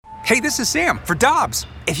Hey, this is Sam for Dobbs.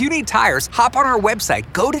 If you need tires, hop on our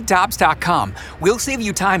website, go to Dobbs.com. We'll save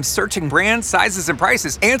you time searching brands, sizes, and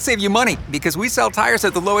prices, and save you money because we sell tires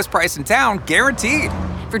at the lowest price in town, guaranteed.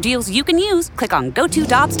 For deals you can use, click on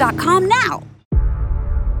GoToDobbs.com now.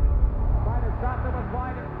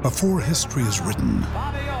 Before history is written,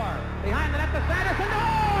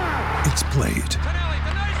 it's played.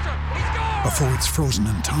 Before it's frozen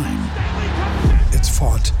in time, it's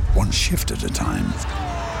fought one shift at a time.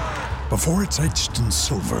 Before it's etched in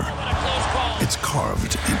silver, it's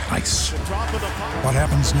carved in ice. What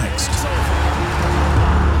happens next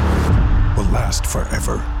will last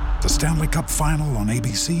forever. The Stanley Cup Final on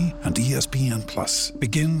ABC and ESPN Plus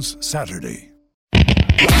begins Saturday.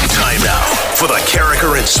 Time now for the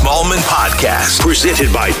Carricker and Smallman podcast,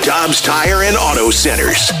 presented by Dobbs Tire and Auto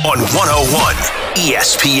Centers on 101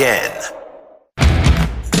 ESPN.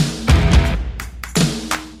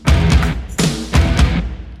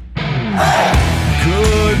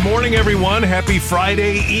 Good morning, everyone. Happy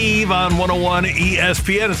Friday Eve on 101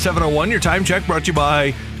 ESPN at 7:01. Your time check brought to you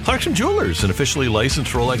by Clarkson Jewelers, an officially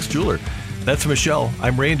licensed Rolex jeweler. That's Michelle.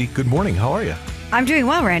 I'm Randy. Good morning. How are you? I'm doing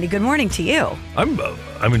well, Randy. Good morning to you. I'm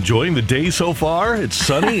enjoying the day so far. It's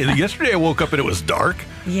sunny. Yesterday I woke up and it was dark.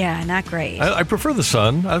 Yeah, not great. I prefer the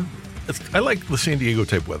sun. I like the San Diego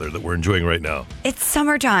type weather that we're enjoying right now. It's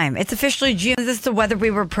summertime. It's officially June. Is this the weather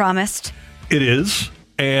we were promised? It is.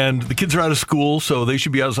 And the kids are out of school, so they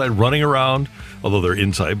should be outside running around, although they're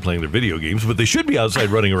inside playing their video games, but they should be outside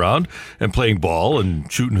running around and playing ball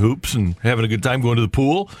and shooting hoops and having a good time going to the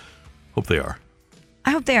pool. Hope they are.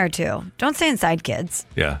 I hope they are too. Don't stay inside, kids.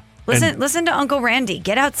 Yeah. Listen to Uncle Randy.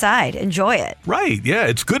 Get outside. Enjoy it. Right. Yeah,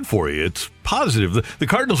 it's good for you. It's positive. The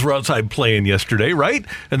Cardinals were outside playing yesterday, right?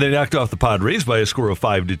 And they knocked off the Padres by a score of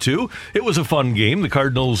 5-2. It was a fun game. The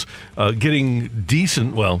Cardinals getting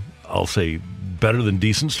decent, well, I'll say better than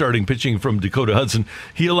decent starting pitching from Dakota Hudson.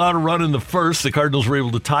 He allowed a run in the first. The Cardinals were able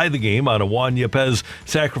to tie the game on a Juan Yepez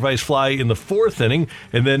sacrifice fly in the fourth inning.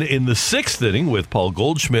 And then in the sixth inning, with Paul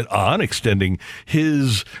Goldschmidt on, extending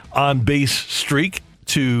his on-base streak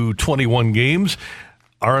to 21 games,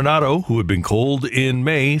 Arenado, who had been cold in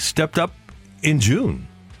May, stepped up in June.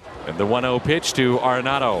 And the 1-0 pitch to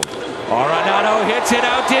Arenado. Arenado hits it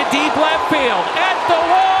out to deep left field. At the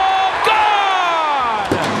wall, gone!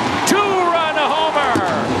 Two-run homer.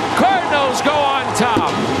 Cardinals go on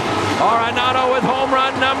top. Arenado with home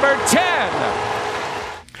run number 10.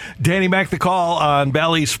 Danny Mac the call on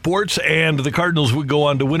Bally Sports, and the Cardinals would go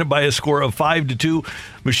on to win it by a score of 5-2.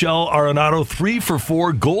 Michelle Arenado 3 for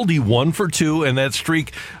 4, Goldie 1 for 2, and that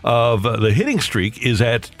streak of the hitting streak is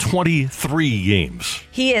at 23 games.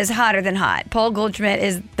 He is hotter than hot. Paul Goldschmidt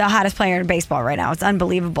is the hottest player in baseball right now. It's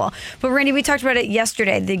unbelievable. But Randy, we talked about it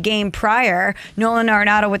yesterday. The game prior, Nolan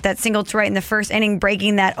Arenado with that single to right in the first inning,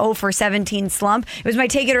 breaking that 0 for 17 slump. It was my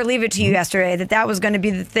take it or leave it to you yesterday that was going to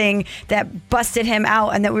be the thing that busted him out,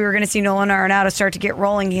 and that we were going to see Nolan Arenado start to get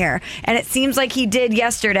rolling here. And it seems like he did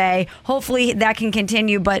yesterday. Hopefully that can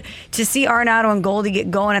continue. But to see Arenado and Goldie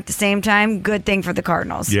get going at the same time, good thing for the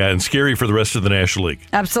Cardinals. Yeah, and scary for the rest of the National League.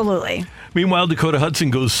 Absolutely. Meanwhile, Dakota Hudson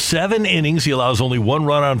goes 7 innings. He allows only 1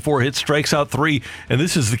 run on 4 hits, strikes out 3. And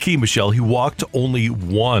this is the key, Michelle. He walked only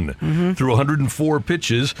 1 through 104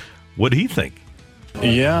 pitches. What did he think?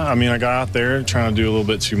 Yeah, I mean, I got out there trying to do a little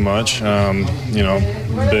bit too much. Been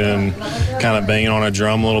kind of banging on a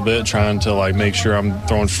drum a little bit, trying to make sure I'm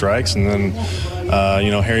throwing strikes. And then,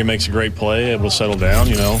 Harry makes a great play, able to settle down,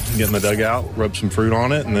 get in the dugout, rub some fruit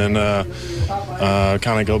on it, and then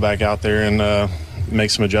kind of go back out there and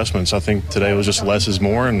make some adjustments. I think today was just less is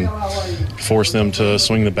more, and force them to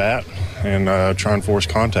swing the bat and try and force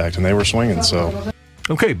contact, and they were swinging. So,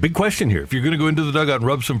 okay, big question here. If you're going to go into the dugout and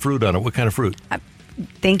rub some fruit on it, what kind of fruit?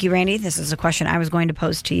 Thank you, Randy. This is a question I was going to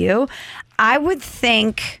pose to you. I would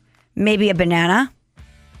think maybe a banana.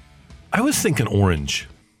 I was thinking orange.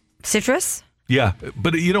 Citrus? Yeah,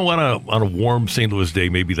 but on a warm St. Louis day,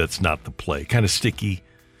 maybe that's not the play. Kind of sticky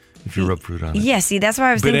if you rub fruit on it. Yeah, see, that's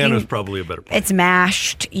why I was thinking. Banana's probably a better play. It's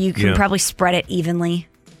mashed. You can probably spread it evenly.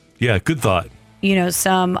 Yeah, good thought.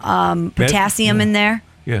 Some potassium in there.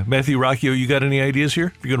 Yeah, Matthew Rocchio, you got any ideas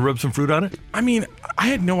here? You're going to rub some fruit on it? I mean, I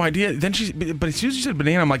had no idea. But as soon as you said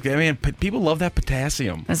banana, I'm like, man, people love that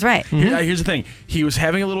potassium. That's right. Here's the thing. He was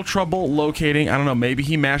having a little trouble locating. I don't know. Maybe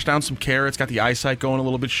he mashed down some carrots, got the eyesight going a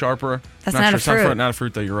little bit sharper. That's not a fruit. Not a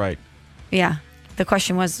fruit, though. You're right. Yeah. The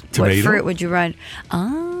question was, tomato? What fruit would you rub?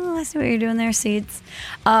 Oh, I see what you're doing there, seeds.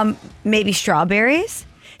 Maybe strawberries?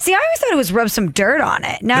 See, I always thought it was rub some dirt on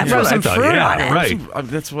it, not rub some fruit on it. Right.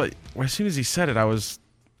 That's what. As soon as he said it, I was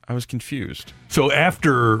confused. So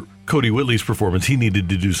after Cody Whitley's performance, he needed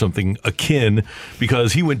to do something akin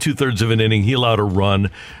because he went 2/3 of an inning. He allowed a run,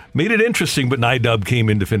 made it interesting, but Nidub came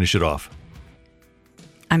in to finish it off.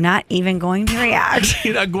 I'm not even going to react.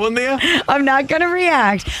 You're not going there? I'm not going to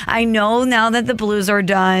react. I know now that the Blues are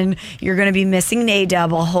done, you're going to be missing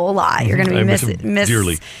Nadub a whole lot. You're going to be miss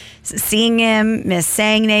dearly. Seeing him, miss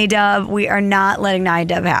saying Nadub. We are not letting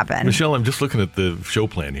Nadub happen. Michelle, I'm just looking at the show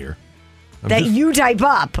plan here. You type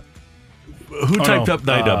up. Who typed up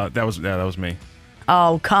Nidub? That was me.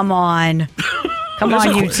 Oh, come on. Come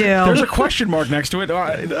on, you two. There's a question mark next to it.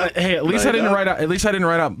 Hey, at least I didn't write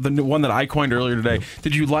out the one that I coined earlier today.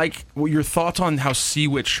 Did you like your thoughts on how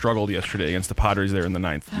Seawitch struggled yesterday against the Padres there in the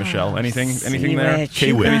ninth? Michelle, anything there?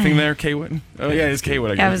 K-Wit. Anything there? K-Wit? Oh yeah, it's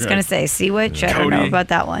K-Wit. I was gonna say Seawitch. I don't know about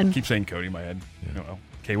that one. Keep saying Cody in my head.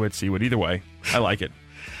 K-Wit, Seawit. Either way, I like it.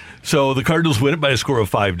 So the Cardinals win it by a score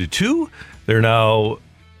of 5-2. They're now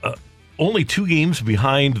only 2 games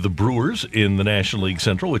behind the Brewers in the National League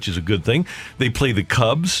Central, which is a good thing. They play the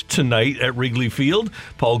Cubs tonight at Wrigley Field.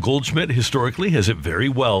 Paul Goldschmidt historically has it very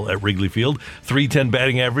well at Wrigley Field. .310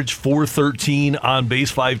 batting average, .413 on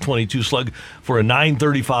base, .522 slug for a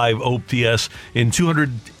 .935 OPS in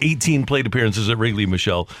 218 plate appearances at Wrigley,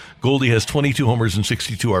 Michelle. Goldie has 22 homers and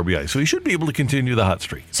 62 RBI, so he should be able to continue the hot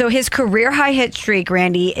streak. So his career high hit streak,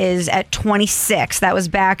 Randy, is at 26. That was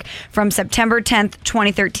back from September 10th,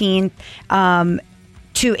 2013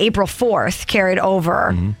 to April 4th, carried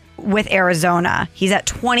over with Arizona. He's at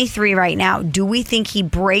 23 right now. Do we think he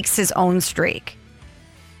breaks his own streak?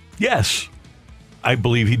 Yes, I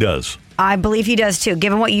believe he does. I believe he does too.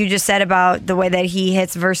 Given what you just said about the way that he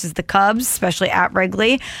hits versus the Cubs, especially at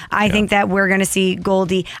Wrigley, I think that we're going to see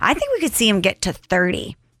Goldie. I think we could see him get to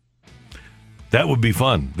 30. That would be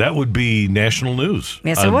fun. That would be national news.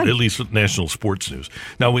 Yes, it would. At least national sports news.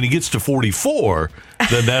 Now, when he gets to 44,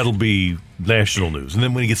 then that'll be national news. And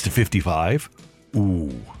then when he gets to 55,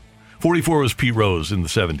 44 was Pete Rose in the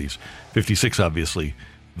 70s. 56, obviously,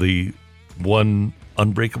 the one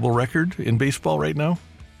unbreakable record in baseball right now.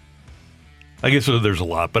 I guess there's a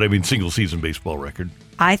lot, but I mean single-season baseball record.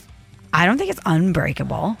 I don't think it's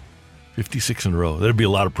unbreakable. 56 in a row. There'd be a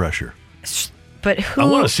lot of pressure. But who? I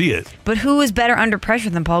want to see it. But who is better under pressure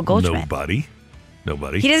than Paul Goldschmidt?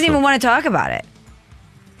 Nobody. He doesn't even want to talk about it.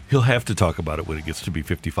 He'll have to talk about it when it gets to be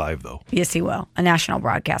 55, though. Yes, he will. A national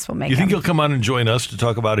broadcast will make him. You think he'll come on and join us to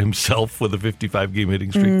talk about himself with a 55-game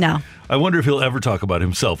hitting streak? No. I wonder if he'll ever talk about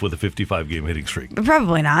himself with a 55-game hitting streak.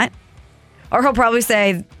 Probably not. Or he'll probably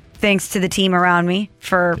say, thanks to the team around me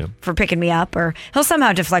for picking me up, or he'll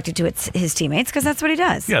somehow deflect it to his teammates because that's what he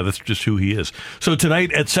does. Yeah, that's just who he is. So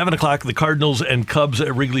tonight at 7 o'clock, the Cardinals and Cubs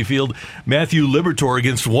at Wrigley Field. Matthew Liberatore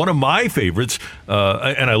against one of my favorites,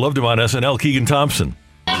 and I loved him on SNL, Keegan Thompson.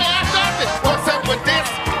 What's up with this?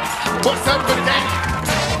 What's up with that?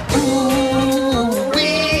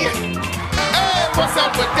 Ooh-wee. Hey, what's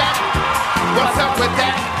up with that? What's up with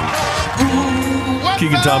that?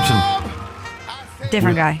 Keegan Thompson.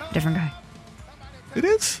 Different guy. It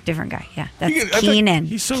is? Different guy, yeah. That's Keenan.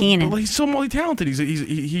 He's so multi-talented.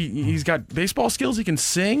 He's got baseball skills. He can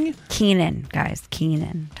sing. Keenan, guys.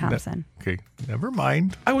 Keenan Thompson. Okay, never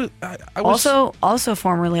mind. I was also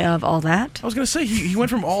formerly of All That. I was going to say, he went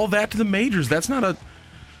from All That to the majors. That's not a...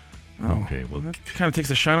 Okay, well, that kind of takes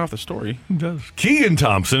the shine off the story. It does. Keegan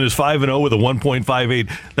Thompson is 5-0 with a 1.58.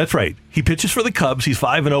 That's right. He pitches for the Cubs. He's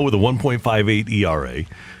 5-0 with a 1.58 ERA.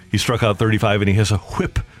 He struck out 35, and he has a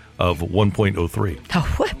whip of 1.03. A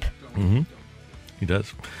whip? Mm-hmm. He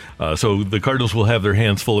does. So the Cardinals will have their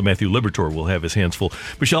hands full, and Matthew Liberatore will have his hands full.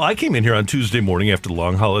 Michelle, I came in here on Tuesday morning after the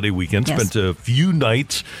long holiday weekend, spent a few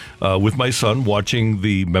nights with my son watching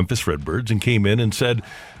the Memphis Redbirds, and came in and said,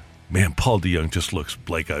 man, Paul DeJong just looks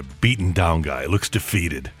like a beaten down guy, looks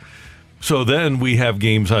defeated. So then we have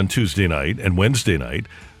games on Tuesday night and Wednesday night,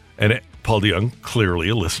 and Paul DeJong, clearly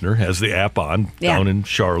a listener, has the app on down in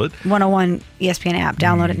Charlotte. 101 ESPN app.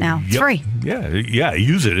 Download it now. It's free. Yeah,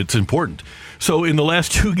 use it. It's important. So in the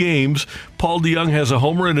last 2 games, Paul DeJong has a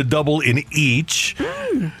homer and a double in each.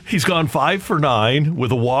 He's gone 5 for 9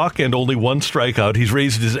 with a walk and only 1 strikeout. He's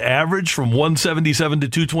raised his average from 177 to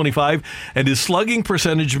 225 and his slugging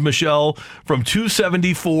percentage, Michelle, from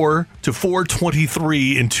 274 to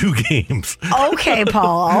 423 in 2 games. Okay,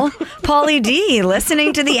 Paul. Paulie D,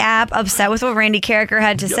 listening to the app, upset with what Randy Carricker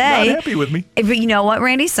had to say. Not happy with me. But you know what,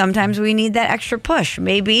 Randy? Sometimes we need that extra push.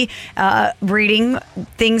 Maybe reading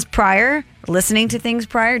things prior, listening to things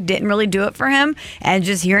prior didn't really do it for him. And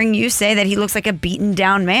just hearing you say that he looks like a beaten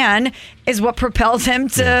down man is what propels him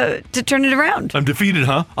to turn it around. I'm defeated,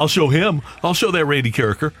 huh? I'll show him. I'll show that Randy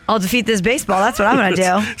Carricker. I'll defeat this baseball. That's what I'm going to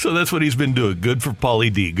do. So that's what he's been doing. Good for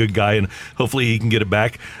Paulie D. Good guy, and hopefully he can get it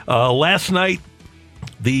back. Last night,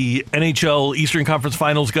 the NHL Eastern Conference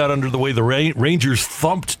Finals got under the way. The Rangers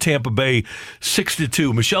thumped Tampa Bay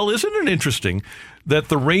 6-2. Michelle, isn't it interesting that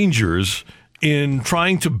the Rangers, in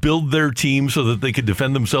trying to build their team so that they could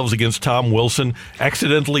defend themselves against Tom Wilson,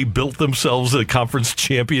 accidentally built themselves a conference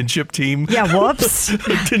championship team? Yeah, whoops.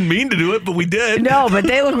 Didn't mean to do it, but we did. No, but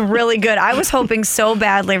they look really good. I was hoping so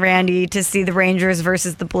badly, Randy, to see the Rangers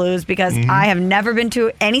versus the Blues because I have never been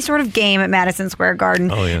to any sort of game at Madison Square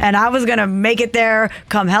Garden. Oh, yeah. And I was going to make it there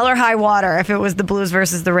come hell or high water if it was the Blues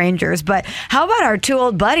versus the Rangers. But how about our two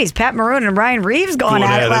old buddies, Pat Maroon and Ryan Reeves, going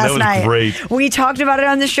at it last night? Great. We talked about it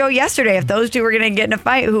on the show yesterday. If those two were going to get in a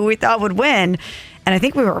fight, who we thought would win. And I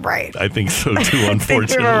think we were right. I think so too,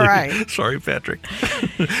 unfortunately. we were right. Sorry, Patrick.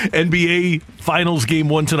 NBA Finals Game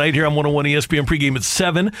 1 tonight here on 101 ESPN. Pregame at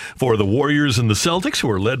 7 for the Warriors and the Celtics,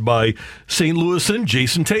 who are led by St. Louis and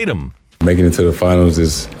Jason Tatum. Making it to the finals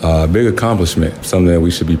is a big accomplishment, something that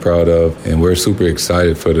we should be proud of, and we're super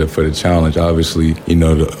excited for the challenge. Obviously,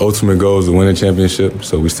 the ultimate goal is to win a championship,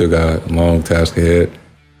 so we still got a long task ahead.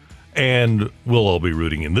 And we'll all be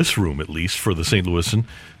rooting in this room, at least, for the St. Louis and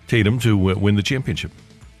Tatum to win the championship.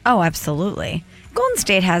 Oh, absolutely. Golden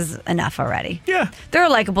State has enough already. Yeah. They're a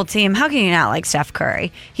likable team. How can you not like Steph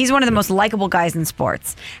Curry? He's one of the most likable guys in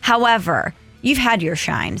sports. However, you've had your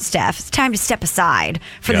shine, Steph. It's time to step aside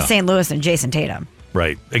for the St. Louis and Jason Tatum.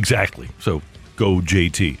 Right, exactly. So go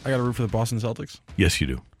JT. I got to root for the Boston Celtics? Yes, you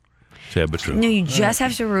do. Sad but true. No, you just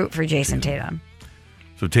have to root for Jason Tatum.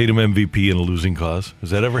 So Tatum MVP in a losing cause.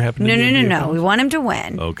 Has that ever happened? No. We want him to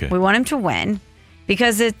win. Okay. We want him to win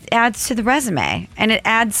because it adds to the resume and it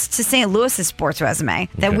adds to St. Louis's sports resume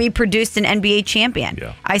that we produced an NBA champion.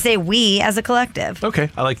 Yeah. I say we as a collective.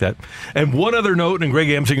 Okay, I like that. And one other note, and Greg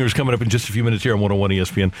Amsinger is coming up in just a few minutes here on 101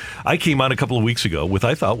 ESPN. I came on a couple of weeks ago with,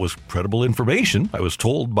 I thought, was credible information. I was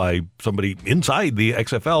told by somebody inside the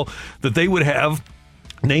XFL that they would have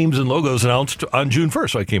names and logos announced on June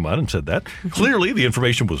 1st. So I came on and said that. Clearly, the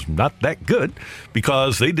information was not that good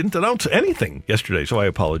because they didn't announce anything yesterday. So I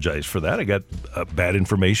apologize for that. I got bad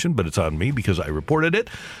information, but it's on me because I reported it.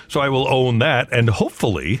 So I will own that. And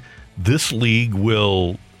hopefully, this league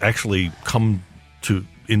will actually come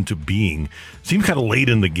into being. It seemed kind of late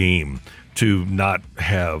in the game to not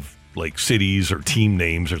have like cities or team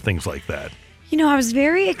names or things like that. I was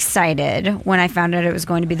very excited when I found out it was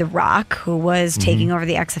going to be The Rock who was taking over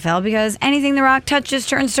the XFL because anything The Rock touches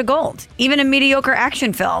turns to gold. Even a mediocre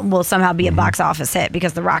action film will somehow be a box office hit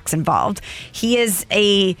because The Rock's involved. He is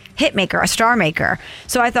a hit maker, a star maker.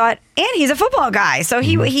 So I thought, and he's a football guy. So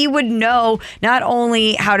he would know not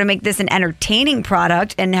only how to make this an entertaining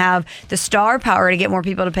product and have the star power to get more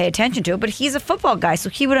people to pay attention to it, but he's a football guy, so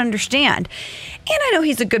he would understand. And I know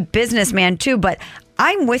he's a good businessman too, but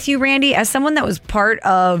I'm with you, Randy, as someone that was part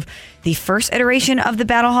of the first iteration of the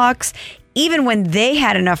Battlehawks. Even when they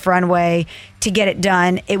had enough runway to get it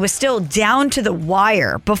done, it was still down to the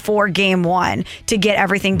wire before game one to get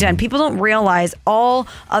everything done. People don't realize all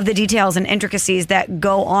of the details and intricacies that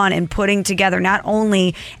go on in putting together not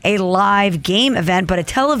only a live game event, but a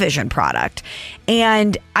television product.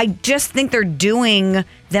 And I just think they're doing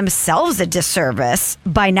themselves a disservice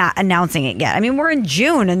by not announcing it yet. I mean, we're in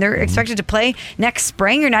June and they're expected to play next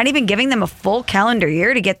spring. You're not even giving them a full calendar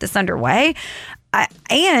year to get this underway.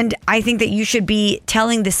 And I think that you should be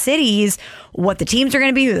telling the cities what the teams are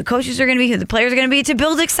going to be, who the coaches are going to be, who the players are going to be to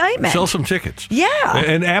build excitement. Sell some tickets. Yeah.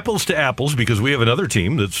 And apples to apples, because we have another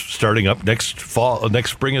team that's starting up next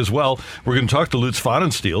spring as well. We're going to talk to Lutz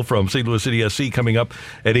Pfannenstiel from St. Louis City SC coming up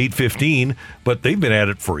at 8:15, but they've been at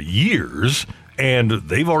it for years. And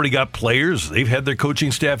they've already got players. They've had their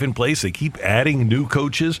coaching staff in place. They keep adding new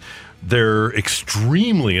coaches. They're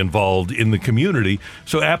extremely involved in the community.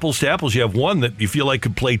 So apples to apples, you have one that you feel like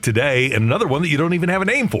could play today and another one that you don't even have a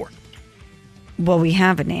name for. Well, we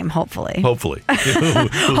have a name, hopefully. Hopefully. We'll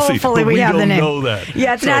hopefully see. we have the name. We don't know that.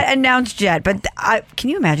 Yeah, it's not announced yet. But can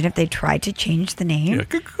you imagine if they tried to change the name?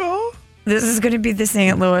 Yeah. This is going to be the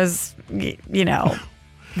St. Louis,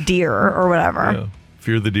 deer or whatever. Yeah.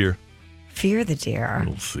 Fear the deer. Fear the deer.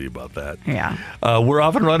 We'll see about that. Yeah. We're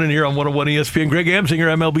off and running here on 101 ESPN. Greg Amsinger,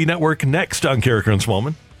 MLB Network, next on Carricker and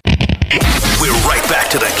Smallman. We're right back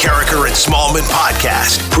to the Carricker and Smallman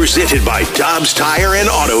podcast, presented by Dobbs Tire and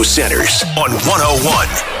Auto Centers on 101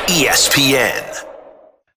 ESPN.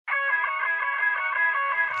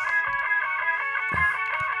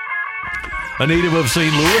 A native of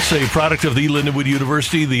St. Louis, a product of the Lindenwood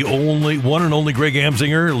University, the one and only Greg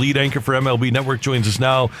Amsinger, lead anchor for MLB Network, joins us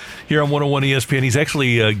now here on 101 ESPN. He's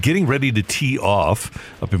actually getting ready to tee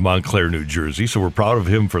off up in Montclair, New Jersey, so we're proud of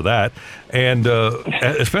him for that. And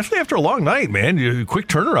especially after a long night, man, quick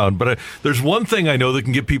turnaround. But there's one thing I know that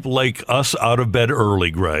can get people like us out of bed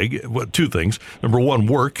early, Greg. Two things. Number one,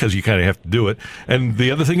 work, because you kind of have to do it. And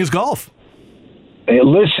the other thing is golf. Hey,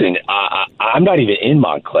 listen, I'm not even in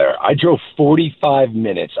Montclair. I drove 45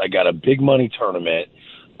 minutes. I got a big money tournament.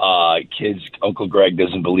 Kids, Uncle Greg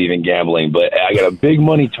doesn't believe in gambling, but I got a big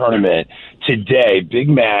money tournament today, big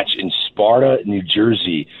match in Sparta, New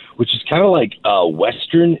Jersey, which is kind of like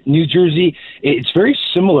Western New Jersey. It's very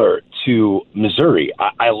similar to Missouri.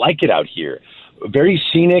 I like it out here. Very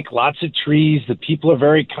scenic, lots of trees. The people are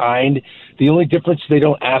very kind. The only difference, they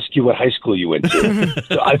don't ask you what high school you went to.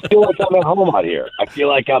 So I feel like I'm at home out here. I feel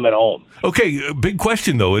like I'm at home. Okay, big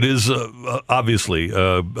question, though. It is obviously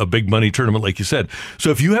a big money tournament, like you said. So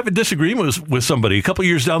if you have a disagreement with somebody a couple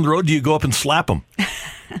years down the road, do you go up and slap them?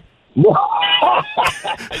 No.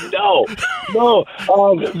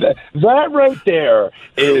 That right there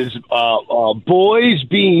is boys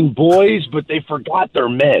being boys, but they forgot they're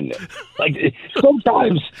men. Like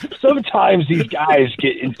sometimes these guys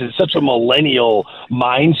get into such a millennial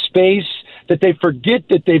mind space that they forget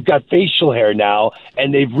that they've got facial hair now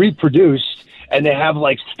and they've reproduced and they have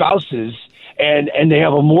like spouses and they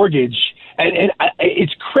have a mortgage and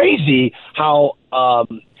it's crazy how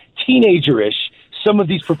teenagerish some of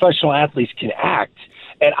these professional athletes can act.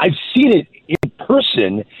 And I've seen it in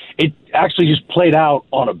person. It actually just played out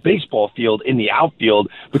on a baseball field in the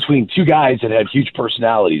outfield between two guys that had huge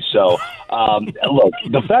personalities. So, look,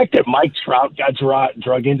 the fact that Mike Trout got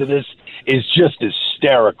drug into this is just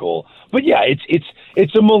hysterical. But yeah,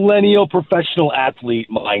 it's a millennial professional athlete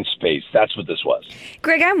mind space. That's what this was.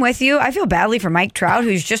 Greg, I'm with you. I feel badly for Mike Trout,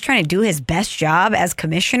 who's just trying to do his best job as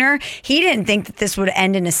commissioner. He didn't think that this would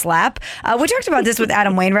end in a slap. We talked about this with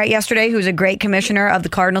Adam Wainwright yesterday, who's a great commissioner of the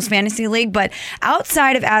Cardinals Fantasy League. But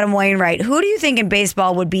outside of Adam Wainwright, who do you think in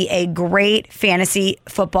baseball would be a great fantasy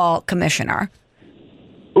football commissioner?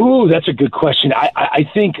 Ooh, that's a good question. I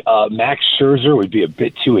think Max Scherzer would be a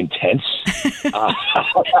bit too intense.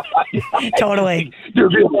 Totally.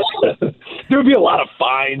 There'd be a lot of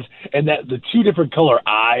fines, and that the two different color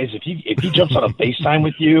eyes. If he jumps on a FaceTime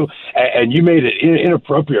with you and you made an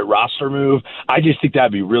inappropriate roster move, I just think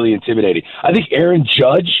that'd be really intimidating. I think Aaron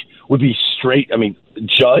Judge would be straight. I mean,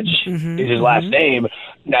 Judge is his last name.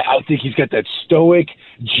 I think he's got that stoic,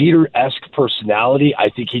 Jeter-esque personality. I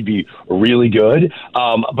think he'd be really good.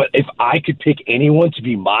 But if I could pick anyone to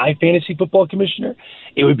be my fantasy football commissioner,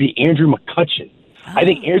 it would be Andrew McCutchen. I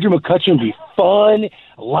think Andrew McCutchen would be fun,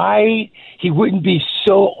 light. He wouldn't be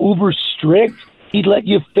so uber strict. He'd let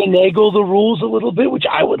you finagle the rules a little bit, which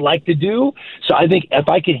I would like to do. So I think if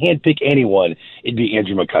I could handpick anyone, it'd be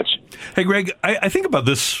Andrew McCutchen. Hey, Greg, I think about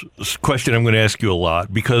this question I'm going to ask you a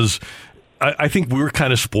lot because I think we were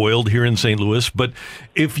kind of spoiled here in St. Louis, but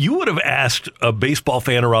if you would have asked a baseball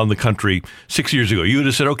fan around the country 6 years ago, you would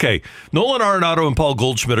have said, okay, Nolan Arenado and Paul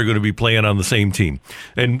Goldschmidt are going to be playing on the same team.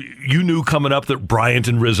 And you knew coming up that Bryant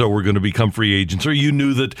and Rizzo were going to become free agents, or you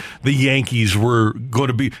knew that the Yankees were going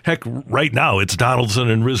to be, heck, right now it's Donaldson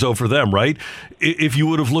and Rizzo for them, right? If you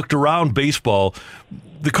would have looked around baseball,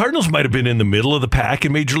 the Cardinals might have been in the middle of the pack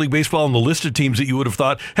in Major League Baseball on the list of teams that you would have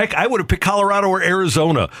thought, heck, I would have picked Colorado or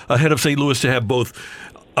Arizona ahead of St. Louis to have both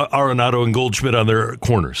Arenado and Goldschmidt on their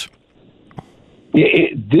corners.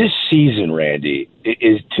 This season, Randy,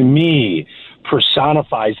 is to me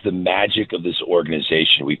personifies the magic of this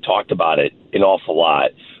organization. We've talked about it an awful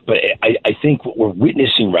lot, but I think what we're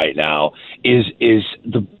witnessing right now is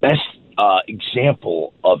the best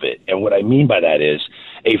example of it. And what I mean by that is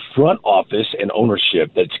a front office and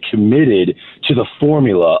ownership that's committed to the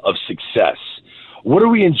formula of success. What are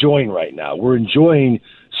we enjoying right now? We're enjoying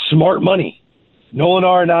smart money. Nolan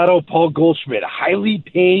Arenado, Paul Goldschmidt, highly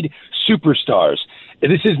paid superstars.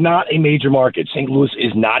 This is not a major market. St. Louis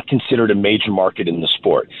is not considered a major market in the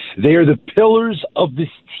sport. They are the pillars of this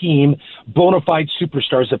team, bona fide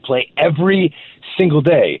superstars that play every single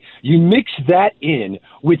day. You mix that in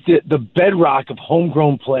with the bedrock of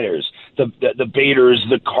homegrown players, the Baders,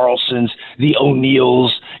 the Carlsons, the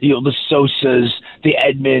O'Neills, the Sosas, the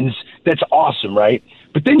Edmonds. That's awesome, right?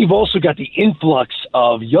 But then you've also got the influx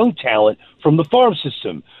of young talent from the farm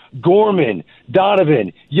system. Gorman,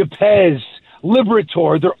 Donovan, Yepez,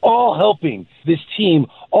 Liberator, they're all helping this team,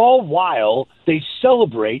 all while they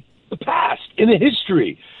celebrate the past in the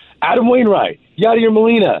history. Adam Wainwright, Yadier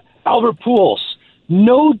Molina, Albert Pujols.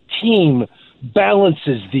 No team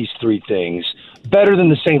balances these three things better than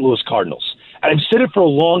the St. Louis Cardinals. And I've said it for a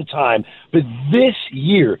long time, but this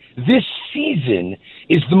year, this season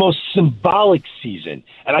is the most symbolic season.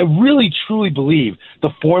 And I really, truly believe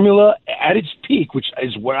the formula at its peak, which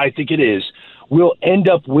is where I think it is, will end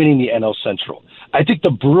up winning the NL Central. I think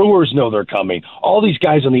the Brewers know they're coming. All these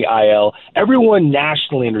guys on the IL, everyone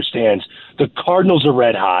nationally understands the Cardinals are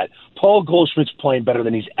red hot. Paul Goldschmidt's playing better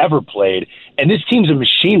than he's ever played, and this team's a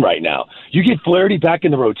machine right now. You get Flaherty back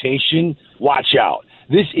in the rotation, watch out.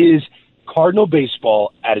 This is Cardinal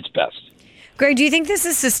baseball at its best. Greg, do you think this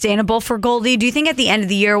is sustainable for Goldie? Do you think at the end of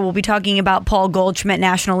the year we'll be talking about Paul Goldschmidt,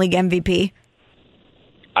 National League MVP?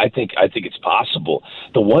 I think it's possible.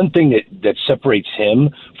 The one thing that separates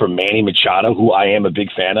him from Manny Machado, who I am a big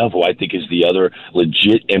fan of, who I think is the other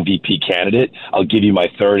legit MVP candidate. I'll give you my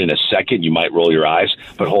third in a second. You might roll your eyes,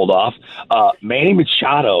 but hold off. Manny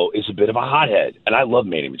Machado is a bit of a hothead, and I love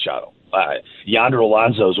Manny Machado. Yonder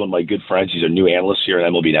Alonso is one of my good friends. He's a new analyst here at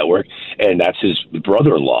MLB Network, and that's his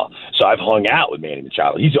brother-in-law. So I've hung out with Manny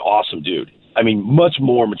Machado. He's an awesome dude. I mean, much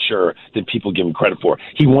more mature than people give him credit for.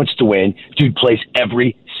 He wants to win. Dude plays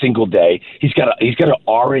every single day. He's got an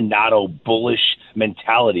Arenado bullish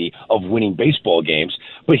mentality of winning baseball games,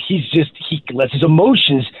 but he lets his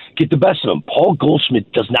emotions get the best of him. Paul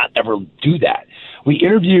Goldschmidt does not ever do that. We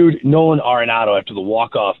interviewed Nolan Arenado after the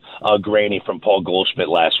walk-off granny from Paul Goldschmidt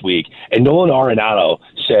last week, and Nolan Arenado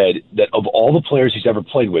said that of all the players he's ever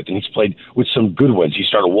played with, and he's played with some good ones, he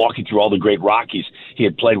started walking through all the great Rockies he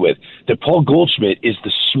had played with, that Paul Goldschmidt is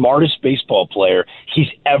the smartest baseball player he's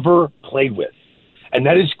ever played with. And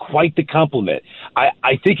that is quite the compliment.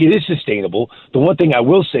 I think it is sustainable. The one thing I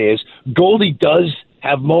will say is Goldie does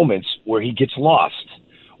have moments where he gets lost,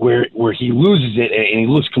 where he loses it and he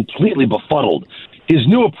looks completely befuddled. His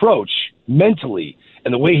new approach mentally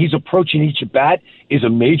and the way he's approaching each at-bat is a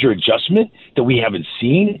major adjustment that we haven't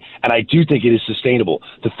seen, and I do think it is sustainable.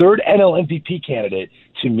 The third NL MVP candidate,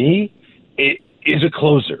 to me, it is a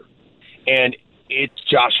closer, and it's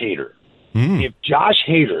Josh Hader. If Josh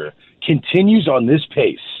Hader continues on this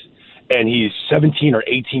pace, and he's 17 or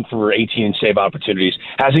 18 for 18 in save opportunities,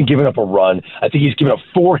 hasn't given up a run. I think he's given up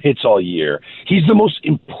 4 hits all year. He's the most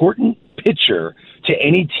important pitcher to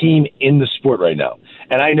any team in the sport right now.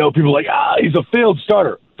 And I know people are like, he's a failed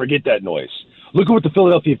starter. Forget that noise. Look at what the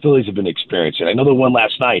Philadelphia Phillies have been experiencing. I know they won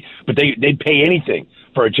last night, but they'd pay anything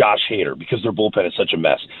for a Josh Hader because their bullpen is such a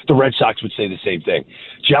mess. The Red Sox would say the same thing.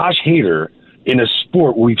 Josh Hader, in a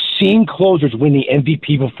sport where we've seen closers win the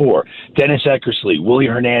MVP before, Dennis Eckersley, Willie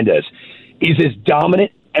Hernandez, is as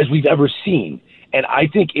dominant as we've ever seen. And I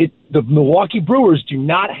think the Milwaukee Brewers do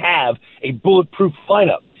not have a bulletproof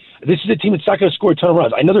lineup. This is a team that's not going to score a ton of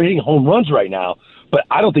runs. I know they're hitting home runs right now, but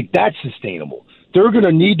I don't think that's sustainable. They're going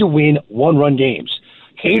to need to win one-run games.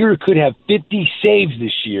 Hader could have 50 saves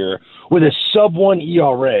this year with a sub-1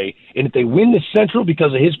 ERA, and if they win the Central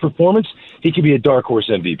because of his performance, he could be a dark horse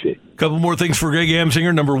MVP. Couple more things for Greg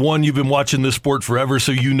Amsinger. Number one, you've been watching this sport forever,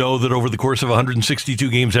 so you know that over the course of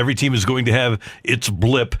 162 games, every team is going to have its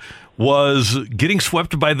blip. Was getting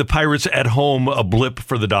swept by the Pirates at home a blip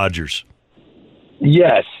for the Dodgers?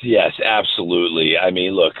 Yes, absolutely. I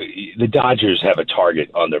mean, look, the Dodgers have a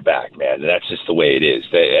target on their back, man. And that's just the way it is.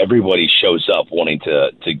 Everybody shows up wanting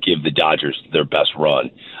to give the Dodgers their best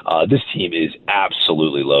run. This team is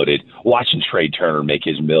absolutely loaded. Watching Trey Turner make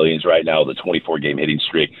his millions right now with a 24-game hitting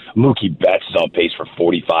streak. Mookie Betts is on pace for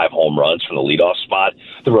 45 home runs from the leadoff spot.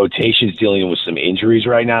 The rotation is dealing with some injuries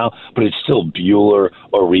right now, but it's still Buehler,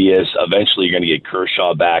 Arias. Eventually, you're going to get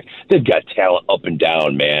Kershaw back. They've got talent up and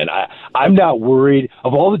down, man. I'm not worried.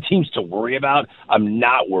 Of all the teams to worry about, I'm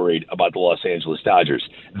not worried about the Los Angeles Dodgers.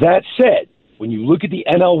 That said, when you look at the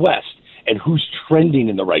NL West and who's trending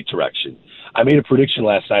in the right direction, I made a prediction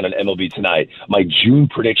last night on MLB Tonight. My June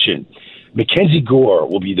prediction, Mackenzie Gore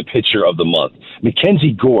will be the pitcher of the month.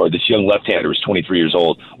 Mackenzie Gore, this young left-hander, is 23 years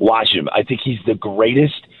old. Watch him. I think he's the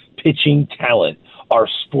greatest pitching talent our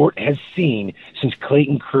sport has seen since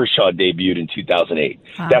Clayton Kershaw debuted in 2008.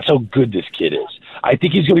 Wow. That's how good this kid is. I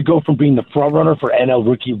think he's going to go from being the front runner for NL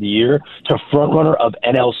Rookie of the Year to front runner of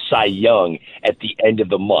NL Cy Young at the end of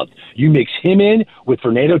the month. You mix him in with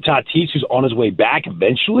Fernando Tatis, who's on his way back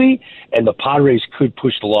eventually, and the Padres could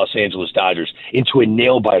push the Los Angeles Dodgers into a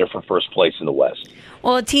nail-biter for first place in the West.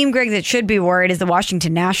 Well, a team, Greg, that should be worried is the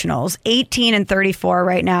Washington Nationals, 18-34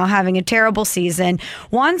 right now, having a terrible season.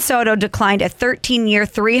 Juan Soto declined a 13-year,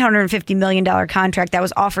 $350 million contract that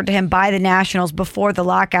was offered to him by the Nationals before the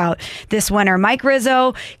lockout this winter. Mike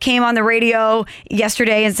Rizzo came on the radio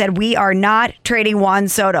yesterday and said, we are not trading Juan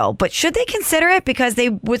Soto. But should they consider it? Because they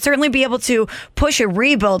would certainly be able to push a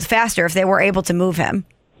rebuild faster if they were able to move him.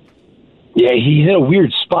 Yeah, he's in a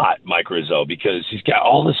weird spot, Mike Rizzo, because he's got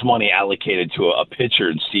all this money allocated to a pitcher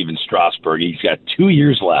in Steven Strasburg. He's got 2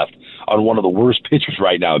 years left on one of the worst pitchers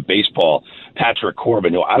right now in baseball, Patrick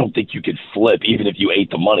Corbin, who I don't think you could flip. Even if you ate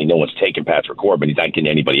the money, no one's taking Patrick Corbin. He's not getting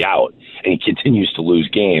anybody out, and he continues to lose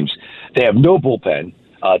games. They have no bullpen.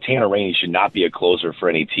 Tanner Rainey should not be a closer for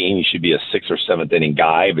any team. He should be a 6th or 7th inning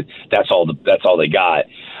guy, but that's all they got.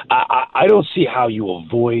 I don't see how you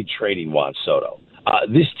avoid trading Juan Soto.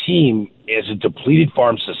 This team is a depleted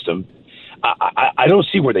farm system. I don't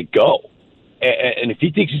see where they go. And if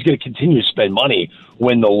he thinks he's going to continue to spend money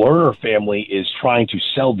when the Lerner family is trying to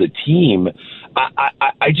sell the team,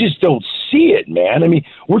 I just don't see it, man. I mean,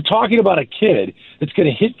 we're talking about a kid that's going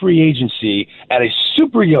to hit free agency at a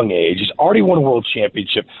super young age. He's already won a world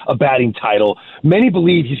championship, a batting title. Many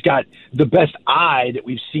believe he's got the best eye that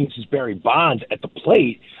we've seen since Barry Bonds at the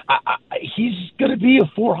plate. He's going to be a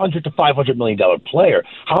 $400 to $500 million player.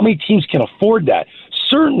 How many teams can afford that?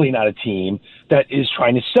 Certainly not a team that is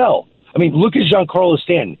trying to sell. I mean, look at Giancarlo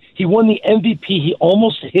Stanton. He won the MVP. He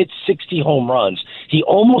almost hit 60 home runs. He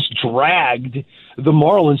almost dragged the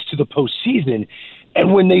Marlins to the postseason.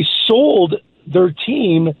 And when they sold their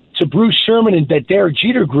team to Bruce Sherman and that Derek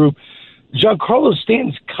Jeter group, Giancarlo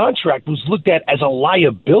Stanton's contract was looked at as a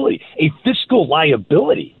liability, a fiscal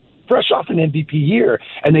liability, fresh off an MVP year,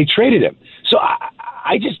 and they traded him. So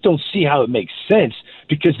I just don't see how it makes sense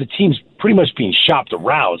because the team's pretty much being shopped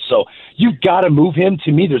around. So you've got to move him.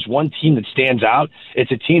 To me, there's one team that stands out.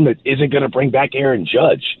 It's a team that isn't going to bring back Aaron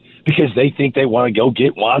Judge because they think they want to go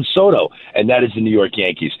get Juan Soto, and that is the New York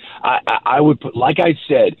Yankees. I would put, like I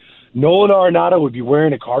said, Nolan Arenado would be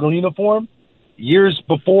wearing a Cardinal uniform. Years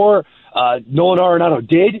before Nolan Arenado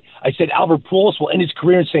did, I said Albert Pujols will end his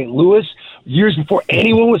career in St. Louis. Years before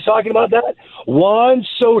anyone was talking about that, Juan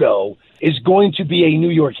Soto is going to be a New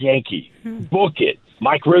York Yankee. Book it.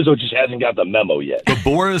 Mike Rizzo just hasn't got the memo yet. But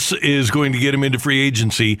Boris is going to get him into free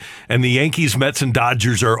agency, and the Yankees, Mets, and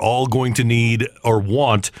Dodgers are all going to need or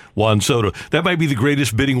want Juan Soto. That might be the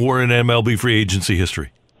greatest bidding war in MLB free agency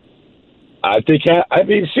history. I think,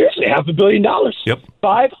 seriously, $500 million. Yep.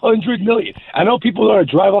 $500 million. I know people are going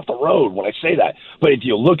to drive off the road when I say that, but if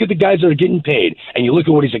you look at the guys that are getting paid and you look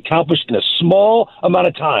at what he's accomplished in a small amount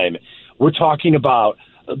of time, we're talking about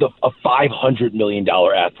a $500 million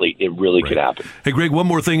athlete. It really could happen. Hey, Greg, one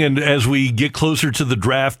more thing, and as we get closer to the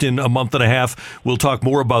draft in a month and a half, we'll talk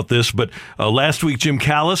more about this, but last week, Jim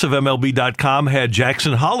Callis of MLB.com had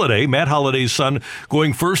Jackson Holliday, Matt Holliday's son,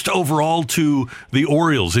 going first overall to the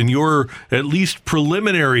Orioles. In your at least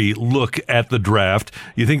preliminary look at the draft,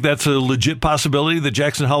 you think that's a legit possibility that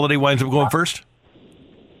Jackson Holliday winds up going first?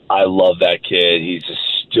 I love that kid. He's a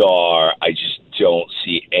star. I just don't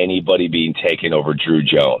see anybody being taken over Drew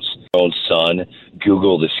Jones. Own son,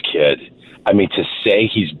 Google this kid. I mean, to say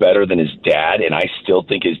he's better than his dad, and I still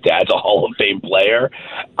think his dad's a Hall of Fame player,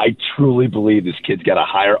 I truly believe this kid's got a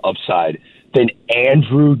higher upside than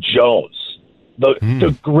Andrew Jones,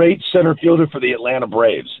 the great center fielder for the Atlanta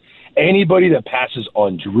Braves. Anybody that passes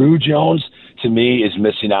on Drew Jones, to me, is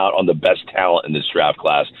missing out on the best talent in this draft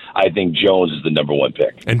class. I think Jones is the number one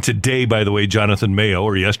pick. And today, by the way, Jonathan Mayo,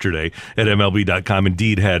 or yesterday at MLB.com,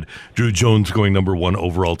 indeed had Drew Jones going number one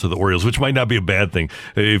overall to the Orioles, which might not be a bad thing.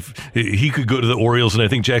 If he could go to the Orioles, and I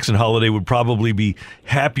think Jackson Holliday would probably be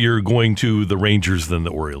happier going to the Rangers than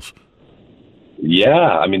the Orioles. Yeah,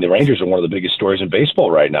 I mean, the Rangers are one of the biggest stories in baseball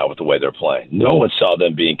right now with the way they're playing. No one saw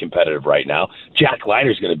them being competitive right now. Jack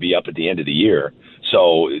Leiter's going to be up at the end of the year.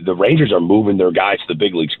 So the Rangers are moving their guys to the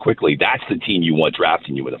big leagues quickly. That's the team you want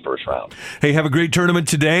drafting you in the first round. Hey, have a great tournament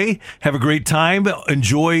today. Have a great time.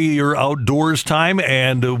 Enjoy your outdoors time,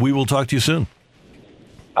 and we will talk to you soon.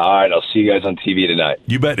 All right, I'll see you guys on TV tonight.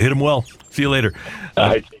 You bet. Hit them well. See you later. All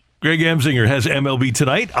right. Greg Amsinger has MLB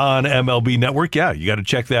Tonight on MLB Network. Yeah, you got to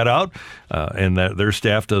check that out. And their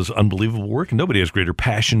staff does unbelievable work. And nobody has greater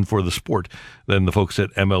passion for the sport than the folks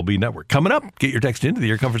at MLB Network. Coming up, get your text into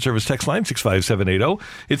the Air Comfort Service text line, 65780.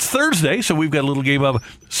 It's Thursday, so we've got a little game of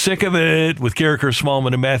Sick of It with Carricker,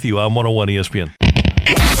 Smallman, and Matthew on 101 ESPN.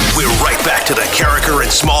 We're right back to the Carricker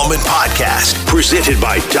and Smallman podcast, presented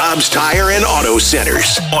by Dobbs Tire and Auto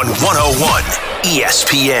Centers on 101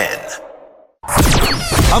 ESPN.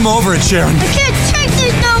 I'm over it, Sharon. I can't take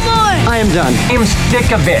this no more. I am done. I'm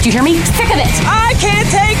sick of it. Do you hear me? Sick of it. I can't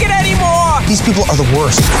take it anymore. These people are the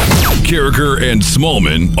worst. Carricker and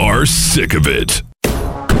Smallman are sick of it.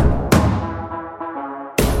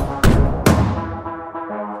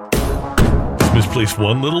 Just misplaced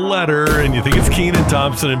one little letter, and you think it's Kenan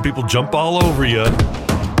Thompson, and people jump all over you.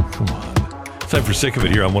 Come on. It's time for Sick of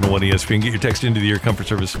It here on 101 ESPN. Get your text into the Air Comfort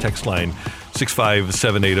Service text line,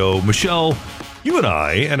 65780. Michelle, you and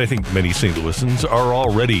I think many St. Louisans are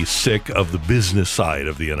already sick of the business side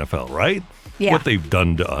of the NFL, right? Yeah. What they've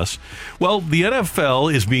done to us. Well, the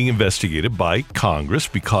NFL is being investigated by Congress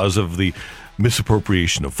because of the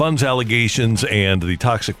misappropriation of funds allegations and the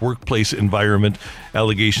toxic workplace environment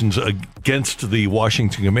allegations against the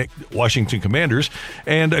Washington Commanders.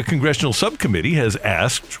 And a congressional subcommittee has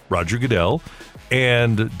asked Roger Goodell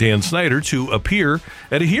and Dan Snyder to appear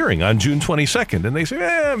at a hearing on June 22nd. And they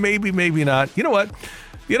say, maybe, maybe not. You know what?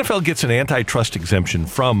 The NFL gets an antitrust exemption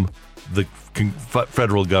from the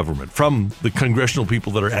federal government, from the congressional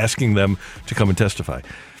people that are asking them to come and testify.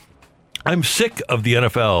 I'm sick of the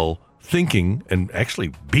NFL thinking and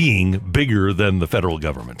actually being bigger than the federal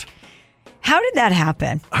government. How did that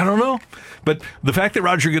happen? I don't know. But the fact that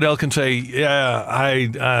Roger Goodell can say, yeah, I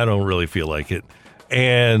don't really feel like it,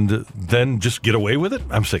 and then just get away with it,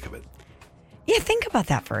 I'm sick of it. Yeah, think about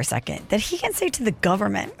that for a second. That he can say to the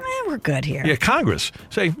government, we're good here. Yeah, Congress.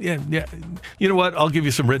 Say, yeah, you know what? I'll give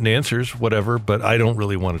you some written answers, whatever, but I don't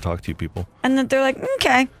really want to talk to you people. And then they're like,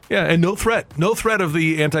 okay. Yeah, and no threat of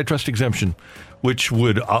the antitrust exemption, which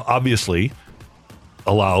would obviously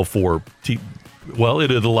allow for, it'd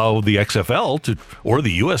allow the XFL or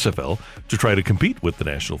the USFL to try to compete with the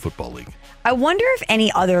National Football League. I wonder if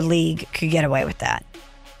any other league could get away with that.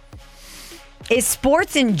 Is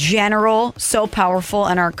sports in general so powerful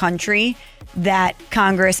in our country that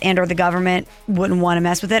Congress and or the government wouldn't want to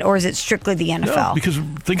mess with it, or is it strictly the NFL? No, because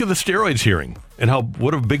think of the steroids hearing and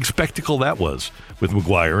what a big spectacle that was with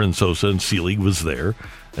McGuire and Sosa, and Selig was there,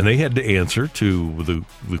 and they had to answer to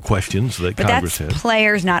the questions that Congress had. But that's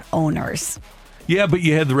players, not owners. Yeah, but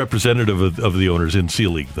you had the representative of the owners in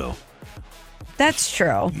Selig, though. That's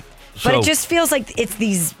true. But it just feels like it's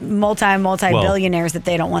these multi-billionaires that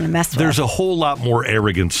they don't want to mess with. There's a whole lot more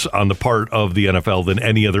arrogance on the part of the NFL than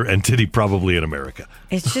any other entity probably in America.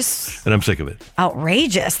 It's just and I'm sick of it.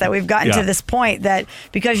 Outrageous that we've gotten to this point that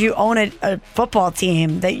because you own a football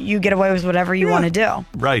team that you get away with whatever you want to do.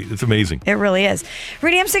 Right. It's amazing. It really is.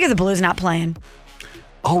 Rudy, I'm sick of the Blues not playing.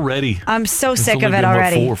 Already. I'm so sick of it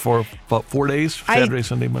already. About 4 days? Saturday,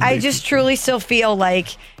 Sunday, Monday? I just truly still feel like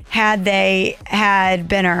had they had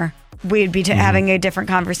Benner, we'd be having a different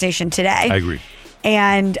conversation today. I agree.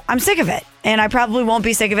 And I'm sick of it. And I probably won't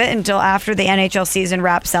be sick of it until after the NHL season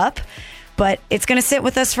wraps up. But it's going to sit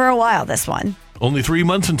with us for a while, this one. Only 3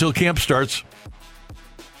 months until camp starts.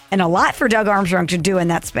 And a lot for Doug Armstrong to do in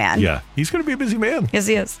that span. Yeah, he's going to be a busy man. Yes,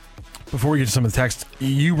 he is. Before we get to some of the text,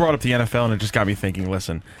 you brought up the NFL, and it just got me thinking,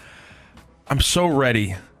 listen, I'm so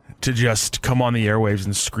ready to just come on the airwaves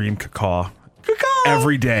and scream cacaw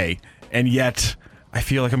every day. And yet I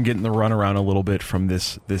feel like I'm getting the runaround a little bit from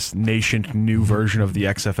this nascent new version of the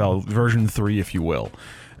XFL, version 3, if you will.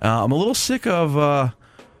 I'm a little sick of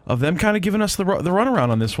them kind of giving us the runaround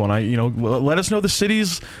on this one. Let us know the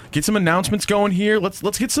cities, get some announcements going here.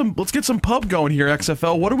 Let's get some pub going here.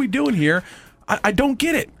 XFL, what are we doing here? I don't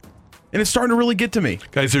get it. And it's starting to really get to me.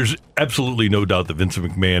 Guys, there's absolutely no doubt that Vincent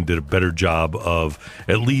McMahon did a better job of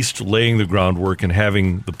at least laying the groundwork and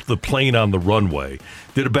having the plane on the runway.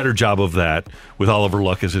 Did a better job of that with Oliver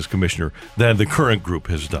Luck as his commissioner than the current group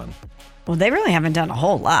has done. Well, they really haven't done a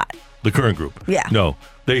whole lot. The current group? Yeah. No.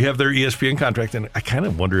 They have their ESPN contract, and I kind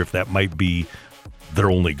of wonder if that might be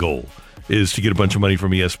their only goal, is to get a bunch of money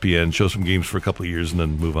from ESPN, show some games for a couple of years, and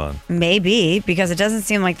then move on. Maybe, because it doesn't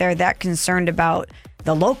seem like they're that concerned about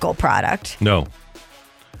the local product. No.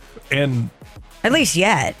 And at least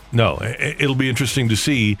yet. No. It'll be interesting to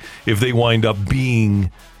see if they wind up being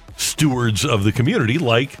stewards of the community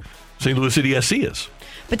like St. Louis City SC is.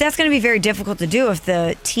 But that's going to be very difficult to do if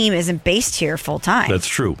the team isn't based here full time. That's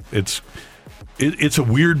true. It's a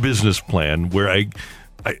weird business plan where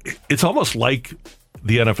it's almost like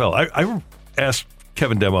the NFL. I asked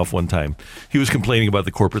Kevin Demoff one time. He was complaining about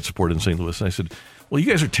the corporate support in St. Louis, and I said, well, you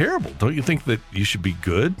guys are terrible. Don't you think that you should be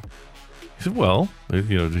good? He said, well,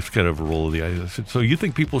 it's kind of a roll of the eyes. I said, so you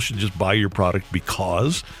think people should just buy your product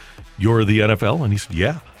because you're the NFL? And he said,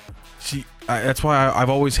 yeah. See, that's why I've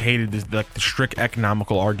always hated the strict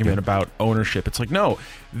economical argument about ownership. It's like, no,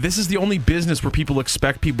 this is the only business where people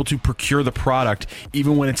expect people to procure the product,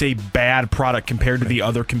 even when it's a bad product compared to the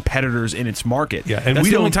other competitors in its market. Yeah, and that's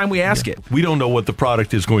the only time we ask it. We don't know what the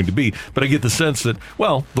product is going to be, but I get the sense that,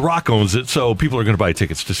 well, The Rock owns it, so people are going to buy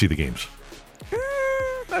tickets to see the games.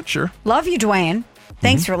 Not sure. Love you, Dwayne.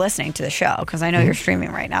 Thanks for listening to the show, because I know you're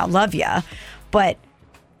streaming right now. Love ya. But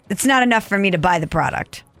it's not enough for me to buy the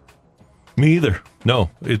product. Me either. No,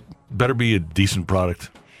 it better be a decent product.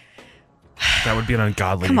 That would be an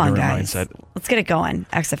ungodly Come on, ignorant guys. mindset. Let's get it going,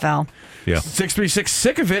 XFL. Yeah. 636,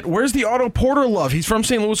 sick of it. Where's the Otto Porter love? He's from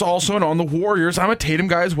St. Louis also and on the Warriors. I'm a Tatum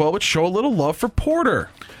guy as well, but show a little love for Porter.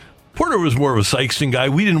 Porter was more of a Sykeston guy.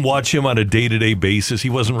 We didn't watch him on a day-to-day basis. He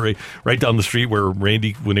wasn't right down the street where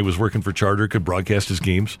Randy, when he was working for Charter, could broadcast his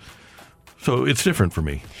games. So it's different for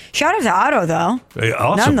me. Shout out to Otto, though. Hey,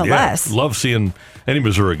 awesome. Nonetheless. Yeah. Love seeing any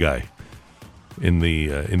Missouri guy in the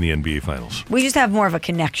NBA Finals. We just have more of a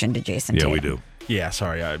connection to Jason Yeah, Tatum. we do. Yeah,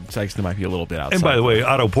 sorry. Sykeston might be a little bit outside. And by the way,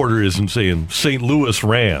 Otto Porter isn't saying St. Louis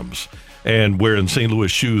Rams and wearing St.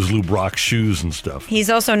 Louis shoes, Lou Brock shoes and stuff. He's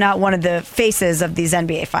also not one of the faces of these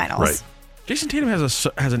NBA Finals. Right. Jason Tatum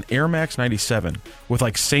has an Air Max 97 with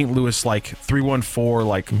like St. Louis like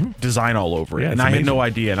 314 design all over it, Yeah, and it's I had amazing. no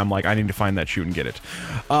idea. And I'm like, I need to find that shoe and get it.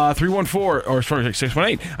 314 or sorry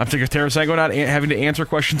 618. I'm sick of Tarasenko not having to answer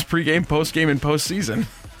questions pregame, postgame, and postseason.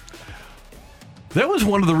 That was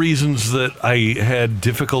one of the reasons that I had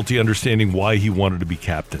difficulty understanding why he wanted to be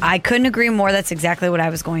captain. I couldn't agree more. That's exactly what I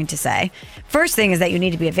was going to say. First thing is that you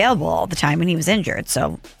need to be available all the time, and he was injured,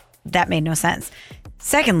 so that made no sense.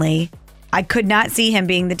 Secondly, I could not see him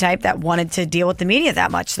being the type that wanted to deal with the media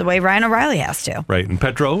that much, the way Ryan O'Reilly has to. Right, and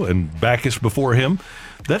Petro and Backus before him,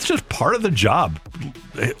 that's just part of the job.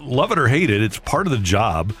 Love it or hate it, it's part of the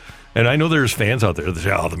job. And I know there's fans out there that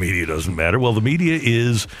say, oh, the media doesn't matter. Well, the media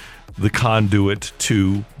is the conduit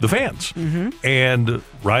to the fans. And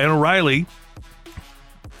Ryan O'Reilly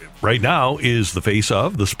right now is the face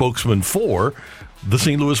of, the spokesman for the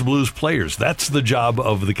St. Louis Blues players. That's the job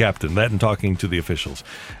of the captain, that and talking to the officials.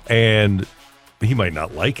 And he might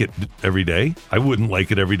not like it every day. I wouldn't like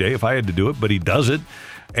it every day if I had to do it, but he does it.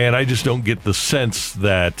 And I just don't get the sense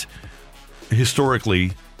that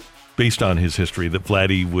historically, based on his history, that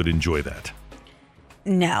Vladdy would enjoy that.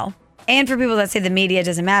 No. And for people that say the media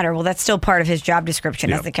doesn't matter, well, that's still part of his job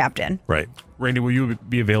description as the captain. Right. Randy, will you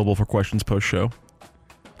be available for questions post-show?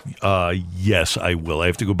 Yes, I will. I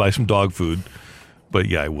have to go buy some dog food, but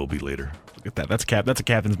yeah, I will be later. Look at that. That's a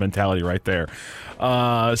captain's mentality right there.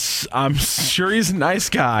 I'm sure he's a nice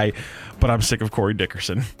guy, but I'm sick of Corey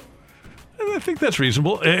Dickerson. I think that's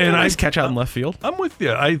reasonable. And nice catch out in left field. I'm with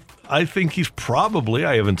you. I think he's probably,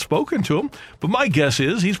 I haven't spoken to him, but my guess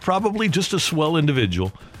is he's probably just a swell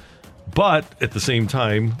individual. But at the same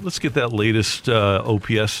time, let's get that latest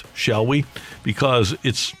OPS, shall we? Because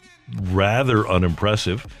it's rather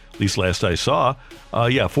unimpressive, at least last I saw.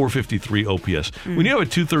 453 OPS. When you have a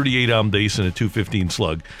 238 on base and a 215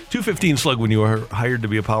 slug, 215 slug when you are hired to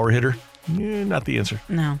be a power hitter, not the answer.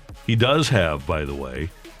 No. He does have, by the way,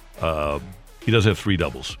 he does have 3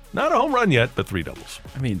 doubles. Not a home run yet, but 3 doubles.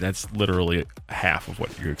 I mean, that's literally half of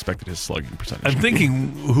what you expected his slugging percentage. I'm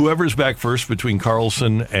thinking whoever's back first between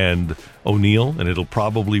Carlson and O'Neill, and it'll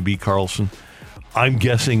probably be Carlson, I'm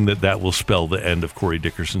guessing that will spell the end of Corey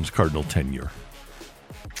Dickerson's Cardinal tenure.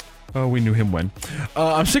 Oh, we knew him when.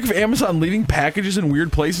 I'm sick of Amazon leaving packages in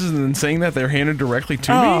weird places and then saying that they're handed directly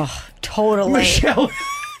to me. Oh, totally. Michelle.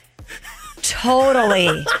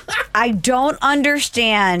 Totally. I don't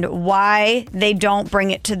understand why they don't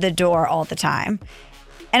bring it to the door all the time.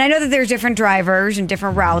 And I know that there's different drivers and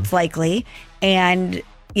different routes likely. And,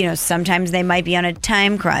 sometimes they might be on a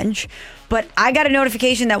time crunch. But I got a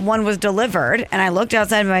notification that one was delivered and I looked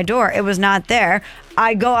outside my door. It was not there.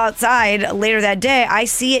 I go outside later that day. I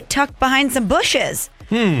see it tucked behind some bushes.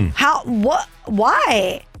 How? What?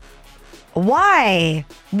 Why? Why?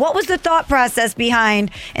 What was the thought process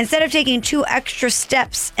behind, instead of taking 2 extra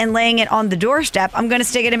steps and laying it on the doorstep, I'm going to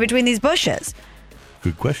stick it in between these bushes?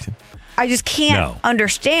 Good question. I just can't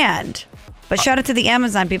understand. But shout out to the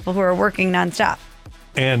Amazon people who are working nonstop.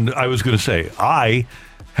 And I was going to say, I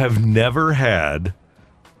have never had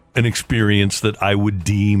an experience that I would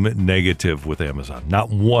deem negative with Amazon. Not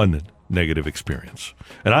one negative experience.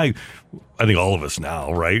 And I think all of us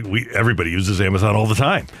now, right? Everybody uses Amazon all the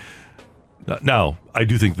time. Now, I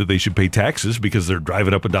do think that they should pay taxes because they're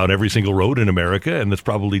driving up and down every single road in America, and that's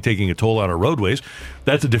probably taking a toll on our roadways.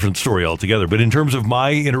 That's a different story altogether. But in terms of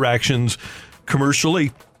my interactions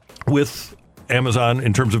commercially with Amazon,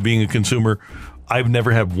 in terms of being a consumer, I've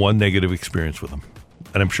never had one negative experience with them.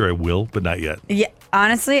 And I'm sure I will, but not yet. Yeah,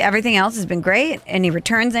 honestly, everything else has been great. Any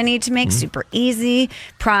returns I need to make, super easy.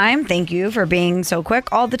 Prime, thank you for being so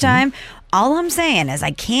quick all the time. All I'm saying is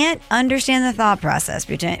I can't understand the thought process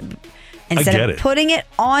Instead get of it. putting it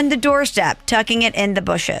on the doorstep, tucking it in the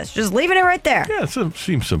bushes. Just leaving it right there. Yeah, it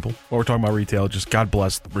seems simple. Well, we're talking about retail. Just God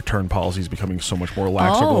bless return policies becoming so much more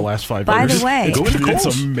lax over the last 5 by years. the way,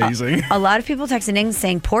 it's amazing. A lot of people texted in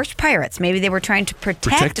saying Porsche Pirates. Maybe they were trying to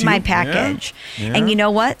protect my you? package. Yeah. And you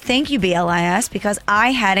know what? Thank you, BLIS, because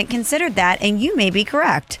I hadn't considered that, and you may be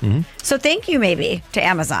correct. So thank you, maybe, to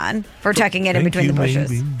Amazon for tucking it in between the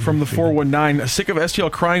bushes. From the 419, sick of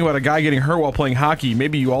STL crying about a guy getting hurt while playing hockey.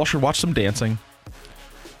 Maybe you all should watch some dancing.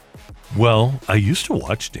 Well, I used to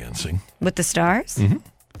watch dancing. With the stars?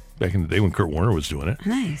 Back in the day when Kurt Warner was doing it.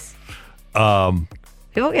 Nice.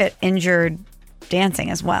 People get injured dancing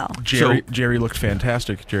as well. Jerry looked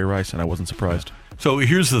fantastic, Jerry Rice, and I wasn't surprised. So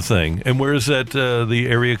here's the thing. And where is that, the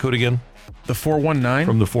area code again? The 419?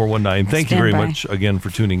 From the 419. Thank you very much again for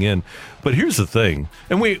tuning in. But here's the thing.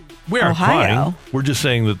 And we aren't crying. We're just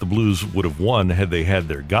saying that the Blues would have won had they had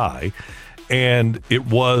their guy. And it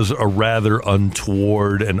was a rather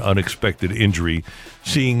untoward and unexpected injury,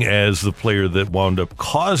 seeing as the player that wound up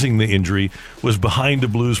causing the injury was behind a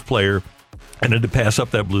Blues player and had to pass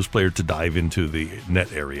up that Blues player to dive into the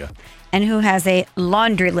net area. And who has a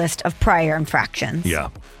laundry list of prior infractions. Yeah.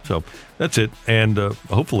 So that's it. And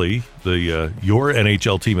hopefully your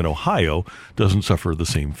NHL team in Ohio doesn't suffer the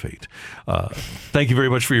same fate. Thank you very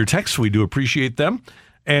much for your texts. We do appreciate them.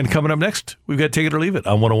 And coming up next, we've got Take It or Leave It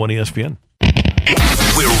on 101 ESPN.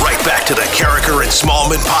 We're right back to the Carricker and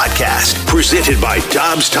Smallman podcast, presented by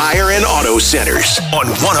Dobbs Tire and Auto Centers on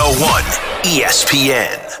 101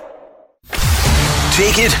 ESPN.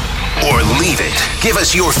 Take it or leave it. Give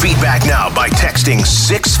us your feedback now by texting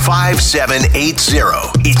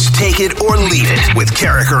 65780. It's Take It or Leave It with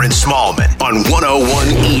Carricker and Smallman on 101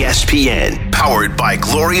 ESPN. Powered by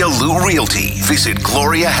Gloria Lou Realty. Visit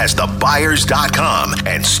GloriaHasTheBuyers.com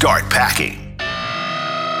and start packing.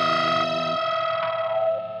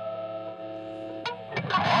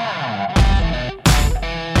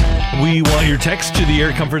 We want your text to the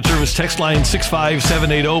Air Comfort Service text line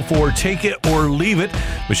 65780 for Take It or Leave It.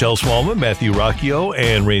 Michelle Smallman, Matthew Rocchio,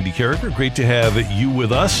 and Randy Carricker. Great to have you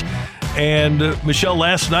with us. And Michelle,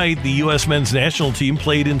 last night, the U.S. men's national team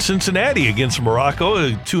played in Cincinnati against Morocco,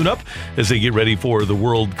 a tune-up as they get ready for the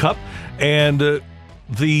World Cup. And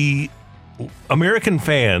the American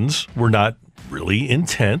fans were not really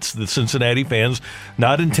intense. The Cincinnati fans,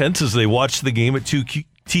 not intense as they watched the game at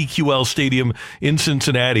TQL Stadium in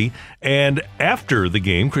Cincinnati. And after the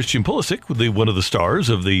game, Christian Pulisic, one of the stars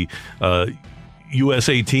of the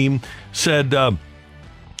USA team, said,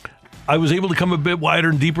 I was able to come a bit wider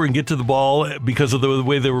and deeper and get to the ball because of the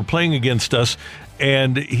way they were playing against us.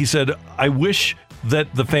 And he said, I wish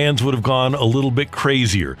that the fans would have gone a little bit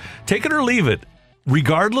crazier. Take it or leave it.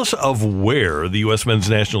 Regardless of where the U.S. men's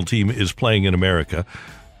national team is playing in America,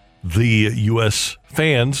 the U.S.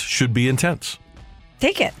 fans should be intense.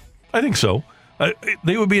 Take it. I think so.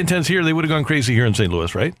 They would be intense here. They would have gone crazy here in St.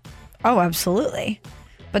 Louis, right? Oh, absolutely.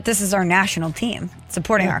 But this is our national team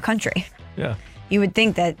supporting our country. Yeah. You would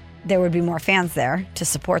think that there would be more fans there to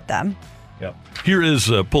support them. Yeah. Here is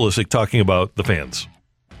Pulisic talking about the fans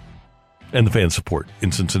and the fan support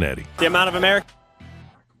in Cincinnati. The amount of America.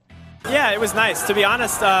 Yeah, it was nice. To be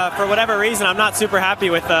honest, for whatever reason, I'm not super happy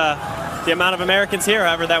with the amount of Americans here,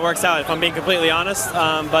 however that works out, if I'm being completely honest.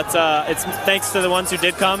 But it's thanks to the ones who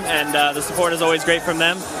did come, and the support is always great from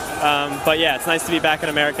them. But yeah, it's nice to be back in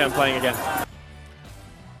America and playing again.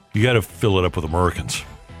 You got to fill it up with Americans.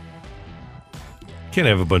 Can't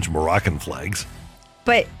have a bunch of Moroccan flags.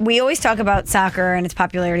 But we always talk about soccer and its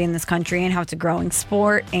popularity in this country and how it's a growing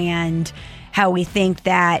sport and how we think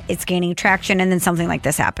that it's gaining traction, and then something like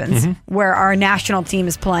this happens where our national team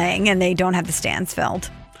is playing and they don't have the stands filled.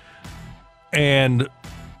 And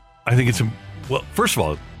I think well, first of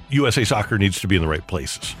all, USA Soccer needs to be in the right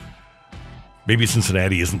places. Maybe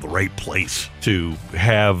Cincinnati isn't the right place to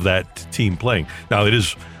have that team playing. Now, it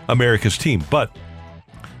is America's team, but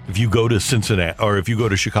if you go to Cincinnati, or if you go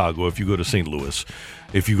to Chicago, if you go to St. Louis,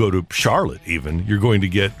 if you go to Charlotte even, you're going to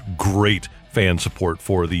get great fan support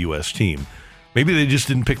for the U.S. team. Maybe they just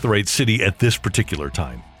didn't pick the right city at this particular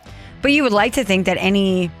time. But you would like to think that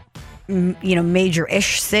any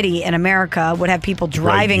major-ish city in America would have people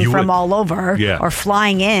driving from all over or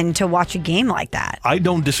flying in to watch a game like that. I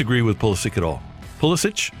don't disagree with Pulisic at all.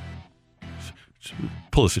 Pulisic,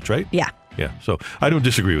 right? Yeah. Yeah, so I don't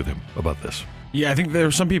disagree with him about this. Yeah, I think there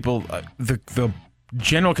are some people, the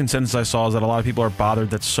general consensus I saw is that a lot of people are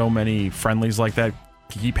bothered that so many friendlies like that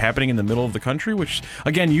keep happening in the middle of the country, which,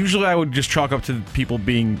 again, usually I would just chalk up to people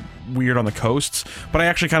being weird on the coasts, but I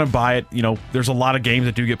actually kind of buy it. There's a lot of games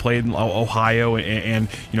that do get played in Ohio and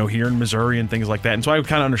here in Missouri and things like that, and so I would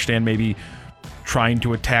kind of understand maybe trying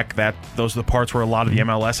to attack that. Those are the parts where a lot of the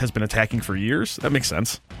MLS has been attacking for years. That makes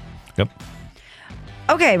sense. Yep.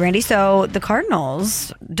 Okay, Randy, so the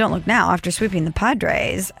Cardinals, don't look now, after sweeping the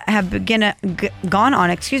Padres, have gone on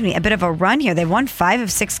a bit of a run here. They've won 5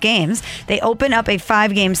 of 6 games. They open up a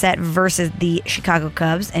 5-game set versus the Chicago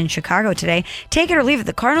Cubs in Chicago today. Take it or leave it.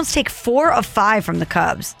 The Cardinals take 4 of 5 from the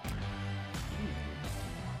Cubs.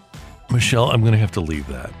 Michelle, I'm going to have to leave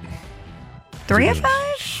that. 3 of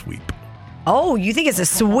 5? Sweep. Oh, you think it's a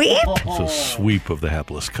sweep? It's a sweep of the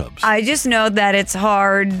hapless Cubs. I just know that it's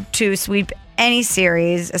hard to sweep any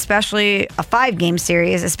series, especially a 5-game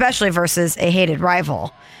series, especially versus a hated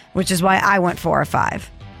rival, which is why I went 4 of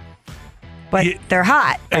 5. But they're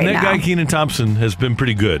hot right and that now. guy, Keenan Thompson, has been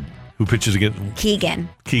pretty good. Who pitches against Keegan.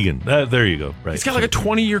 There you go. Right. He's got like a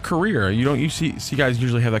 20-year career. You see guys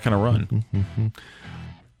usually have that kind of run. Mm-hmm.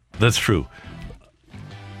 That's true.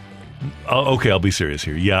 Okay, I'll be serious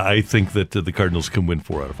here. Yeah, I think that the Cardinals can win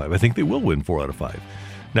 4 out of 5. I think they will win 4 out of 5.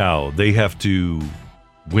 Now, they have to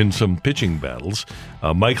win some pitching battles.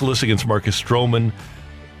 Michaelis against Marcus Stroman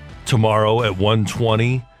tomorrow at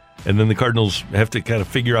 1:20, and then the Cardinals have to kind of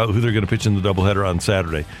figure out who they're going to pitch in the doubleheader on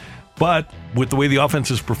Saturday. But with the way the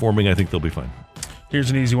offense is performing, I think they'll be fine. Here's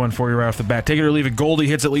an easy one for you right off the bat. Take it or leave it. Goldie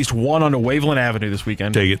hits at least 1 onto Waveland Avenue this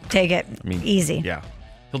weekend. Take it. Take it. Easy. Yeah.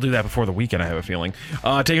 He'll do that before the weekend, I have a feeling.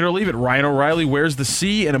 Take it or leave it. Ryan O'Reilly wears the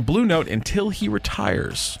C and a blue note until he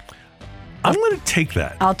retires. I'm going to take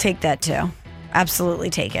that. I'll take that too. Absolutely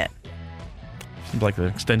take it. Seems like the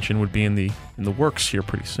extension would be in the works here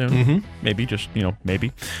pretty soon. Mm-hmm. Maybe,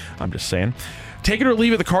 maybe. I'm just saying. Take it or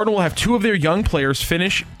leave it. The Cardinal will have 2 of their young players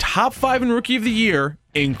finish top 5 in Rookie of the Year,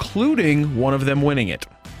 including one of them winning it.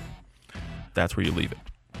 That's where you leave it.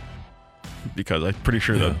 Because I'm pretty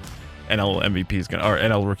sure the NL MVP is going to, or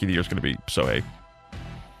NL Rookie of the Year is going to be Sohei.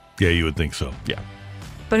 Yeah, you would think so. Yeah.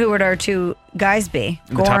 But who would our 2 guys be?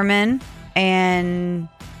 Gorman and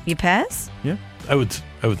Yepez? Yeah, I would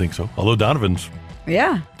think so. Although Donovan's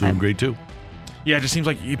doing great too. Yeah, it just seems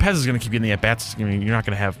like Yepez is going to keep getting the at-bats. I mean, you're not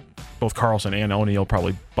going to have both Carlson and O'Neill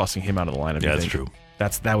probably busting him out of the lineup. Yeah, that's true.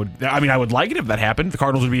 I would like it if that happened. The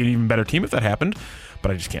Cardinals would be an even better team if that happened, but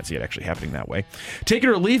I just can't see it actually happening that way. Take it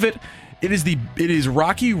or leave it. It is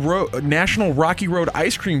Rocky Road National Rocky Road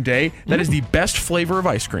Ice Cream Day. That is the best flavor of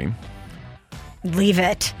ice cream. Leave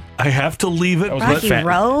it. I have to leave it. Rocky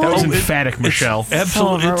Road? That was emphatic, Michelle.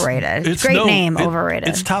 Absolutely. So overrated. Great name, overrated.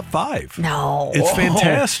 It's top 5. No. It's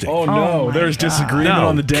fantastic. Oh no, there's disagreement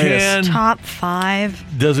on the dais. Top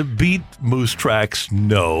 5. Does it beat Moose Tracks?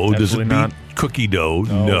 No. Does it beat Cookie Dough?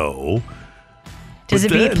 No. Does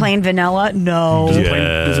it beat plain vanilla? No.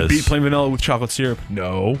 Does it beat plain vanilla with chocolate syrup?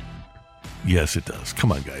 No. Yes, it does.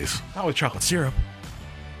 Come on, guys. Not with chocolate syrup.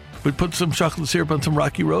 But put some chocolate syrup on some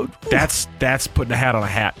Rocky Road? That's putting a hat on a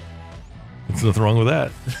hat. There's nothing wrong with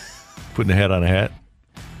that. Putting a hat on a hat.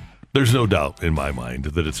 There's no doubt in my mind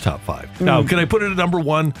that it's top 5. Now, can I put it at number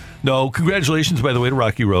 1? No. Congratulations, by the way, to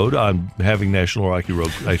Rocky Road on having National Rocky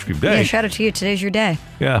Road Ice Cream Day. Yeah, shout out to you. Today's your day.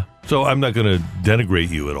 Yeah. So I'm not going to denigrate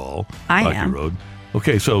you at all. I am. Road.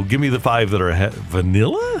 Okay, so give me the 5 that are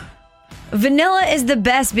vanilla? Vanilla is the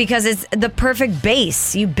best because it's the perfect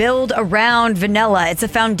base. You build around vanilla. It's a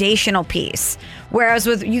foundational piece. Whereas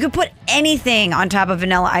you could put anything on top of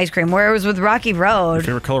vanilla ice cream. Whereas with Rocky Road, your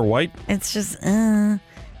favorite color white? It's just,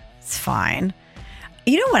 it's fine.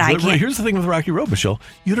 You know what I can't. Here's the thing with Rocky Road, Michelle.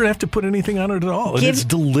 You don't have to put anything on it at all. And it's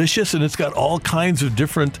delicious, and it's got all kinds of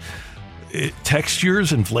different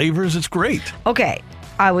textures and flavors. It's great. Okay,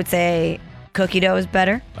 I would say cookie dough is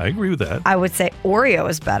better. I agree with that. I would say Oreo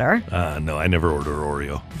is better. No, I never order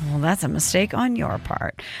Oreo. Well, that's a mistake on your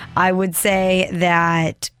part. I would say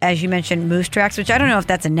that, as you mentioned, Moose Tracks, which I don't know if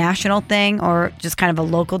that's a national thing or just kind of a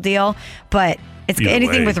local deal, but it's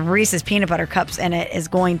anything with Reese's peanut butter cups in it is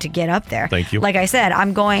going to get up there. Thank you. Like I said,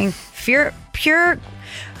 I'm going pure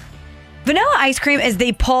vanilla ice cream is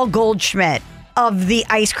the Paul Goldschmidt of the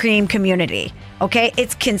ice cream community. Okay,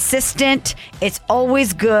 it's consistent. It's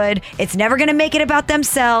always good. It's never going to make it about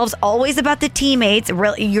themselves. Always about the teammates.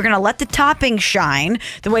 Really, you're going to let the toppings shine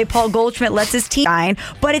the way Paul Goldschmidt lets his team shine,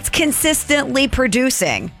 but it's consistently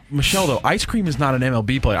producing. Michelle, though, ice cream is not an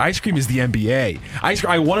MLB player. Ice cream is the NBA.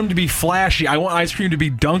 I want him to be flashy. I want ice cream to be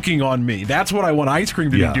dunking on me. That's what I want ice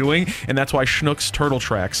cream to be doing, and that's why Schnucks Turtle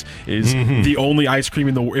Tracks is the only ice cream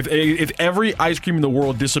in the world. If every ice cream in the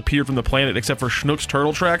world disappeared from the planet except for Schnucks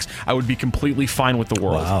Turtle Tracks, I would be completely fine with the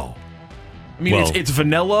world. Wow. I mean, it's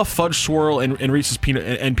vanilla, fudge swirl, and Reese's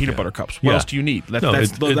peanut butter cups. What else do you need?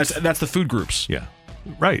 That's the food groups. Yeah,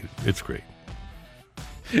 right. It's great.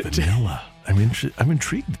 Vanilla. I'm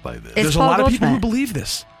intrigued by this. There's a lot of people who believe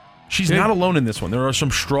this. She's not alone in this one. There are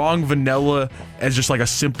some strong vanilla as just like a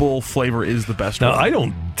simple flavor is the best Now, one. I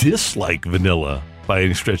don't dislike vanilla by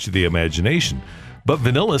any stretch of the imagination, but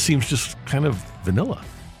vanilla seems just kind of vanilla.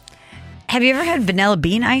 Have you ever had vanilla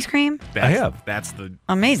bean ice cream? I have. That's the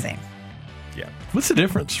Amazing. Yeah. What's the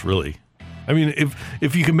difference, really? I mean,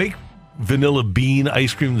 if you can make vanilla bean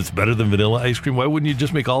ice cream that's better than vanilla ice cream, why wouldn't you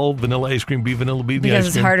just make all vanilla ice cream be vanilla bean ice cream?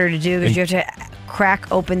 Because it's harder to do because you have to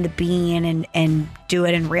crack open the bean and do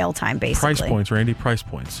it in real time, basically. price points, Randy. Price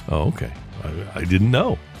points. Oh, okay. I didn't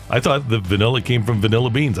know. I thought the vanilla came from vanilla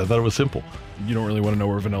beans. I thought it was simple. You don't really want to know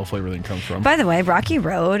where vanilla flavor thing comes from. By the way, Rocky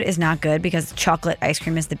Road is not good because chocolate ice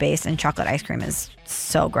cream is the base, and chocolate ice cream is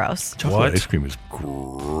so gross. Chocolate ice cream is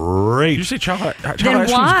great. Did you say chocolate Then ice cream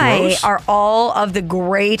is why gross? are all of the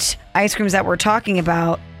great ice creams that we're talking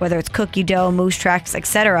about, whether it's cookie dough, moose tracks,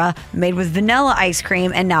 etc., made with vanilla ice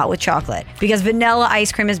cream and not with chocolate? Because vanilla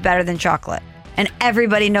ice cream is better than chocolate. And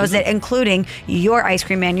everybody knows it, including your ice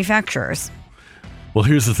cream manufacturers. Well,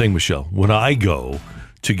 here's the thing, Michelle. When I go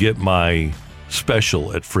to get my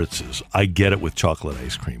special at Fritz's, I get it with chocolate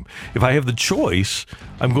ice cream. If I have the choice,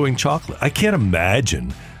 I'm going chocolate. I can't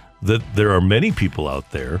imagine that there are many people out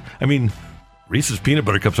there. I mean, Reese's peanut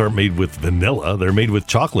butter cups aren't made with vanilla. They're made with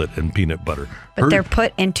chocolate and peanut butter. But they're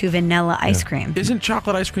put into vanilla ice cream. Isn't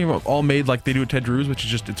chocolate ice cream all made like they do at Ted Drew's, which is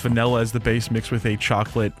just it's vanilla as the base mixed with a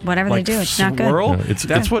chocolate Whatever they do, it's not good. swirl? No,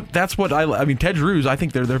 That's what I mean. Ted Drew's, I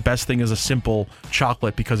think their best thing is a simple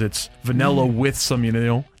chocolate because it's vanilla with some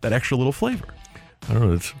that extra little flavor. I don't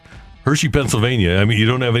know. It's Hershey, Pennsylvania. I mean, you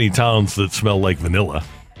don't have any towns that smell like vanilla.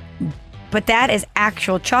 But that is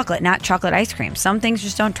actual chocolate, not chocolate ice cream. Some things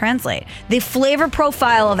just don't translate. The flavor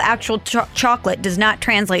profile of actual chocolate does not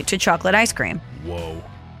translate to chocolate ice cream. Whoa.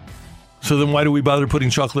 So then why do we bother putting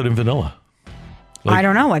chocolate in vanilla? I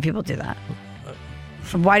don't know why people do that.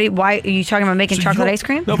 Why are you talking about making chocolate ice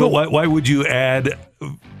cream? No, but why would you add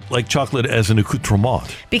like chocolate as an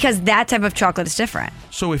accoutrement? Because that type of chocolate is different.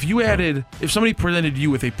 So if somebody presented you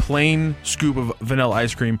with a plain scoop of vanilla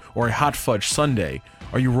ice cream or a hot fudge sundae,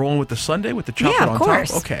 are you rolling with the sundae with the chocolate Yeah, of on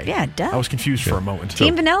course. top? Okay. Yeah, duh. I was confused for a moment.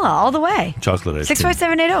 Team Vanilla all the way. Chocolate ice cream.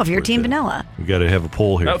 65780 if you're Team Vanilla. We got to have a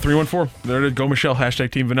poll here. Oh, 314. There it is. Go Michelle.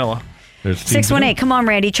 # Team Vanilla. There's Team 618. Come on,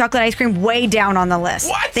 Randy. Chocolate ice cream way down on the list.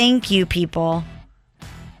 What? Thank you, people.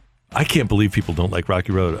 I can't believe people don't like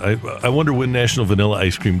Rocky Road. I wonder when National Vanilla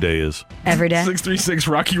Ice Cream Day is. Every day. 636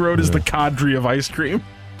 Rocky Road is the cadre of ice cream.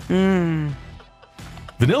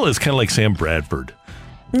 Vanilla is kind of like Sam Bradford.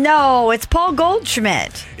 No, it's Paul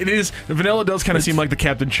Goldschmidt. It is. The vanilla does kind of seem like the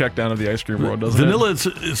Captain Checkdown of the ice cream world, doesn't Vanilla it?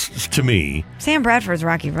 is to me. Sam Bradford's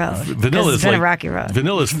Rocky Road. Vanilla It's is been like a Rocky Road.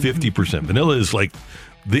 Vanilla is 50%. Vanilla is like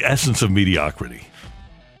the essence of mediocrity.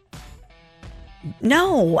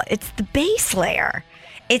 No, it's the base layer.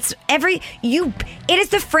 It is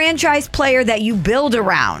the franchise player that you build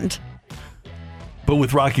around. But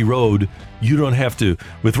with Rocky Road, you don't have to.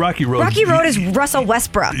 With Rocky Road, Rocky Road is Russell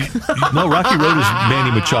Westbrook. No, Rocky Road is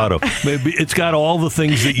Manny Machado. It's got all the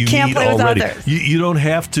things that you Can't need play with already. others. You don't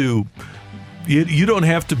have to. You don't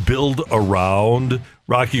have to build around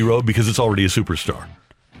Rocky Road because it's already a superstar.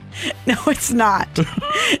 No, it's not.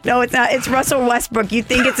 No, it's not. It's Russell Westbrook. You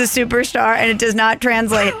think it's a superstar, and it does not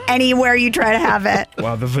translate anywhere you try to have it.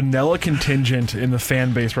 Wow, the vanilla contingent in the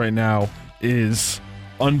fan base right now is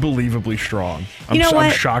unbelievably strong.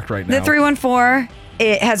 I'm shocked right now. The 314,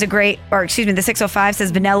 it has the 605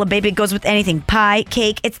 says vanilla, baby, it goes with anything. Pie,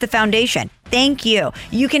 cake, it's the foundation. Thank you.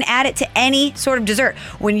 You can add it to any sort of dessert.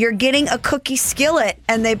 When you're getting a cookie skillet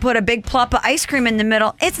and they put a big plop of ice cream in the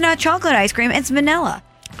middle, it's not chocolate ice cream, it's vanilla.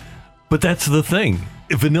 But that's the thing.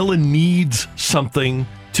 Vanilla needs something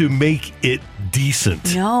to make it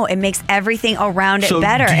decent. No, it makes everything around it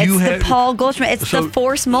better. It's the Paul Goldschmidt. It's the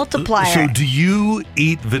force multiplier. So do you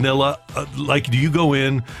eat vanilla? Do you go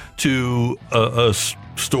in to a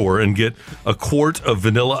store and get a quart of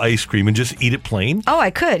vanilla ice cream and just eat it plain? Oh,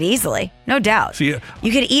 I could easily. No doubt. See,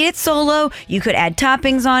 you could eat it solo. You could add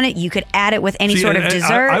toppings on it. You could add it with any sort of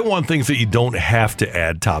dessert. I want things that you don't have to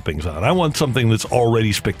add toppings on. I want something that's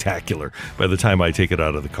already spectacular by the time I take it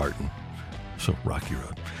out of the carton. So, Rocky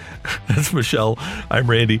Road. That's Michelle. I'm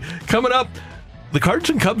Randy. Coming up, the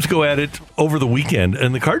Cards and Cubs go at it over the weekend,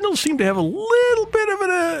 and the Cardinals seem to have a little bit of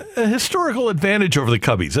a historical advantage over the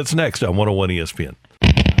Cubbies. That's next on 101 ESPN.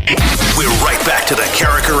 We're right back to the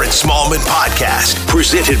Carricker and Smallman podcast,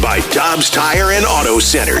 presented by Dobbs Tire and Auto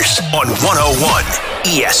Centers on 101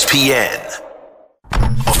 ESPN.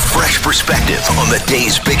 A fresh perspective on the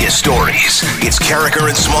day's biggest stories. It's Carricker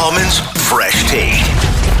and Smallman's Fresh Take.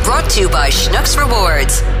 Brought to you by Schnucks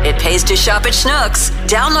Rewards. It pays to shop at Schnucks.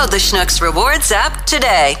 Download the Schnucks Rewards app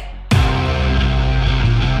today.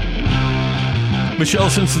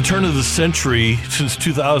 Michelle, since the turn of the century, since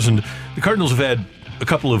 2000, the Cardinals have had a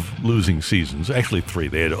couple of losing seasons. Actually, 3.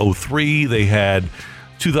 They had 2003. They had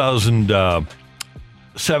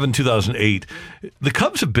 2007, 2008. The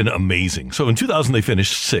Cubs have been amazing. So in 2000, they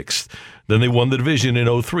finished 6th. Then they won the division in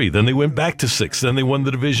 2003. Then they went back to 6th. Then they won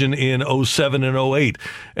the division in 2007 and 2008.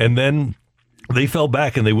 And then they fell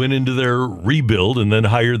back and they went into their rebuild and then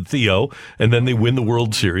hired Theo, and then they win the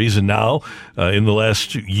World Series. And now, in the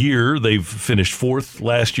last year, they've finished 4th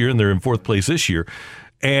last year and they're in 4th place this year.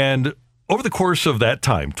 And over the course of that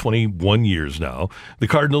time, 21 years now, the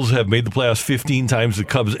Cardinals have made the playoffs 15 times, the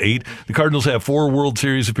Cubs 8. The Cardinals have 4 World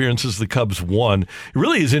Series appearances, the Cubs 1. It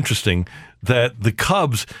really is interesting that the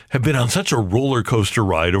Cubs have been on such a roller coaster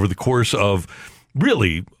ride over the course of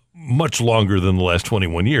really much longer than the last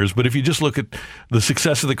 21 years. But if you just look at the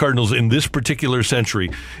success of the Cardinals in this particular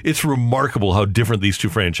century, it's remarkable how different these two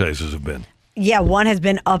franchises have been. Yeah, one has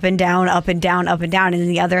been up and down, up and down, up and down, and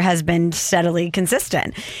the other has been steadily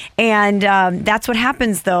consistent. And that's what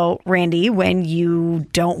happens, though, Randy, when you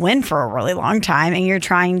don't win for a really long time and you're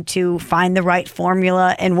trying to find the right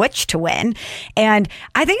formula in which to win. And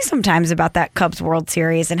I think sometimes about that Cubs World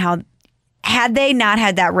Series and how, had they not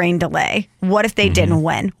had that rain delay, what if they didn't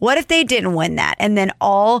win? What if they didn't win that? And then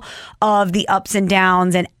all of the ups and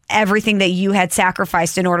downs and everything that you had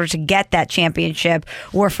sacrificed in order to get that championship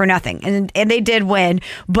were for nothing. And they did win,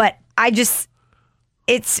 but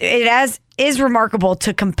it is remarkable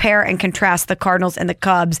to compare and contrast the Cardinals and the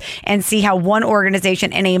Cubs and see how one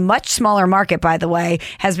organization in a much smaller market, by the way,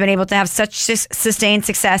 has been able to have such sustained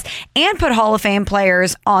success and put Hall of Fame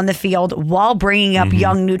players on the field while bringing up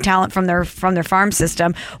young new talent from their farm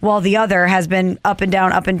system, while the other has been up and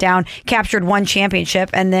down, captured one championship,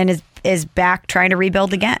 and then is back trying to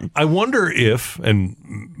rebuild again. I wonder if, and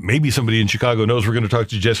maybe somebody in Chicago knows, we're going to talk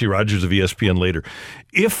to Jesse Rogers of ESPN later,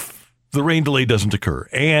 if the rain delay doesn't occur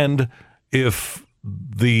and if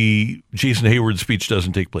the Jason Hayward speech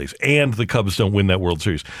doesn't take place and the Cubs don't win that World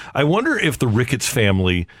Series, I wonder if the Ricketts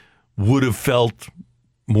family would have felt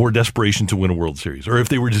more desperation to win a World Series, or if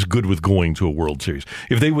they were just good with going to a World Series,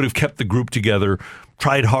 if they would have kept the group together,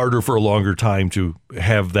 tried harder for a longer time to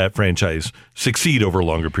have that franchise succeed over a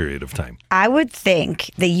longer period of time. I would think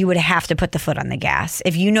that you would have to put the foot on the gas.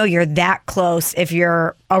 If you know you're that close, if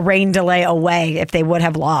you're a rain delay away, if they would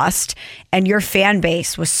have lost, and your fan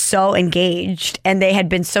base was so engaged and they had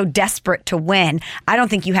been so desperate to win, I don't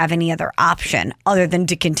think you have any other option other than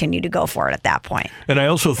to continue to go for it at that point. And I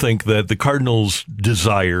also think that the Cardinals'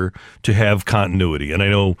 desire to have continuity, and I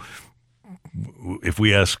know if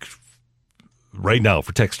we ask right now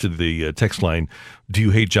for text to the text line, do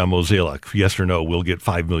you hate John Mozeliak? Yes or no, we'll get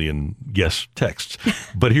 5 million yes texts.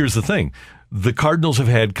 But here's the thing. The Cardinals have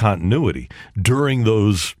had continuity during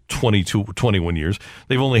those 21 years.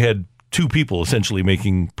 They've only had 2 people essentially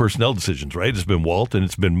making personnel decisions, right? It's been Walt and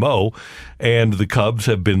it's been Mo, and the Cubs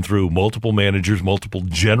have been through multiple managers, multiple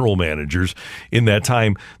general managers in that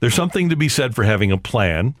time. There's something to be said for having a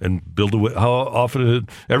plan, and Bill DeWitt, how often,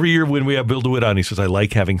 every year when we have Bill DeWitt on, he says, I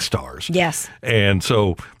like having stars. Yes. And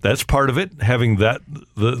so that's part of it, having that,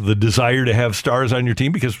 the desire to have stars on your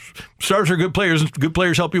team, because stars are good players, and good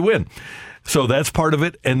players help you win. So that's part of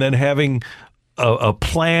it, and then having a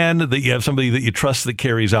plan that you have somebody that you trust that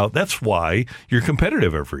carries out. That's why you're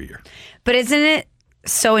competitive every year. But isn't it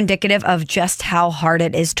so indicative of just how hard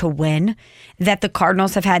it is to win that the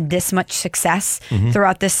Cardinals have had this much success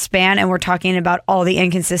throughout this span? And we're talking about all the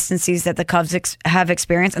inconsistencies that the Cubs have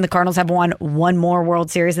experienced, and the Cardinals have won one more World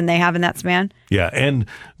Series than they have in that span. Yeah, and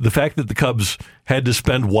the fact that the Cubs had to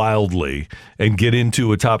spend wildly and get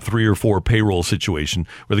into a top 3 or 4 payroll situation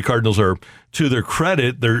where the Cardinals are, to their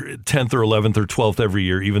credit, they're 10th or 11th or 12th every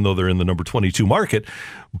year, even though they're in the number 22 market.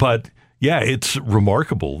 But yeah, it's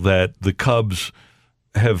remarkable that the Cubs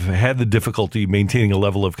have had the difficulty maintaining a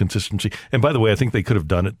level of consistency. And by the way, I think they could have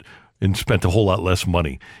done it and spent a whole lot less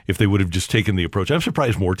money if they would have just taken the approach. I'm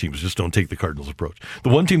surprised more teams just don't take the Cardinals approach. The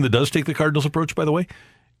one team that does take the Cardinals approach, by the way,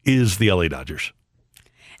 is the LA Dodgers.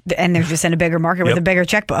 And they're just in a bigger market with a bigger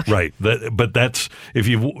checkbook. Right. But that's, if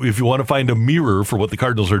you want to find a mirror for what the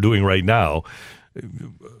Cardinals are doing right now,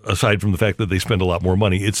 aside from the fact that they spend a lot more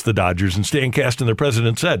money, it's the Dodgers. And Stan Kasten, their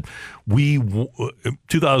president, said,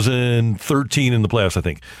 2013 in the playoffs, I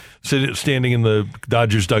think, standing in the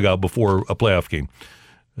Dodgers dugout before a playoff game,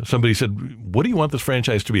 somebody said, what do you want this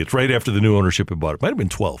franchise to be? It's right after the new ownership had bought it. Might have been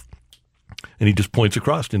 12. And he just points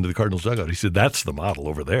across into the Cardinals dugout. He said, that's the model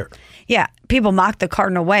over there. Yeah, people mock the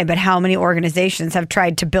Cardinal way, but how many organizations have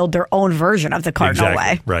tried to build their own version of the Cardinal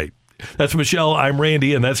way? Right. That's Michelle. I'm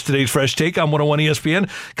Randy, and that's today's Fresh Take on 101 ESPN.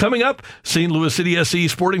 Coming up, St. Louis City SC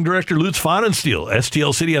Sporting Director Lutz Pfannenstiel.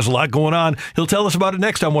 STL City has a lot going on. He'll tell us about it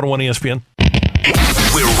next on 101 ESPN.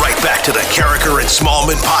 We're right back to the Carricker and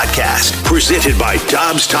Smallman podcast, presented by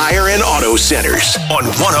Dobbs Tire and Auto Centers on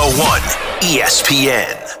 101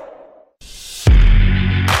 ESPN.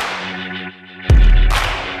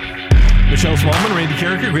 Michelle Smallman, Randy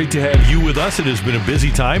Carricker, great to have you with us. It has been a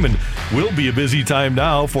busy time and will be a busy time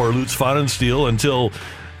now for Lutz Pfannenstiel until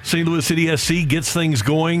St. Louis City SC gets things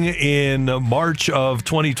going in March of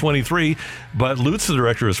 2023. But Lutz, the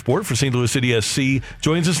Director of Sport for St. Louis City SC,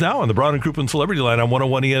 joins us now on the Brown and Crouppen Celebrity Line on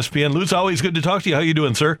 101 ESPN. Lutz, always good to talk to you. How you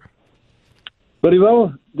doing, sir? Very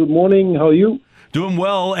well. Good morning. How are you? Doing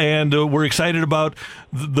well, and we're excited about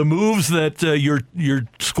the moves that your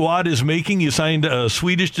squad is making. You signed a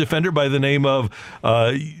Swedish defender by the name of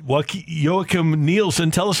Joakim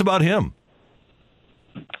Nielsen. Tell us about him.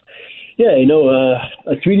 Yeah,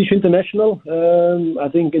 a Swedish international. I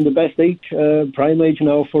think in the best age, prime age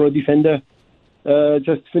now for a defender.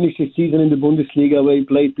 Just finished his season in the Bundesliga where he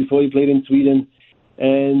played before he played in Sweden.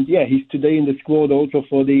 And yeah, he's today in the squad also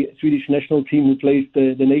for the Swedish national team who plays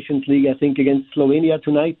the Nations League, I think, against Slovenia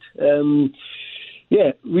tonight.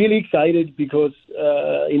 Yeah, really excited because,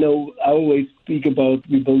 I always speak about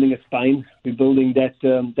rebuilding a spine, rebuilding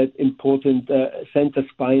that important center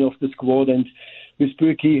spine of the squad. And with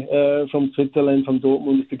Bürki from Switzerland, from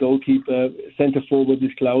Dortmund, is the goalkeeper, center forward is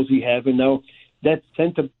Klaus we have. And now that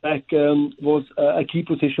center back was a key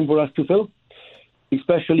position for us to fill.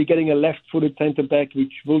 Especially getting a left-footed centre-back,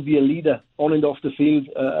 which will be a leader on and off the field,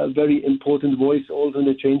 a very important voice also in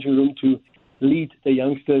the changing room to lead the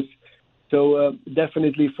youngsters. So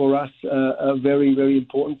definitely for us, a very, very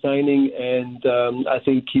important signing, and I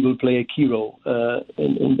think he will play a key role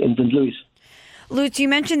in St. Louis. Lutz, you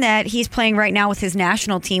mentioned that he's playing right now with his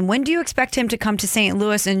national team. When do you expect him to come to St.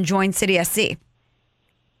 Louis and join City SC?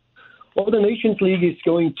 Well, the Nations League is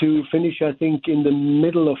going to finish, I think, in the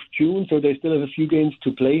middle of June, so they still have a few games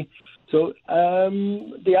to play. So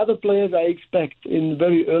the other players I expect in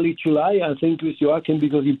very early July, I think with Joakim,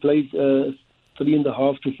 because he plays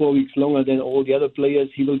 3.5 to 4 weeks longer than all the other players,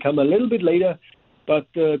 he will come a little bit later,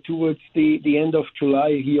 but towards the end of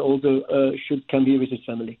July, he also should come here with his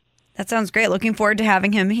family. That sounds great. Looking forward to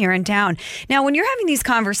having him here in town. Now, when you're having these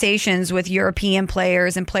conversations with European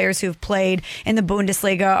players and players who've played in the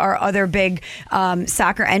Bundesliga or other big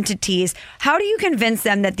soccer entities, how do you convince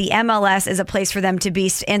them that the MLS is a place for them to be,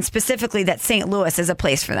 and specifically that St. Louis is a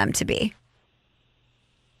place for them to be?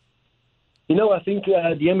 I think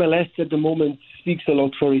the MLS at the moment speaks a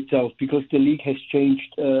lot for itself because the league has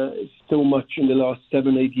changed so much in the last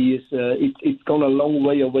 7-8 years. It's gone a long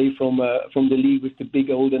way away from the league with the big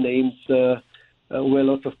older names, where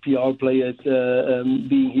lots of PR players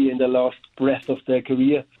being here in the last breath of their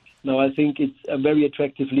career. Now I think it's a very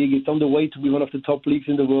attractive league. It's on the way to be one of the top leagues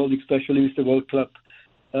in the world, especially with the World Cup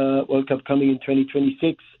coming in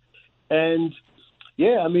 2026. And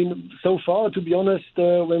yeah, I mean, so far, to be honest,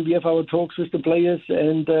 when we have our talks with the players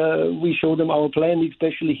and we show them our plan,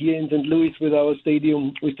 especially here in St. Louis with our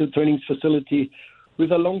stadium, with the training facility,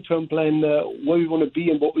 with a long-term plan where we want to be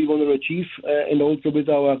and what we want to achieve, and also with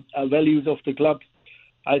our values of the club,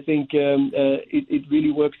 I think it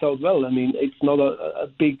really works out well. I mean, it's not a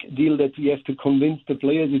big deal that we have to convince the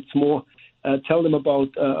players. It's more tell them about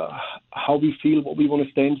how we feel, what we want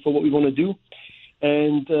to stand for, what we want to do.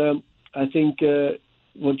 And I think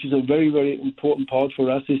which is a very, very important part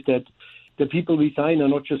for us is that the people we sign are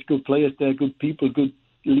not just good players, they're good people, good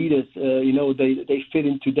leaders. They fit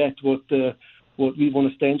into that, what we want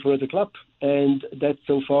to stand for as a club. And that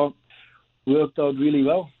so far worked out really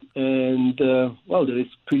well. And, I'm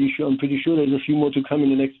pretty sure there's a few more to come in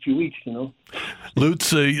the next few weeks,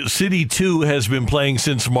 Lutz, City 2 has been playing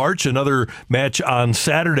since March, another match on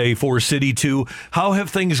Saturday for City 2. How have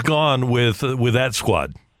things gone with that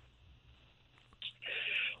squad?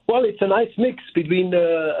 Well, it's a nice mix between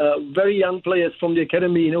very young players from the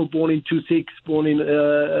academy, born in 2006, born in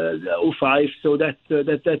 2005. So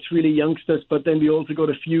that's really youngsters. But then we also got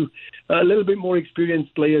a little bit more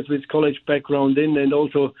experienced players with college background and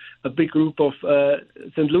also a big group of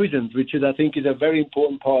St. Louisans, which I think is a very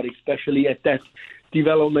important part, especially at that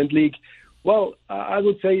development league. Well, I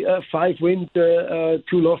would say 5 wins, 2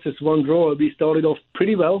 losses, 1 draw. We started off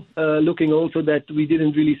pretty well, looking also that we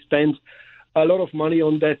didn't really spend a lot of money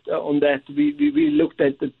on that. We looked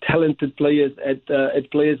at the talented players,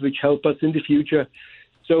 at players which help us in the future.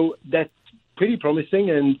 So that's pretty promising.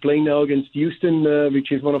 And playing now against Houston,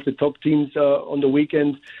 which is one of the top teams on the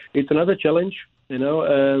weekend, it's another challenge,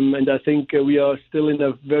 and I think we are still in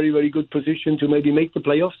a very, very good position to maybe make the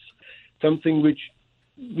playoffs. something which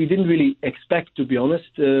we didn't really expect, to be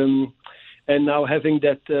honest. And now having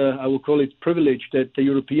that, I will call it privilege, that the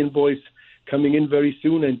European boys coming in very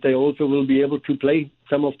soon, and they also will be able to play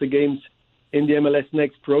some of the games in the MLS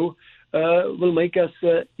Next Pro, will make us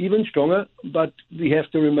even stronger. But we have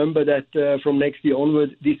to remember that from next year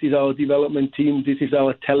onward, this is our development team, this is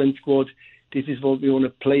our talent squad, this is what we want to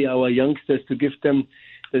play our youngsters to give them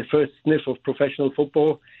the first sniff of professional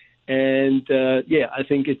football. And I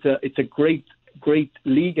think it's a great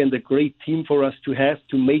league and a great team for us to have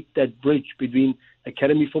to make that bridge between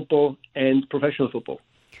academy football and professional football.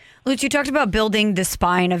 Lutz, you talked about building the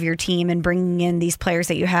spine of your team and bringing in these players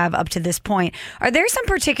that you have up to this point. Are there some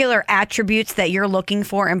particular attributes that you're looking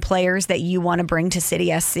for in players that you want to bring to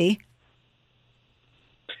City SC?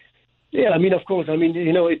 Yeah, I mean, of course. I mean,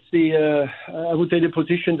 it's I would say the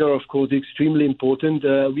positions are, of course, extremely important.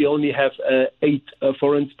 We only have 8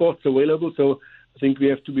 foreign spots available, so I think we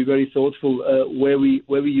have to be very thoughtful where we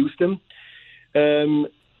use them.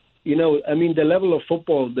 I mean, the level of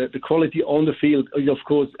football, the quality on the field is, of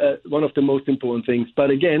course, one of the most important things. But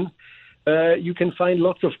again, you can find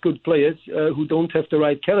lots of good players who don't have the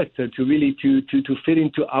right character to really to fit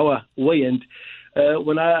into our way. And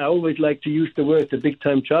when I always like to use the word, the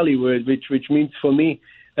big-time Charlie word, which means for me,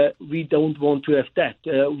 we don't want to have that.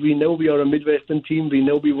 We know we are a Midwestern team. We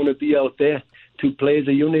know we want to be out there to play as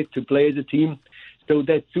a unit, to play as a team. So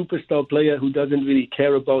that superstar player who doesn't really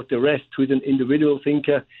care about the rest, who's an individual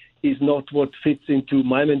thinker, is not what fits into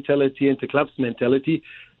my mentality and the club's mentality.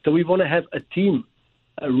 So we want to have a team,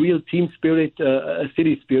 a real team spirit, a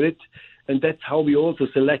City spirit, and that's how we also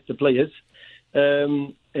select the players.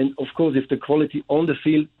 And of course, if the quality on the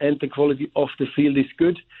field and the quality off the field is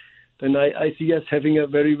good, then I see us having a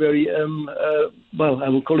very, very, I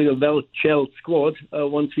will call it a well-gelled squad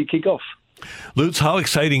once we kick off. Lutz, how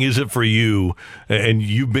exciting is it for you? And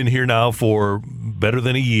you've been here now for better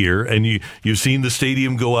than a year, and you've seen the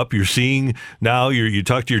stadium go up. You're seeing now, you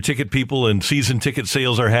talk to your ticket people, and season ticket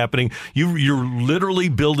sales are happening. You're literally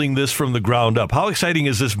building this from the ground up. How exciting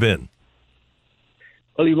has this been?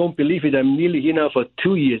 Well, you won't believe it. I'm nearly here now for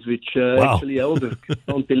 2 years, which wow. Actually I also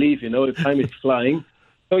don't believe. The time is flying.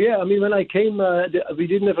 So, yeah, I mean, when I came, we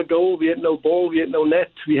didn't have a goal. We had no ball. We had no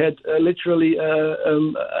net. We had literally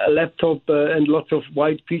a laptop and lots of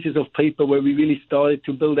white pieces of paper where we really started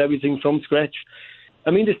to build everything from scratch.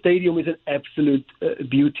 I mean, the stadium is an absolute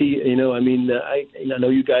beauty. I mean, I know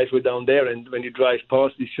you guys were down there, and when you drive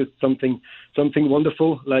past, it's just something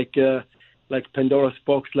wonderful, like Pandora's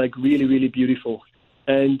box, like really, really beautiful.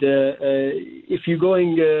 And if you're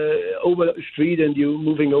going over the street and you're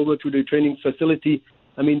moving over to the training facility,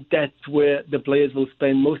 I mean, that's where the players will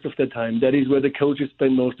spend most of their time. That is where the coaches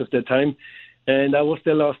spend most of their time. And I was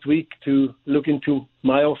there last week to look into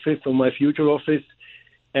my office or my future office.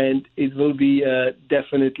 And it will be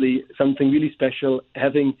definitely something really special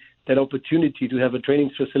having that opportunity to have a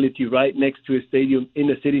training facility right next to a stadium in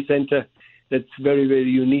the city center. That's very, very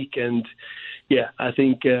unique. And yeah, I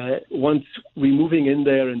think once we're moving in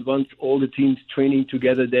there and once all the teams training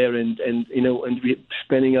together there and we're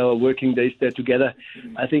spending our working days there together,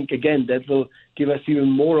 I think, again, that will give us even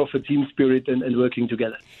more of a team spirit and working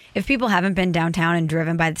together. If people haven't been downtown and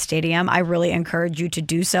driven by the stadium, I really encourage you to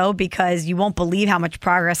do so because you won't believe how much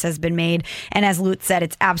progress has been made. And as Lutz said,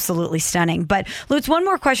 it's absolutely stunning. But Lutz, one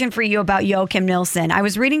more question for you about Joachim Nilsson. I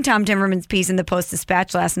was reading Tom Timmerman's piece in the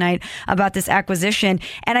Post-Dispatch last night about this acquisition.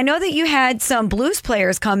 And I know that you had some Blues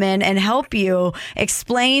players come in and help you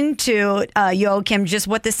explain to Joachim just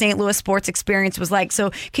what the St. Louis sports experience was like.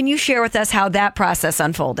 So can you share with us how that process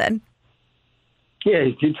unfolded? Yeah,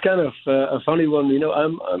 it's kind of a funny one.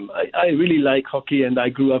 I really like hockey, and I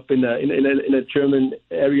grew up in a German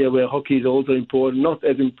area where hockey is also important. Not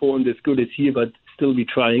as important as good as here, but still be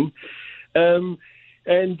trying. I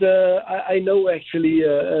know actually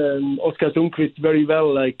Oskar Sundqvist very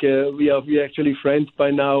well. Like we are actually friends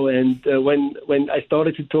by now. And when I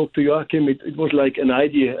started to talk to Joachim, it was like an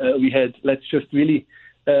idea we had. Let's just really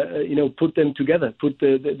put them together, put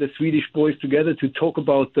the Swedish boys together to talk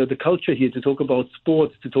about the culture here, to talk about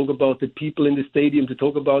sports, to talk about the people in the stadium, to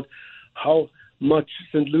talk about how much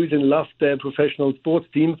St. Louisan love their professional sports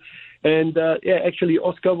team. And actually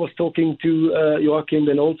Oscar was talking to Joachim,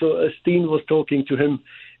 and also Steen was talking to him.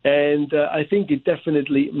 And I think it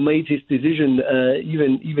definitely made his decision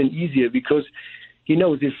even easier, because he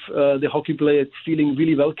knows if the hockey players feeling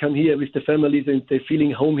really welcome here with the families and they're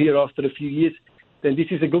feeling home here after a few years, then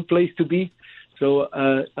this is a good place to be. So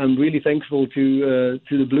I'm really thankful to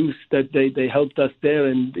the Blues that they helped us there,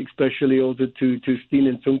 and especially also to Steen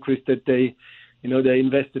and Sundqvist that they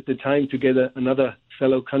invested the time to get another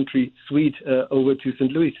fellow country Swede over to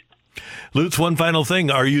St. Louis. Lutz, one final thing.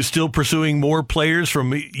 Are you still pursuing more players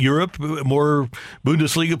from Europe, more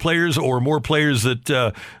Bundesliga players, or more players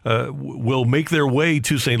that will make their way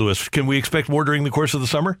to St. Louis? Can we expect more during the course of the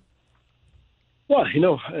summer? Well,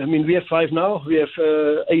 we have 5 now. We have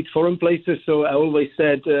 8 foreign places. So I always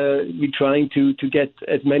said we're trying to get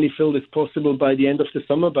as many filled as possible by the end of the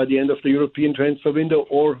summer, by the end of the European transfer window,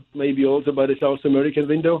 or maybe also by the South American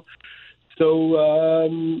window. So,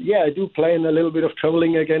 I do plan a little bit of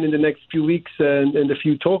traveling again in the next few weeks and a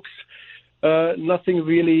few talks. Nothing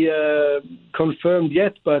really confirmed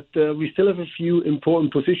yet, but we still have a few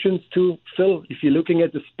important positions to fill. If you're looking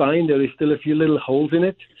at the spine, there is still a few little holes in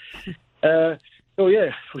it.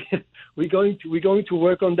 We're going to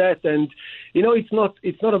work on that. And, it's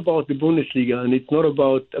not about the Bundesliga, and it's not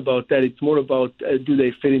about that. It's more about do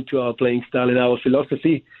they fit into our playing style and our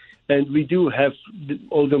philosophy. And we do have,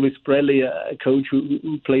 also with Bradley, a coach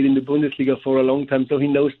who played in the Bundesliga for a long time, so he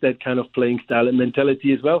knows that kind of playing style and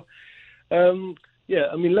mentality as well.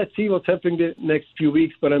 Let's see what's happening the next few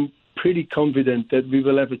weeks, but I'm pretty confident that we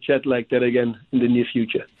will have a chat like that again in the near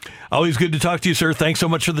future. Always good to talk to you, sir. Thanks so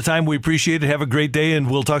much for the time. We appreciate it. Have a great day, and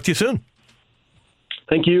we'll talk to you soon.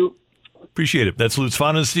 Thank you. Appreciate it. That's Lutz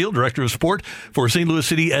Pfannenstiel, Director of Sport for St. Louis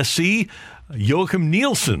City SC. Joachim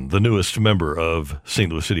Nielsen, the newest member of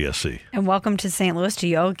St. Louis City SC. And welcome to St. Louis to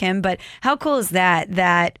Joachim. But how cool is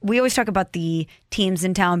that we always talk about the teams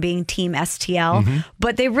in town being Team STL,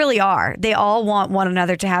 but they really are. They all want one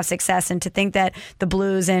another to have success, and to think that the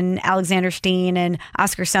Blues and Alexander Steen and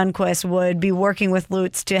Oscar Sundqvist would be working with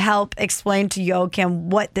Lutz to help explain to Joachim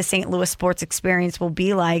what the St. Louis sports experience will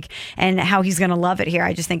be like and how he's going to love it here,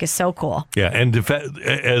 I just think is so cool. Yeah, and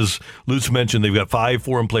as Lutz mentioned, they've got 5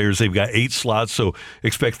 foreign players. They've got 8 slots, so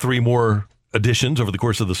expect 3 more additions over the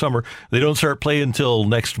course of the summer. They don't start playing until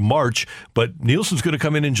next March, but Nielsen's going to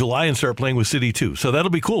come in July and start playing with City too. So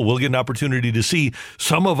that'll be cool. We'll get an opportunity to see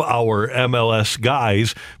some of our MLS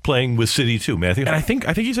guys playing with City too. Matthew? And I think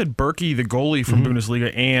you said Berkey, the goalie from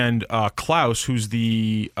Bundesliga, and Klaus, who's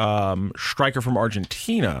the striker from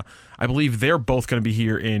Argentina. I believe they're both going to be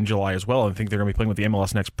here in July as well. I think they're going to be playing with the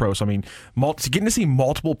MLS Next Pro. So, I mean, getting to see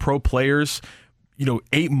multiple pro players,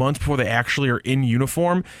 8 months before they actually are in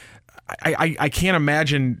uniform, I can't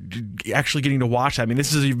imagine actually getting to watch that. I mean,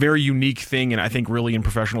 this is a very unique thing, and I think really in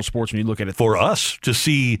professional sports when you look at it. For us to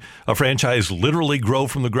see a franchise literally grow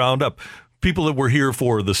from the ground up, people that were here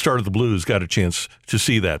for the start of the Blues got a chance to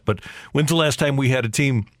see that. But when's the last time we had a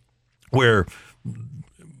team where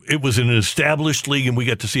it was an established league and we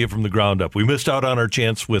got to see it from the ground up? We missed out on our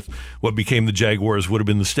chance with what became the Jaguars, would have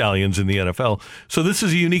been the Stallions in the NFL. So this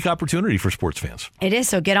is a unique opportunity for sports fans. It is,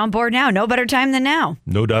 so get on board now. No better time than now.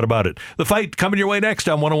 No doubt about it. The Fight coming your way next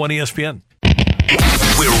on 101 ESPN.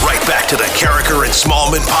 We're right back to the Carricker and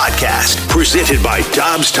Smallman podcast, presented by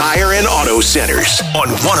Dobbs Tire and Auto Centers on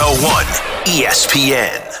 101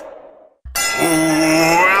 ESPN.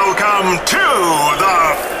 Welcome to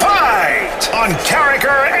the Fight on Carricker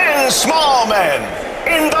and Smallman.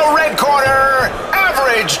 In the red corner,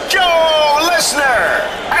 Average Joe Listener.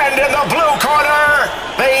 And in the blue corner,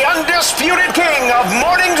 the undisputed king of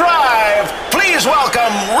morning drive. Please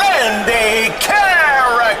welcome Randy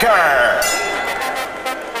Carricker.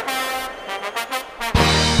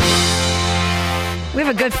 We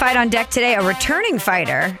have a good fight on deck today. A returning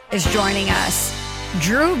fighter is joining us.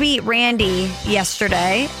 Drew beat Randy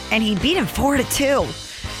yesterday, and he beat him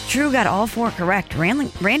 4-2. Drew got all 4 correct.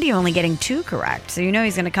 Randy only getting 2 correct, so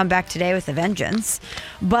he's going to come back today with a vengeance.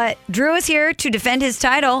 But Drew is here to defend his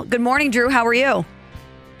title. Good morning, Drew. How are you?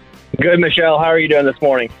 Good, Michelle. How are you doing this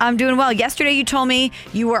morning? I'm doing well. Yesterday you told me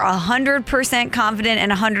you were 100% confident and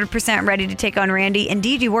 100% ready to take on Randy.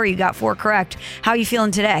 Indeed you were. You got 4 correct. How are you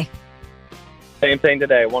feeling today? Same thing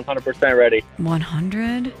today, 100% ready.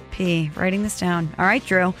 100p. Writing this down. All right,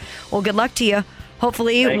 Drew. Well, good luck to you.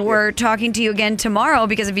 Hopefully we're talking to you again tomorrow,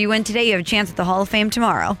 because if you win today, you have a chance at the Hall of Fame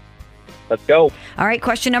tomorrow. Let's go. All right,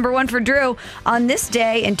 question number 1 for Drew. On this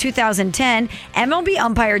day in 2010, MLB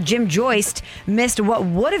umpire Jim Joyce missed what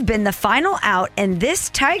would have been the final out in this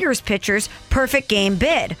Tigers pitcher's perfect game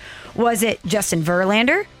bid. Was it Justin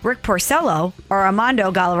Verlander, Rick Porcello, or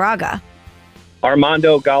Armando Galarraga?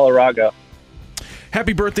 Armando Galarraga.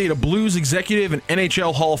 Happy birthday to Blues executive and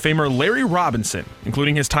NHL Hall of Famer Larry Robinson.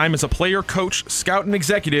 Including his time as a player, coach, scout, and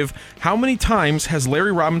executive, how many times has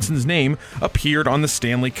Larry Robinson's name appeared on the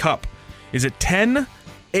Stanley Cup? Is it 10,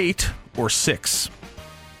 8, or 6?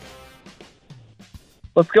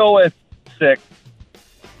 Let's go with 6.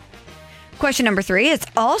 Question number 3. It's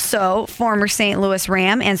also former St. Louis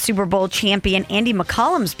Ram and Super Bowl champion Andy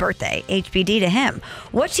McCollum's birthday. HBD to him.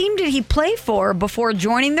 What team did he play for before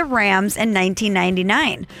joining the Rams in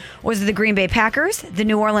 1999? Was it the Green Bay Packers, the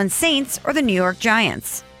New Orleans Saints, or the New York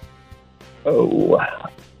Giants? Oh,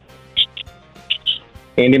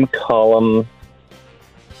 Andy McCollum.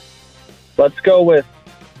 Let's go with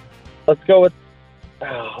the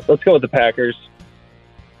Packers.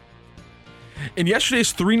 In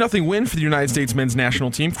yesterday's 3-0 win for the United States men's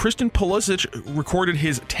national team, Christian Pulisic recorded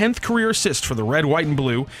his 10th career assist for the red, white, and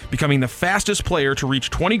blue, becoming the fastest player to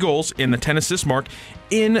reach 20 goals in the 10 assist mark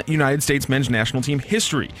in United States men's national team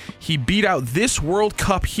history. He beat out this World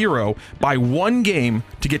Cup hero by 1 game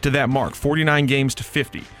to get to that mark, 49 games to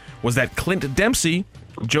 50. Was that Clint Dempsey,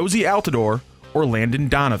 Josie Altidore, or Landon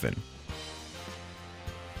Donovan?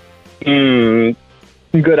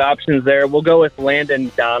 Good options there. We'll go with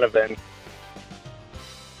Landon Donovan.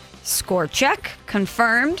 Score check.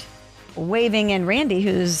 Confirmed. Waving in Randy,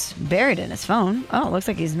 who's buried in his phone. Oh, it looks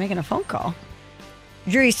like he's making a phone call.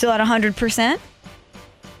 Drew, you still at 100%?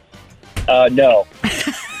 No.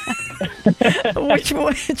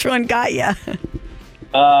 Which one got you?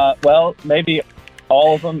 Well, maybe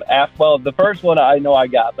all of them. Well, the first one I know I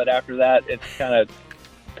got, but after that, it's kind of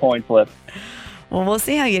coin flip. Well, we'll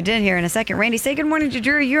see how you did here in a second. Randy, say good morning to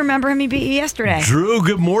Drew. You remember him. He beat you yesterday. Drew,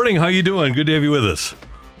 good morning. How you doing? Good to have you with us.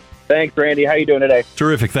 Thanks, Randy. How you doing today?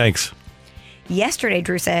 Terrific, thanks. Yesterday,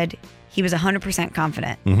 Drew said he was 100%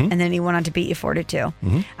 confident, Mhm. and then he went on to beat you 4-2.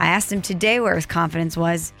 Mhm. I asked him today where his confidence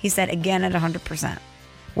was. He said again at 100%.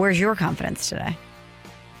 Where's your confidence today?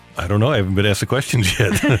 I don't know. I haven't been asked the questions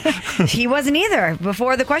yet. He wasn't either.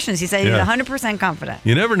 Before the questions, he said he was Yeah. 100% confident.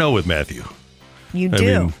 You never know with Matthew. You I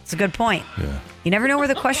do. mean- It's a good point. Yeah. You never know where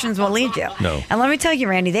the questions will lead you. No. And let me tell you,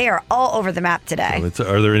 Randy, they are all over the map today.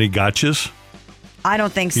 Are there any gotchas? I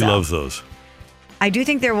don't think He so. loves those. I do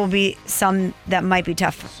think there will be some that might be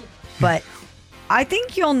tough, but I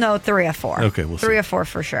think you'll know 3 or 4. Okay, we'll see. 3 or 4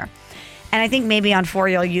 for sure. And I think maybe on 4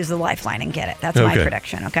 you'll use the lifeline and get it. That's my Okay.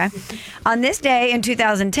 prediction, okay? On this day in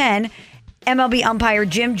 2010, MLB umpire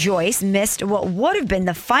Jim Joyce missed what would have been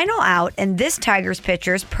the final out in this Tigers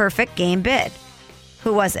pitcher's perfect game bid.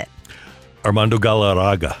 Who was it? Armando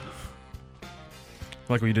Galarraga.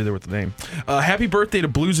 I like what you did there with the name. Happy birthday to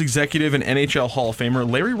Blues executive and NHL Hall of Famer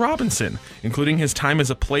Larry Robinson, including his time as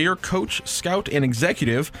a player, coach, scout, and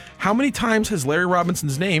executive. How many times has Larry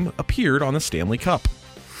Robinson's name appeared on the Stanley Cup?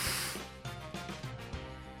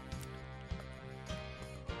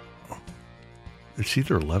 It's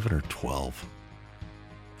either 11 or 12.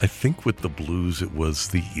 I think with the Blues it was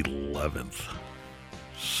the 11th.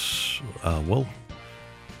 So,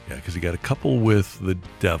 yeah, because he got a couple with the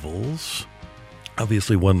Devils.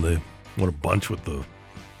 Obviously won a bunch with the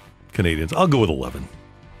Canadians. I'll go with 11.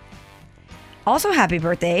 Also, happy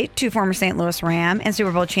birthday to former St. Louis Ram and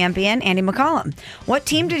Super Bowl champion Andy McCollum. What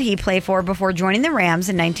team did he play for before joining the Rams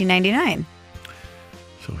in 1999?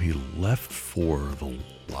 So he left for the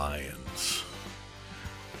Lions.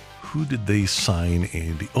 Who did they sign,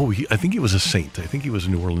 Andy? Oh, I think he was a Saint. I think he was a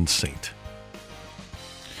New Orleans Saint.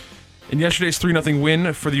 In yesterday's 3-0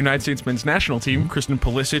 win for the United States men's national team, Christian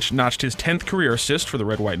Pulisic notched his 10th career assist for the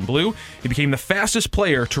red, white, and blue. He became the fastest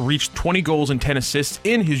player to reach 20 goals and 10 assists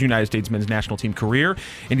in his United States men's national team career,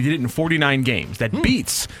 and he did it in 49 games. That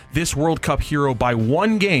beats this World Cup hero by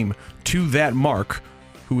 1 game to that mark.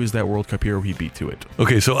 Who is that World Cup hero he beat to it?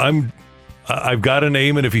 Okay, so I've got a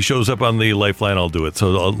name, and if he shows up on the lifeline, I'll do it. So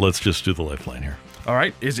let's just do the lifeline here. All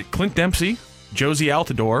right, is it Clint Dempsey, Josie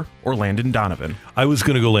Altidore, or Landon Donovan? I was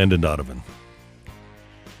going to go Landon Donovan.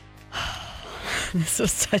 This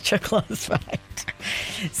was such a close fight.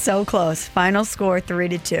 So close. Final score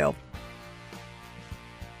 3-2.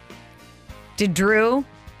 Did Drew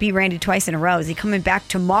beat Randy twice in a row? Is he coming back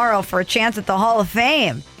tomorrow for a chance at the Hall of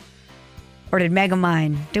Fame? Or did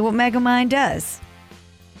Megamind do what Megamind does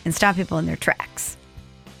and stop people in their tracks?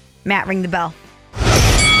 Matt, ring the bell.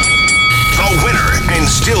 The winner and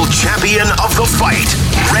still champion of the fight,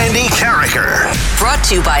 Randy Carricker. Brought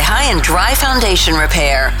to you by High and Dry Foundation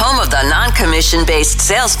Repair, home of the non-commission based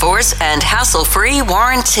Salesforce and hassle-free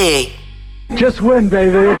warranty. Just win,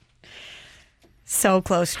 baby. So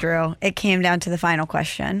close, Drew. It came down to the final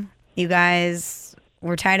question. You guys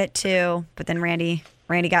were tied at 2, but then Randy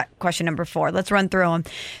got question number 4. Let's run through them.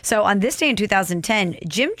 So on this day in 2010,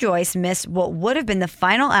 Jim Joyce missed what would have been the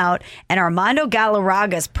final out and Armando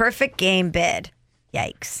Galarraga's perfect game bid.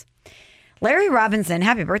 Yikes. Larry Robinson,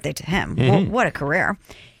 happy birthday to him. Mm-hmm. What a career.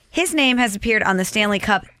 His name has appeared on the Stanley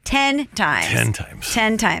Cup 10 times. 10 times.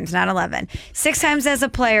 10 times, not 11. 6 times as a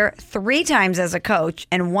player, 3 times as a coach,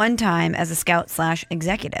 and 1 time as a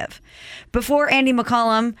scout/executive. Before Andy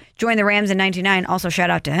McCollum joined the Rams in 1999, also shout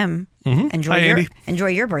out to him. Mm-hmm. Hi, Andy. Enjoy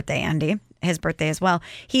your birthday, Andy. His birthday as well.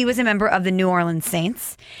 He was a member of the New Orleans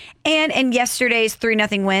Saints. And in yesterday's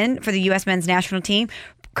 3-0 win for the U.S. men's national team,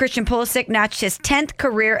 Christian Pulisic notched his 10th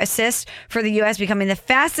career assist for the U.S., becoming the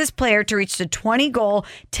fastest player to reach the 20-goal,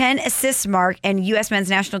 10-assist mark in U.S. men's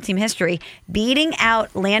national team history, beating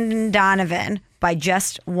out Landon Donovan by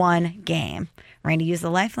just 1 game. Randy used the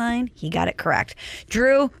lifeline. He got it correct.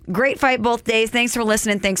 Drew, great fight both days. Thanks for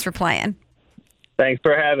listening. Thanks for playing. Thanks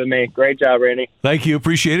for having me. Great job, Randy. Thank you.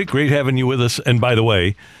 Appreciate it. Great having you with us. And by the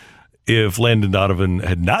way, if Landon Donovan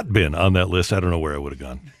had not been on that list, I don't know where I would have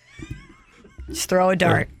gone. Just throw a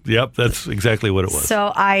dart. Yep, that's exactly what it was.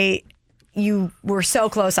 So you were so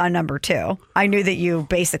close on number 2. I knew that you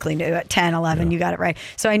basically knew at 10, 11, you got it right.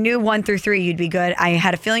 So I knew 1 through 3 you'd be good. I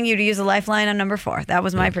had a feeling you'd use a lifeline on number 4. That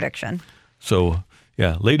was my prediction. So,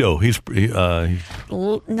 yeah, Lado,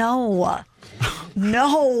 No.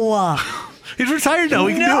 No. He's retired now.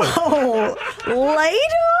 He can do it. No.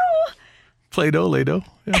 Lado? Play-Doh, Lado.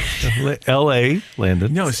 Yeah. L.A.,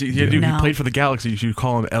 Landon. No, see, he played for the Galaxy. You should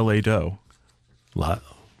call him L.A. Doe. Lado.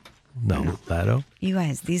 You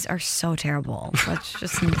guys, these are so terrible. Let's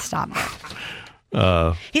just stop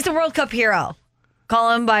it. He's a World Cup hero.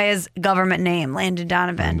 Call him by his government name, Landon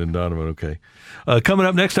Donovan. Landon Donovan, okay. Coming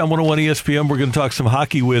up next on 101 ESPN, we're going to talk some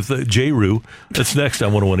hockey with J. Rue. That's next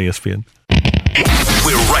on 101 ESPN.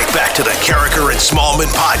 We're right back to the Carricker and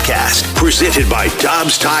Smallman podcast, presented by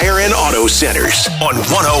Dobbs Tire and Auto Centers on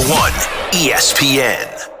 101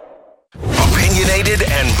 ESPN. Opinionated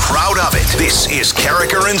and proud of it. This is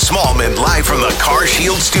Carricker and Smallman live from the Car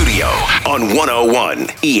Shield studio on 101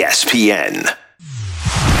 ESPN.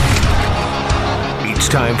 It's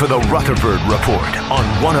time for the Rutherford Report on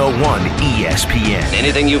 101 ESPN.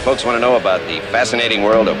 Anything you folks want to know about the fascinating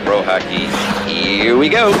world of pro hockey, here we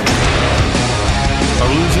go. Our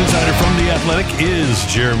Blues insider from The Athletic is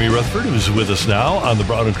Jeremy Rutherford, who's with us now on the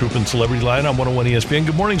Brown and Crouppen Celebrity Line on 101 ESPN.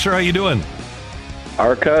 Good morning, sir. How you doing?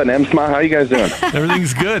 Arca and M-Sma, how you guys doing?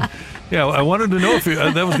 Everything's good. Yeah, I wanted to know if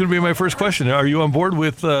that was going to be my first question. Are you on board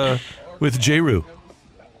with J. Rue?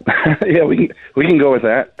 Yeah, we can go with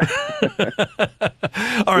that.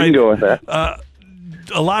 All right. We can go with that.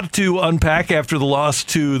 A lot to unpack after the loss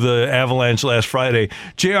to the Avalanche last Friday.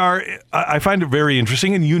 JR, I find it very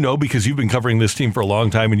interesting, and you know because you've been covering this team for a long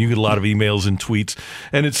time and you get a lot of emails and tweets,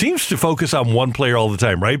 and it seems to focus on one player all the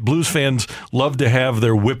time, right? Blues fans love to have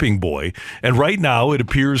their whipping boy, and right now it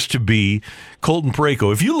appears to be Colton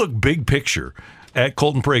Parayko. If you look big picture at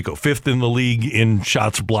Colton Parayko, 5th in the league in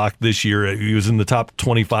shots blocked this year. He was in the top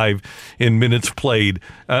 25 in minutes played,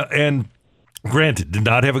 and granted, did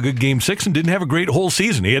not have a good Game 6 and didn't have a great whole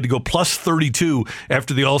season. He had to go plus 32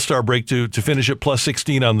 after the All-Star break to finish at plus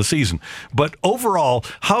 16 on the season. But overall,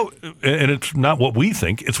 and it's not what we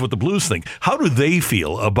think, it's what the Blues think. How do they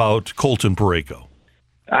feel about Colton Parayko?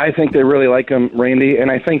 I think they really like him, Randy,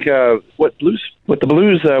 and I think what the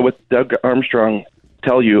Blues with Doug Armstrong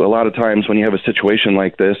tell you a lot of times when you have a situation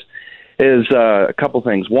like this is a couple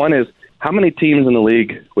things. One is how many teams in the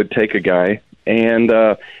league would take a guy, and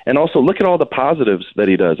also look at all the positives that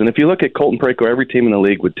he does. And if you look at Colton Parayko, every team in the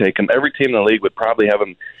league would take him. Every team in the league would probably have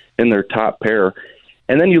him in their top pair.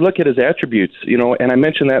 And then you look at his attributes, and I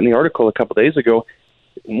mentioned that in the article a couple days ago.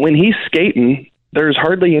 When he's skating, there's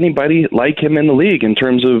hardly anybody like him in the league in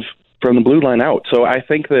terms of from the blue line out. So I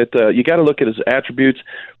think that you got to look at his attributes,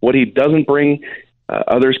 what he doesn't bring.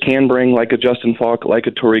 Others can bring, like a Justin Falk, like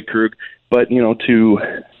a Torrey Krug. But, to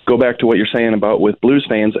go back to what you're saying about with Blues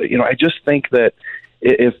fans, I just think that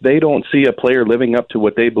if they don't see a player living up to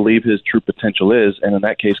what they believe his true potential is, and in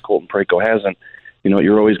that case, Colton Parayko hasn't,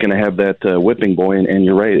 you're always going to have that whipping boy. And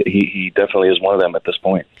you're right, he definitely is one of them at this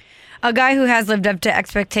point. A guy who has lived up to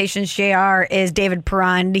expectations, JR, is David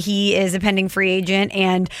Perron. He is a pending free agent,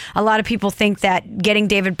 and a lot of people think that getting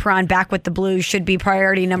David Perron back with the Blues should be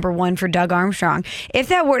priority number 1 for Doug Armstrong. If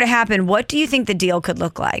that were to happen, what do you think the deal could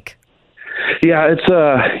look like? Yeah, it's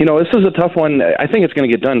this is a tough one. I think it's going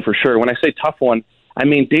to get done for sure. When I say tough one, I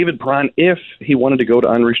mean David Perron, if he wanted to go to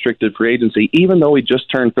unrestricted free agency, even though he just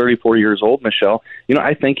turned 34 years old, Michelle,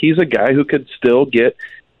 I think he's a guy who could still get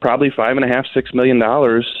probably $5.5–6 million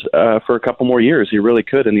for a couple more years. He really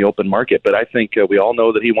could in the open market. But I think we all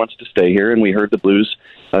know that he wants to stay here, and we heard the Blues,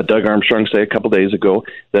 Doug Armstrong, say a couple days ago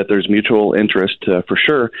that there's mutual interest for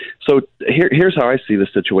sure. So here's how I see the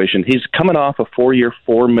situation. He's coming off a 4-year,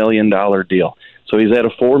 $4 million deal. So he's at a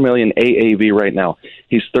 $4 million AAV right now.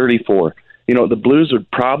 He's 34. the Blues would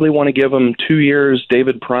probably want to give him 2 years.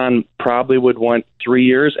 David Perron probably would want 3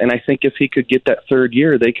 years. And I think if he could get that third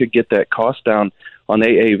year, they could get that cost down on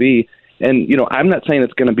AAV. And, I'm not saying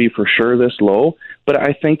it's going to be for sure this low, but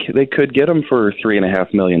I think they could get him for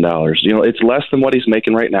 $3.5 million. It's less than what he's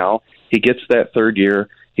making right now. He gets that third year.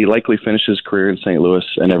 He likely finishes his career in St. Louis,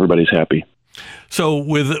 and everybody's happy. So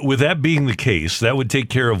with that being the case, that would take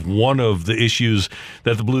care of one of the issues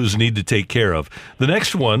that the Blues need to take care of. The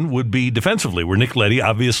next one would be defensively, where Nick Leddy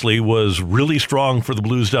obviously was really strong for the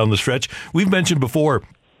Blues down the stretch. We've mentioned before,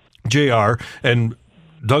 JR, and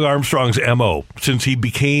Doug Armstrong's MO since he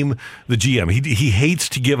became the GM. He hates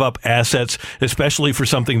to give up assets, especially for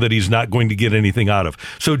something that he's not going to get anything out of.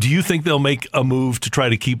 So do you think they'll make a move to try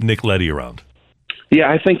to keep Nick Leddy around? Yeah,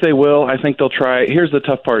 I think they will. I think they'll try. Here's the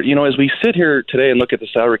tough part. As we sit here today and look at the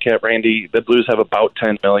salary cap, Randy, the Blues have about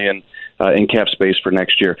 $10 million in cap space for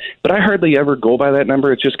next year. But I hardly ever go by that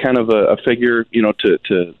number. It's just kind of a figure,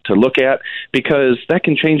 to look at, because that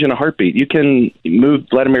can change in a heartbeat. You can move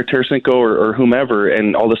Vladimir Tarasenko or whomever,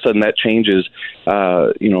 and all of a sudden that changes,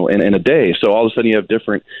 in a day. So all of a sudden you have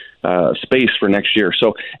different space for next year.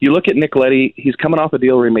 So you look at Nick Leddy. He's coming off a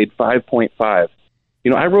deal where he made 5.5.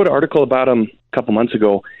 I wrote an article about him a couple months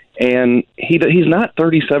ago, and he's not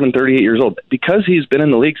 37, 38 years old. Because he's been in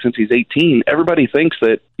the league since he's 18, everybody thinks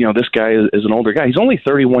that, this guy is an older guy. He's only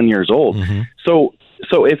 31 years old. Mm-hmm.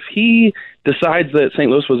 So if he decides that St.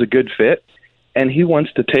 Louis was a good fit, and he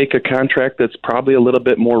wants to take a contract that's probably a little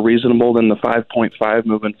bit more reasonable than the 5.5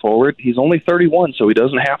 moving forward, he's only 31, so he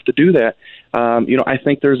doesn't have to do that. I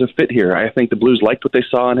think there's a fit here. I think the Blues liked what they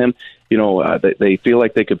saw in him. They feel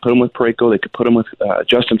like they could put him with Parayko. They could put him with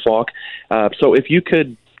Justin Falk. So if you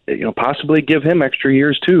could, possibly give him extra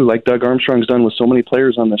years too, like Doug Armstrong's done with so many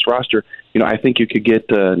players on this roster, I think you could get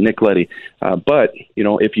Nick Leddy. But,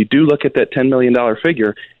 if you do look at that $10 million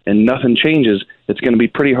figure and nothing changes, it's going to be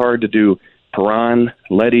pretty hard to do Perron,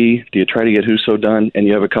 Leddy. Do you try to get Husso done? And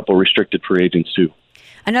you have a couple restricted free agents too.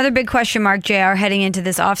 Another big question mark, JR, heading into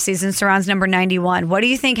this offseason surrounds number 91. What do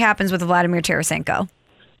you think happens with Vladimir Tarasenko?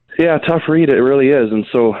 Yeah, tough read. It really is. And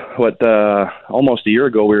so almost a year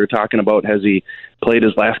ago we were talking about, has he played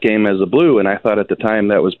his last game as a Blue? And I thought at the time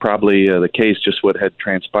that was probably the case, just what had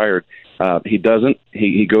transpired. He doesn't.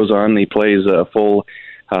 He goes on. He plays a full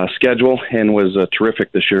schedule and was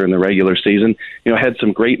terrific this year in the regular season. Had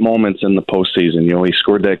some great moments in the postseason. He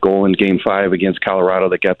scored that goal in Game 5 against Colorado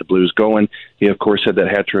that got the Blues going. He, of course, had that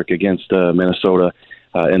hat trick against Minnesota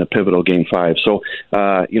in a pivotal Game 5. So,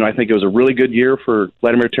 I think it was a really good year for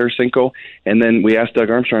Vladimir Tarasenko. And then we asked Doug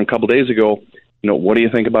Armstrong a couple days ago, what do you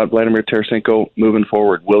think about Vladimir Tarasenko moving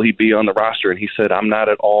forward? Will he be on the roster? And he said, I'm not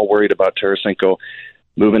at all worried about Tarasenko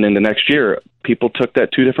moving into next year. People took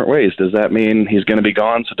that two different ways. Does that mean he's going to be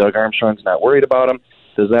gone, so Doug Armstrong's not worried about him?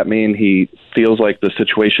 Does that mean he feels like the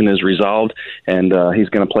situation is resolved and he's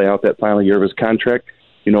going to play out that final year of his contract?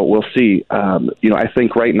 We'll see. I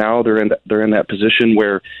think right now they're in that position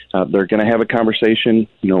where they're going to have a conversation.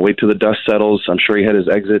 Wait till the dust settles. I'm sure he had his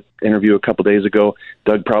exit interview a couple days ago.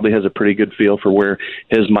 Doug probably has a pretty good feel for where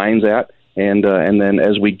his mind's at. And then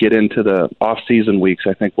as we get into the off-season weeks,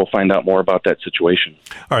 I think we'll find out more about that situation.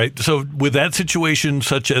 All right. So with that situation,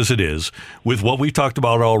 such as it is, with what we've talked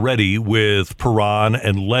about already with Perron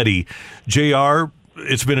and Leddy, JR,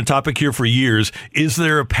 it's been a topic here for years. Is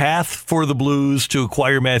there a path for the Blues to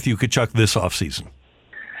acquire Matthew Tkachuk this offseason?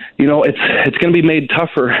 It's going to be made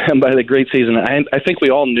tougher by the great season. I think we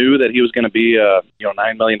all knew that he was going to be a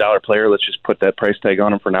 $9 million player. Let's just put that price tag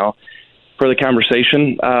on him for now. For the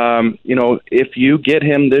conversation, if you get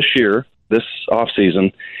him this year, this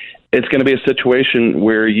offseason, it's going to be a situation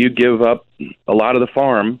where you give up a lot of the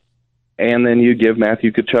farm and then you give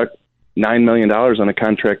Matthew Tkachuk $9 million on a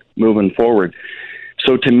contract moving forward.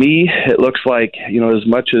 So to me, it looks like, as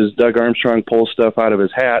much as Doug Armstrong pulls stuff out of his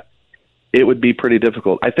hat, it would be pretty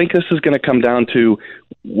difficult. I think this is going to come down to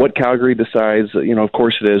what Calgary decides, of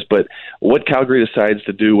course it is, but what Calgary decides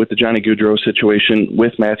to do with the Johnny Gaudreau situation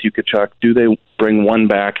with Matthew Tkachuk. Do they bring one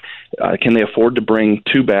back? Can they afford to bring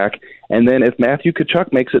two back? And then if Matthew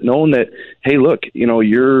Tkachuk makes it known that, hey, look,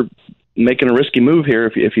 you're making a risky move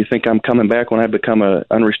here if you think I'm coming back when I become an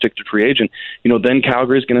unrestricted free agent, then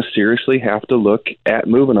Calgary's going to seriously have to look at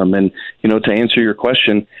moving him. And, to answer your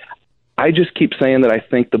question, I just keep saying that I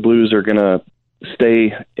think the Blues are going to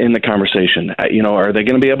stay in the conversation. Are they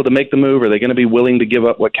going to be able to make the move? Are they going to be willing to give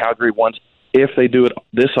up what Calgary wants if they do it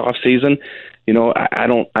this offseason? I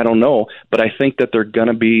don't know, but I think that they're going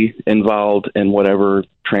to be involved in whatever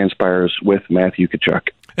transpires with Matthew Tkachuk.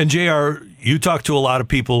 And JR, you talk to a lot of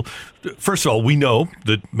people. First of all, we know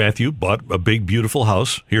that Matthew bought a big, beautiful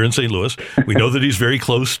house here in St. Louis. We know that he's very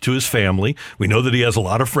close to his family. We know that he has a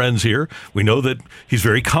lot of friends here. We know that he's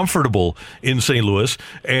very comfortable in St. Louis.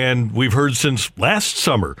 And we've heard since last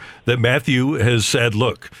summer that Matthew has said,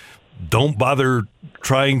 look, don't bother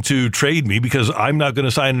trying to trade me because I'm not going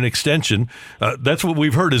to sign an extension. That's what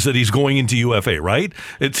we've heard, is that he's going into UFA, right?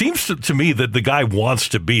 It seems to me that the guy wants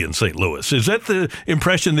to be in St. Louis. Is that the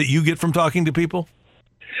impression that you get from talking to people?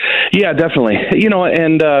 Yeah, definitely.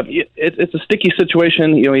 And it's a sticky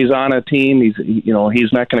situation. He's on a team.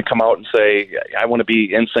 He's not going to come out and say, I want to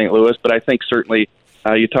be in St. Louis. But I think certainly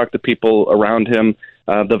you talk to people around him,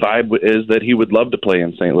 the vibe is that he would love to play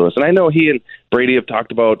in St. Louis. And I know he and Brady have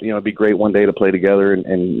talked about, it'd be great one day to play together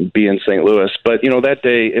and be in St. Louis. But, that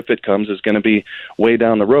day, if it comes, is going to be way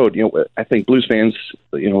down the road. I think Blues fans,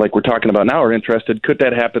 like we're talking about now, are interested. Could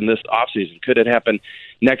that happen this offseason? Could it happen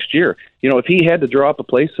next year? If he had to draw up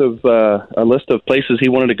a list of places he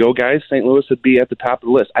wanted to go, guys, St. Louis would be at the top of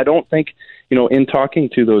the list. I don't think, in talking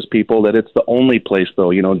to those people, that it's the only place,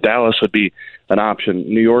 though. Dallas would be an option.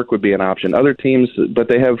 New York would be an option. Other teams, but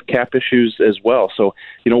they have cap issues as well. So,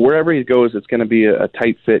 wherever he goes, it's going to be a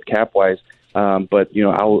tight fit cap-wise. But,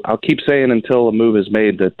 I'll keep saying until a move is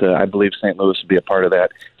made that I believe St. Louis would be a part of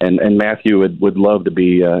that. And Matthew would love to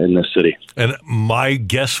be in this city. And my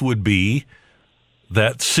guess would be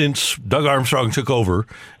that since Doug Armstrong took over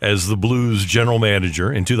as the Blues general manager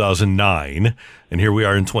in 2009, and here we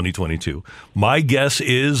are in 2022, my guess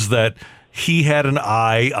is that he had an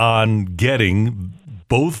eye on getting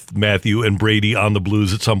both Matthew and Brady on the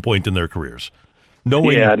Blues at some point in their careers.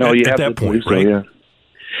 Knowing at that point, right? So,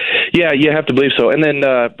 yeah, you have to believe so. And then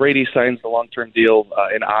Brady signs the long-term deal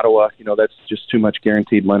in Ottawa. That's just too much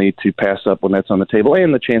guaranteed money to pass up when that's on the table,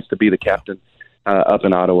 and the chance to be the captain up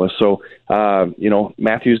in Ottawa. So,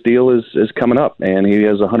 Matthew's deal is coming up, and he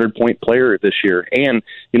is a 100-point player this year. And,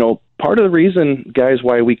 part of the reason, guys,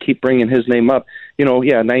 why we keep bringing his name up,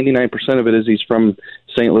 99% of it is he's from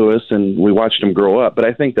St. Louis, and we watched him grow up. But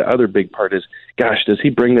I think the other big part is, gosh, does he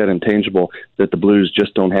bring that intangible that the Blues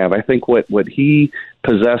just don't have? I think what he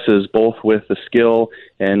possesses, both with the skill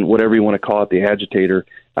and whatever you want to call it, the agitator,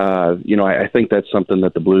 I think that's something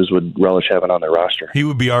that the Blues would relish having on their roster. He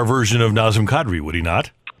would be our version of Nazem Kadri, would he not?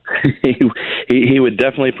 He would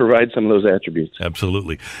definitely provide some of those attributes.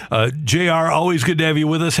 Absolutely. JR, always good to have you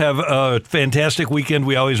with us. Have a fantastic weekend.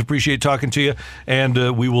 We always appreciate talking to you,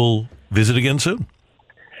 and we will visit again soon.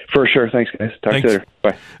 For sure. Thanks, guys. Talk to you later.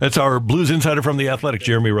 Bye. That's our Blues insider from The Athletic,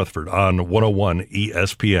 Jeremy Rutherford, on 101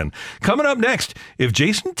 ESPN. Coming up next, if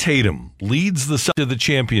Jason Tatum leads the Celtics to the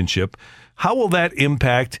championship, how will that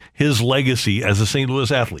impact his legacy as a St.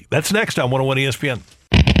 Louis athlete? That's next on 101 ESPN.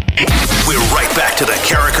 We're right back to the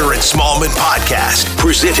Carricker and Smallman podcast,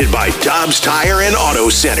 presented by Dobbs Tire and Auto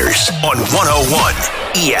Centers on 101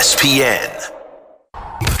 ESPN.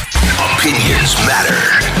 Opinions matter.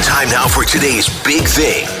 Time now for today's big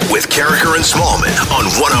thing with Carricker and Smallman on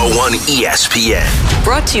 101 ESPN.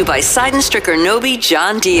 Brought to you by Seidenstricker Nobi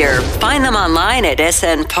John Deere. Find them online at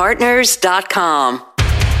snpartners.com.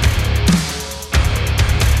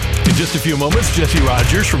 In just a few moments, Jesse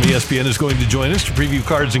Rogers from ESPN is going to join us to preview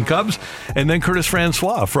Cards and Cubs, and then Curtis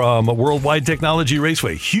Francois from Worldwide Technology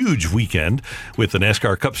Raceway. Huge weekend with the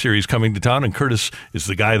NASCAR Cup Series coming to town, and Curtis is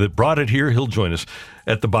the guy that brought it here. He'll join us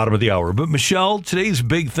at the bottom of the hour. But Michelle, today's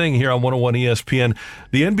big thing here on 101 ESPN,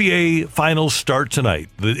 the NBA Finals start tonight.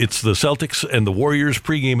 It's the Celtics and the Warriors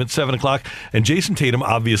pregame at 7 o'clock, and Jason Tatum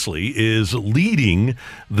obviously is leading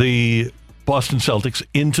the Boston Celtics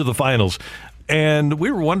into the finals. And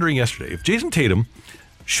we were wondering yesterday, if Jason Tatum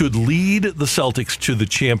should lead the Celtics to the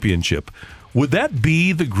championship, would that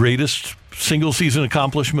be the greatest single-season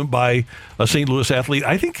accomplishment by a St. Louis athlete?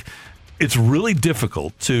 I think it's really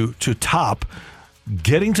difficult to top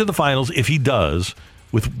getting to the finals, if he does,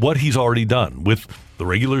 with what he's already done, with the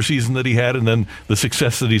regular season that he had and then the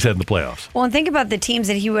success that he's had in the playoffs. Well, and think about the teams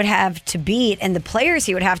that he would have to beat and the players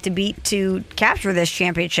he would have to beat to capture this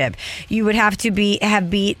championship. You would have to have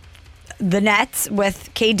beat the Nets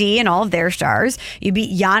with KD and all of their stars. You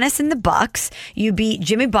beat Giannis and the Bucks. You beat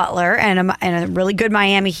Jimmy Butler and a really good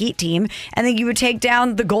Miami Heat team. And then you would take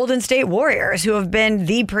down the Golden State Warriors, who have been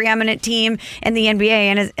the preeminent team in the NBA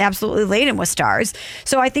and is absolutely laden with stars.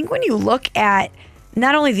 So I think when you look at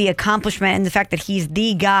not only the accomplishment and the fact that he's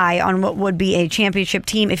the guy on what would be a championship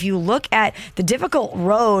team, if you look at the difficult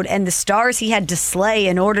road and the stars he had to slay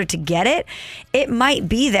in order to get it, it might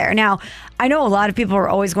be there. Now, I know a lot of people are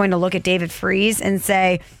always going to look at David Freese and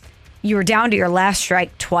say, you were down to your last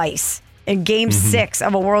strike twice in Game 6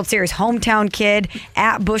 of a World Series, hometown kid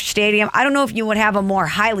at Busch Stadium. I don't know if you would have a more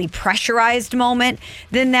highly pressurized moment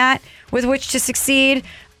than that with which to succeed,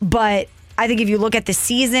 but I think if you look at the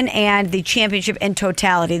season and the championship in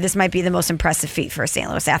totality, this might be the most impressive feat for a St.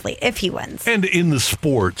 Louis athlete if he wins. And in the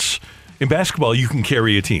sports, in basketball, you can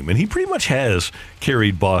carry a team, and he pretty much has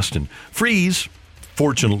carried Boston. Freeze,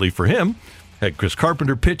 fortunately for him, had Chris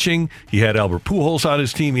Carpenter pitching. He had Albert Pujols on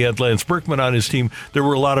his team. He had Lance Berkman on his team. There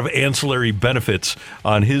were a lot of ancillary benefits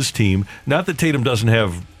on his team. Not that Tatum doesn't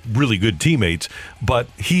have really good teammates, but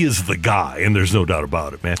he is the guy, and there's no doubt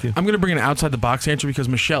about it, Matthew. I'm going to bring an outside-the-box answer because,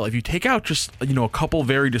 Michelle, if you take out just a couple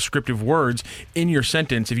very descriptive words in your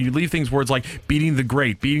sentence, if you leave words like beating the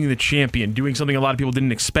great, beating the champion, doing something a lot of people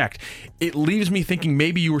didn't expect, it leaves me thinking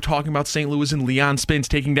maybe you were talking about St. Louis and Leon Spence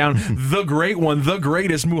taking down the great one, the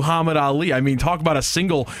greatest Muhammad Ali. I mean, talk about a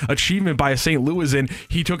single achievement by a St. Louisan.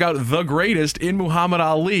 He took out the greatest in Muhammad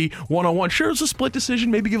Ali one-on-one. Sure, it's a split decision.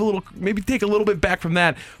 Maybe take a little bit back from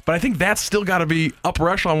that. But I think that's still got to be upper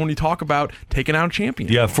echelon when you talk about taking out a champion.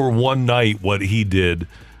 Yeah, for one night, what he did,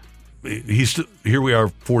 here we are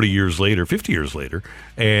 40 years later, 50 years later,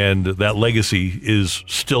 and that legacy is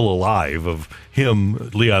still alive of him,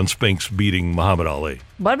 Leon Spinks, beating Muhammad Ali.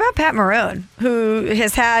 What about Pat Maroon, who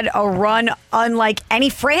has had a run unlike any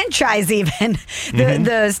franchise even,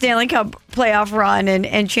 the Stanley Cup playoff run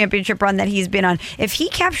and championship run that he's been on? If he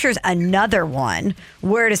captures another one,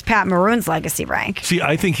 where does Pat Maroon's legacy rank? See,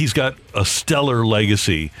 I think he's got a stellar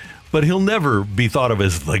legacy, but he'll never be thought of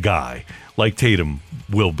as the guy like Tatum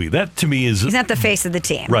will be. That to me is... He's not the face of the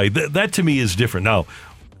team. Right. That to me is different. Now,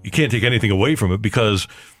 you can't take anything away from it because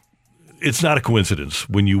it's not a coincidence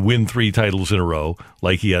when you win 3 titles in a row,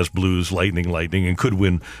 like he has Blues, Lightning, and could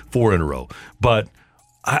win 4 in a row. But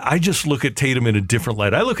I just look at Tatum in a different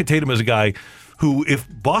light. I look at Tatum as a guy who, if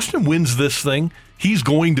Boston wins this thing, he's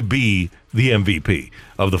going to be the MVP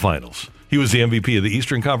of the finals. He was the MVP of the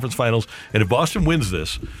Eastern Conference Finals. And if Boston wins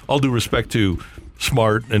this, all due respect to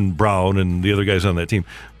Smart and Brown and the other guys on that team,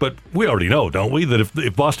 but we already know, don't we, that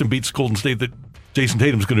if Boston beats Golden State, that Jason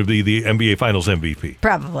Tatum's going to be the NBA Finals MVP.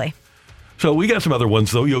 Probably. So we got some other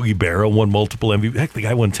ones, though. Yogi Berra won multiple MVP. Heck, the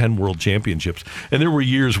guy won 10 world championships. And there were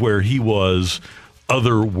years where he was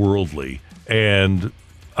otherworldly. And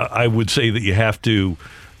I would say that you have to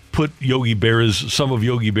put some of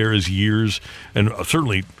Yogi Berra's years, and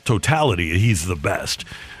certainly totality, he's the best.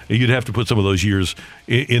 You'd have to put some of those years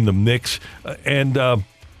in the mix. And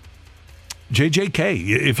JJK,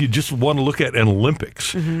 if you just want to look at an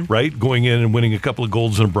Olympics, right, going in and winning a couple of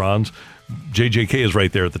golds and a bronze, JJK is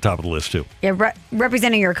right there at the top of the list, too. Yeah,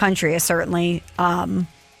 representing your country is certainly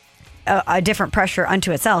a different pressure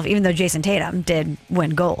unto itself, even though Jason Tatum did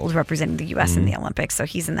win gold representing the U.S. in the Olympics, so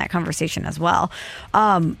he's in that conversation as well.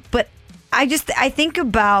 But I think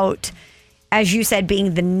about, as you said,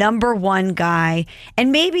 being the number one guy,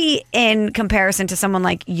 and maybe in comparison to someone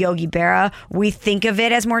like Yogi Berra, we think of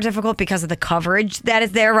it as more difficult because of the coverage that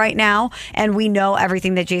is there right now, and we know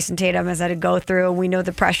everything that Jason Tatum has had to go through, and we know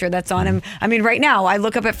the pressure that's on him. I mean, right now, I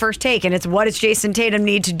look up at First Take, and it's what does Jason Tatum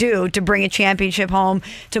need to do to bring a championship home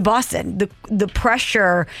to Boston? The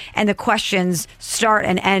pressure and the questions start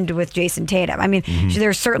and end with Jason Tatum. I mean,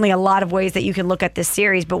 there's certainly a lot of ways that you can look at this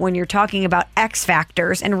series, but when you're talking about X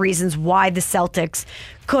factors and reasons why the Celtics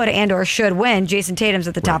could and or should win, Jason Tatum's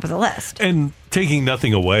at the top of the list. And taking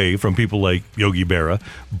nothing away from people like Yogi Berra,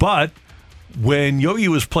 but when Yogi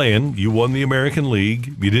was playing, you won the American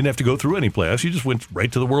League. You didn't have to go through any playoffs. You just went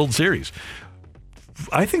right to the World Series.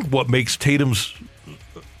 I think what makes Tatum's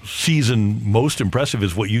season most impressive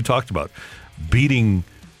is what you talked about. Beating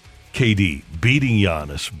KD, beating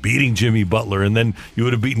Giannis, beating Jimmy Butler, and then you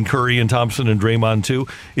would have beaten Curry and Thompson and Draymond too.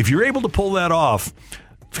 If you're able to pull that off,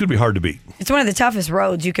 it's going to be hard to beat. It's one of the toughest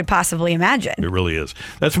roads you could possibly imagine. It really is.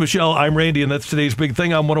 That's Michelle. I'm Randy, and that's today's big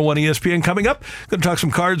thing on 101 ESPN. Coming up, going to talk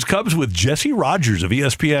some Cards Cubs with Jesse Rogers of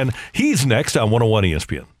ESPN. He's next on 101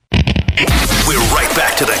 ESPN. We're right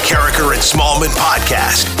back to the Carricker and Smallman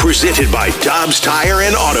podcast, presented by Dobbs Tire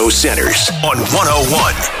and Auto Centers on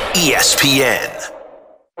 101 ESPN.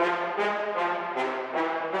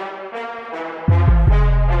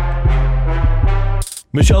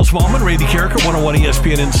 Michelle Smallman, Randy Carricker, 101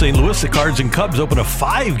 ESPN in St. Louis. The Cards and Cubs open a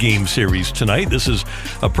 5-game series tonight. This is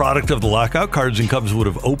a product of the lockout. Cards and Cubs would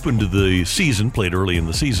have opened the season, played early in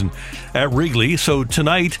the season at Wrigley. So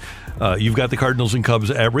tonight, you've got the Cardinals and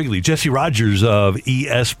Cubs at Wrigley. Jesse Rogers of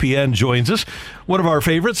ESPN joins us, one of our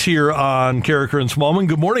favorites here on Carricker and Smallman.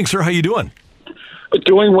 Good morning, sir. How you doing?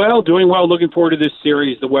 Doing well. Looking forward to this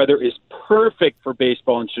series. The weather is perfect for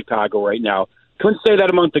baseball in Chicago right now. Couldn't say that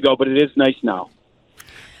a month ago, but it is nice now.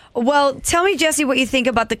 Well, tell me, Jesse, what you think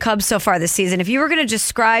about the Cubs so far this season. If you were going to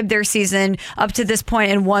describe their season up to this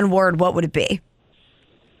point in one word, what would it be?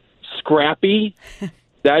 Scrappy.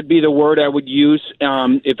 That'd be the word I would use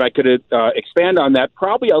if I could expand on that.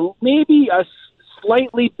 Probably maybe a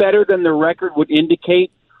slightly better than the record would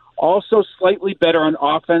indicate. Also slightly better on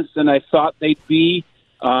offense than I thought they'd be.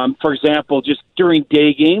 For example, just during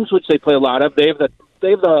day games, which they play a lot of, they have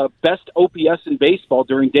the best OPS in baseball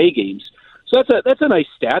during day games. So that's a nice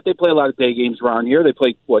stat. They play a lot of day games around here. They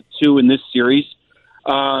play 2 in this series.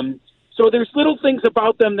 So there's little things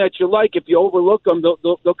about them that you like. If you overlook them,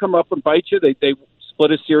 they'll come up and bite you. They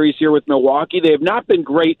split a series here with Milwaukee. They have not been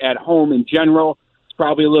great at home in general. It's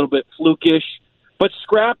probably a little bit flukish, but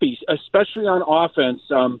scrappy, especially on offense.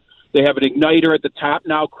 They have an igniter at the top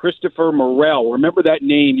now, Christopher Morel. Remember that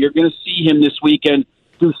name. You're going to see him this weekend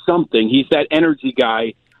do something. He's that energy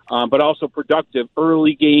guy, but also productive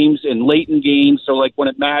early games and late in games. So, like, when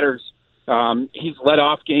it matters, he's led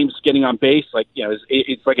off games getting on base.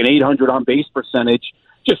 It's like an 800 on base percentage,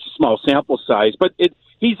 just a small sample size. But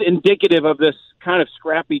he's indicative of this kind of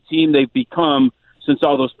scrappy team they've become since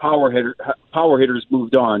all those power hitters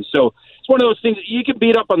moved on. So it's one of those things that you can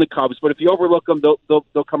beat up on the Cubs, but if you overlook them,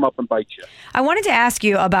 they'll come up and bite you. I wanted to ask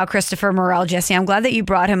you about Christopher Morel, Jesse. I'm glad that you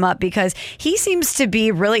brought him up because he seems to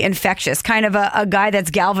be really infectious, kind of a guy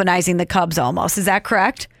that's galvanizing the Cubs almost. Is that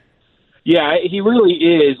correct? Yeah, he really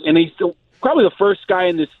is, and he's probably the first guy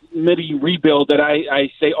in this midi rebuild that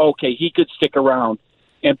I say, okay, he could stick around.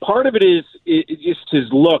 And part of it is just his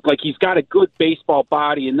look. Like, he's got a good baseball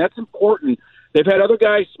body, and that's important. They've had other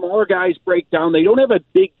guys, smaller guys, break down. They don't have a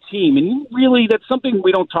big team, and that's something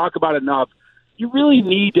we don't talk about enough. You really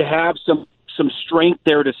need to have some strength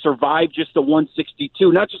there to survive just the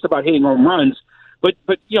 162, not just about hitting home runs, but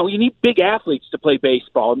you need big athletes to play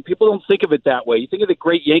baseball, and people don't think of it that way. You think of the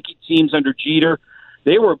great Yankee teams under Jeter.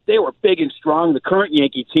 They were big and strong. The current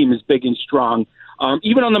Yankee team is big and strong.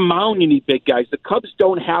 Even on the mound, you need big guys. The Cubs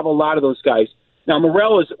don't have a lot of those guys. Now,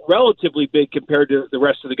 Morel is relatively big compared to the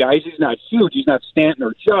rest of the guys. He's not huge. He's not Stanton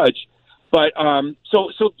or Judge. But so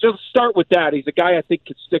just start with that. He's a guy I think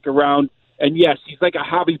could stick around. And, yes, he's like a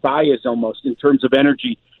Javi Baez almost in terms of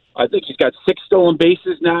energy. I think he's got 6 stolen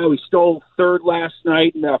bases now. He stole third last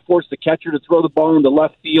night and forced the catcher to throw the ball into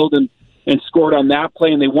left field and scored on that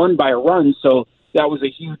play. And they won by a run, so that was a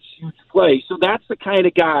huge, huge play. So that's the kind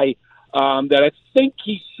of guy that I think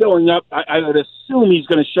he's showing up. I would assume he's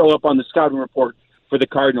going to show up on the scouting report for the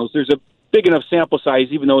Cardinals. There's a big enough sample size,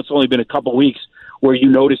 even though it's only been a couple weeks, where you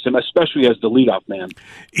notice him, especially as the leadoff man.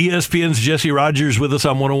 ESPN's Jesse Rogers with us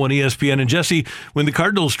on 101 ESPN. And Jesse, when the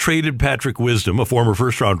Cardinals traded Patrick Wisdom, a former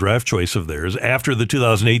first-round draft choice of theirs, after the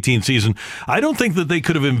 2018 season, I don't think that they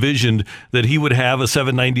could have envisioned that he would have a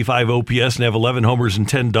 795 OPS and have 11 homers and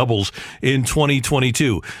 10 doubles in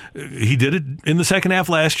 2022. He did it in the second half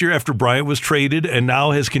last year after Bryant was traded and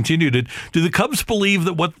now has continued it. Do the Cubs believe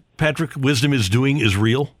that what Patrick Wisdom is doing is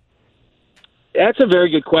real? That's a very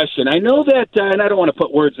good question. I know that, and I don't want to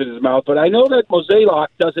put words in his mouth, but I know that Mozeliak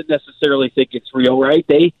doesn't necessarily think it's real, right?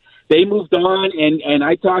 They moved on, and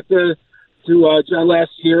I talked to John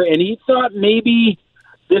last year, and he thought maybe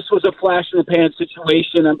this was a flash in the pan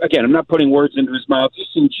situation. Again, I'm not putting words into his mouth,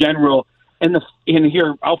 just in general. And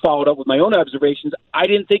here, I'll follow it up with my own observations. I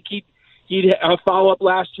didn't think he'd follow up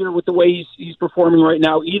last year with the way he's performing right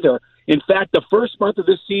now either. In fact, the first month of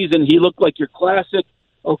this season, he looked like your classic,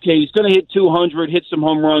 okay, he's going to hit 200, hit some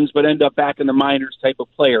home runs, but end up back in the minors type of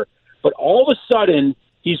player. But all of a sudden,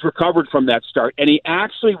 he's recovered from that start, and he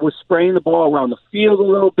actually was spraying the ball around the field a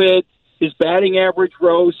little bit. His batting average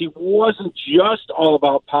rose. He wasn't just all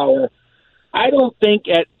about power. I don't think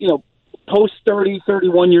at, post 30,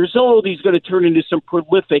 31 years old, he's going to turn into some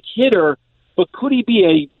prolific hitter, but could he be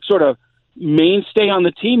a sort of mainstay on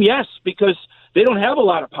the team? Yes, because they don't have a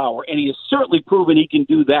lot of power, and he has certainly proven he can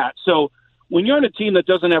do that. So when you're on a team that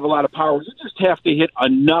doesn't have a lot of power, you just have to hit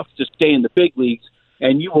enough to stay in the big leagues,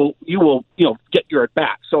 and you will get your at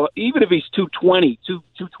bat. So even if he's 220,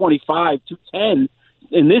 225, 210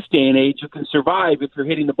 in this day and age, you can survive if you're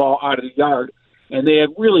hitting the ball out of the yard. And they have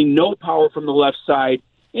really no power from the left side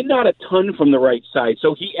and not a ton from the right side.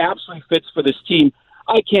 So he absolutely fits for this team.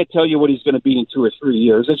 I can't tell you what he's going to be in 2 or 3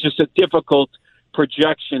 years. It's just a difficult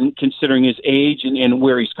projection considering his age and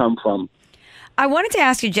where he's come from. I wanted to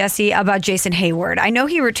ask you, Jesse, about Jason Hayward. I know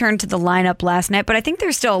he returned to the lineup last night, but I think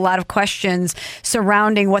there's still a lot of questions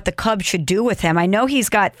surrounding what the Cubs should do with him. I know he's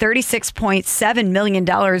got $36.7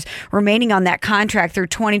 million remaining on that contract through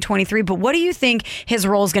 2023, but what do you think his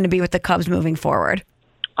role is going to be with the Cubs moving forward?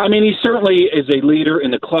 I mean, he certainly is a leader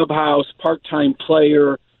in the clubhouse, part-time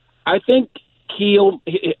player. I think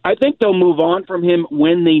I think they'll move on from him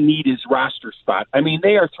when they need his roster spot. I mean,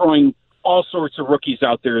 they are throwing all sorts of rookies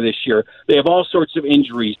out there this year. They have all sorts of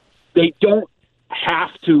injuries. They don't have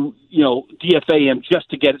to, DFA him just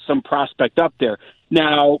to get some prospect up there.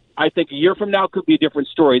 Now, I think a year from now could be a different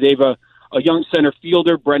story. They have a young center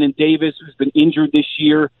fielder, Brennan Davis, who's been injured this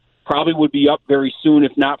year, probably would be up very soon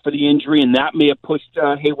if not for the injury, and that may have pushed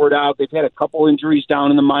Hayward out. They've had a couple injuries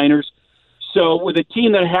down in the minors. So with a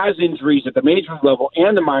team that has injuries at the major league level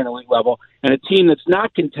and the minor league level, and a team that's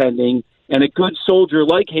not contending, and a good soldier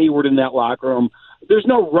like Hayward in that locker room, there's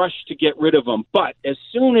no rush to get rid of him. But as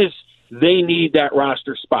soon as they need that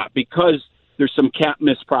roster spot, because there's some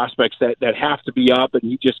can't-miss prospects that have to be up, and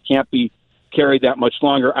he just can't be carried that much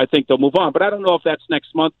longer, I think they'll move on. But I don't know if that's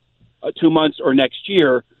next month, 2 months, or next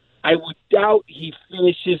year. I would doubt he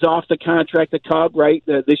finishes off the contract, the Cub, right,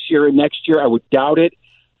 this year and next year. I would doubt it.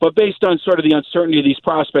 But based on sort of the uncertainty of these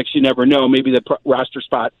prospects, you never know. Maybe the roster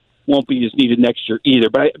spot won't be as needed next year either.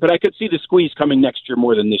 But I could see the squeeze coming next year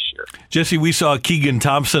more than this year. Jesse, we saw Keegan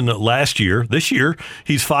Thompson last year. This year,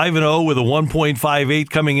 he's 5-0 with a 1.58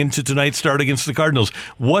 coming into tonight's start against the Cardinals.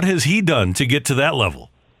 What has he done to get to that level?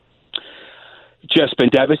 Just been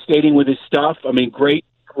devastating with his stuff. I mean, great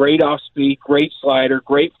off speed, great slider,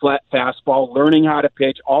 great flat fastball, learning how to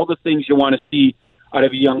pitch, all the things you want to see out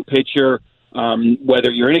of a young pitcher.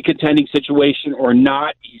 Whether you're in a contending situation or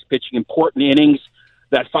not, he's pitching important innings.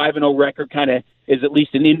 That 5-0 record kind of is at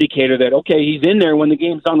least an indicator that, okay, he's in there when the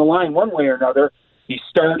game's on the line one way or another. He's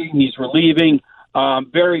starting, he's relieving.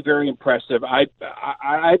 Very, very impressive.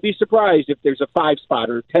 I'd be surprised if there's a 5 spot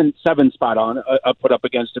or 7 spot on put up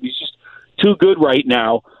against him. He's just too good right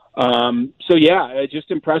now. So, yeah,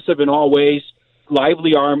 just impressive in all ways.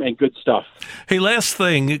 Lively arm and good stuff. Hey, last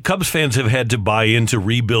thing, Cubs fans have had to buy into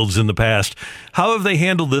rebuilds in the past. How have they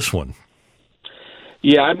handled this one?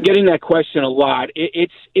 Yeah, I'm getting that question a lot. It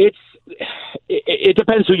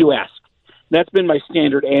depends who you ask. That's been my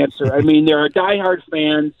standard answer. I mean, there are diehard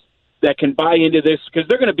fans that can buy into this because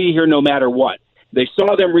they're going to be here no matter what. They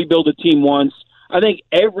saw them rebuild a team once. I think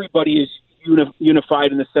everybody is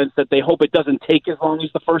unified in the sense that they hope it doesn't take as long as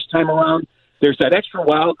the first time around. There's that extra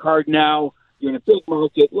wild card now. You're in a big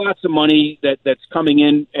market, lots of money that's coming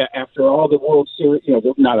in after all the World Series,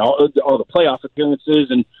 not all the playoff appearances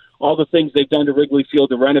and all the things they've done to Wrigley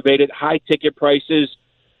Field to renovate it, high ticket prices.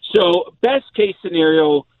 So best case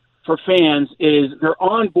scenario for fans is they're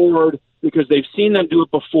on board because they've seen them do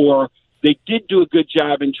it before. They did do a good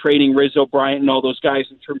job in trading Rizzo, Bryant, and all those guys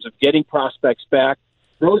in terms of getting prospects back.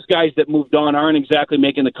 Those guys that moved on aren't exactly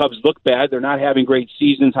making the Cubs look bad. They're not having great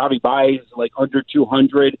seasons. Javi Baez is like under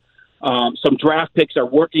 200. Some draft picks are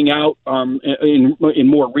working out in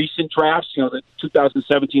more recent drafts, the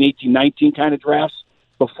 2017, 18, 19 kind of drafts.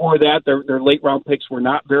 Before that, their late-round picks were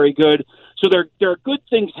not very good. So there are good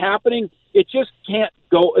things happening. It just can't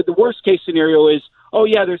go – the worst-case scenario is, oh,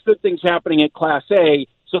 yeah, there's good things happening at Class A,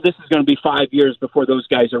 so this is going to be 5 years before those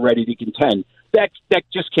guys are ready to contend. That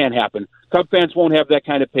just can't happen. Cub fans won't have that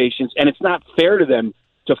kind of patience, and it's not fair to them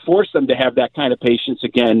to force them to have that kind of patience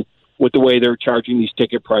again with the way they're charging these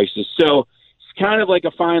ticket prices. So it's kind of like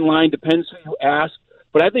a fine line, depends who you ask.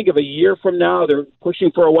 But I think if a year from now they're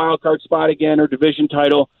pushing for a wild card spot again or division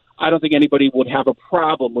title, I don't think anybody would have a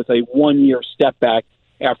problem with a 1-year step back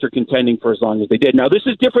after contending for as long as they did. Now, this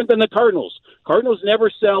is different than the Cardinals. Cardinals never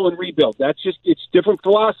sell and rebuild. It's different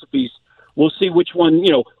philosophies. We'll see which one,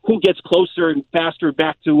 who gets closer and faster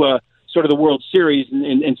back to sort of the World Series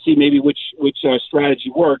and see maybe which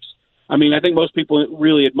strategy works. I mean, I think most people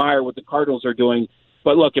really admire what the Cardinals are doing.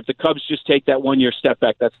 But look, if the Cubs just take that 1-year step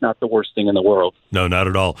back, that's not the worst thing in the world. No, not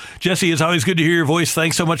at all. Jesse, it's always good to hear your voice.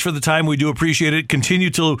 Thanks so much for the time. We do appreciate it. Continue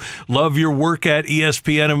to love your work at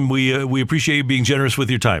ESPN, and we appreciate you being generous with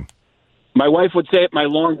your time. My wife would say it my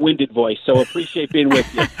long-winded voice, so appreciate being with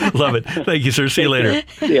you. Love it. Thank you, sir. See you later.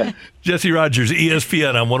 Yeah. Jesse Rogers,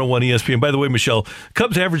 ESPN on 101 ESPN. By the way, Michelle,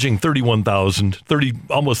 Cubs averaging 31,000,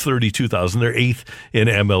 almost 32,000. They're 8th in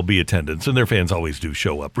MLB attendance, and their fans always do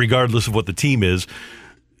show up, regardless of what the team is.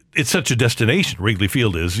 It's such a destination, Wrigley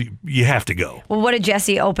Field is. You have to go. Well, what did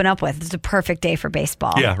Jesse open up with? It's a perfect day for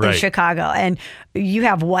baseball in Chicago. And you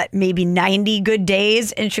have, maybe 90 good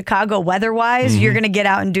days in Chicago weather-wise? Mm-hmm. You're going to get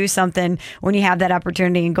out and do something when you have that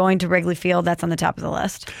opportunity. And going to Wrigley Field, that's on the top of the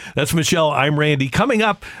list. That's Michelle. I'm Randy. Coming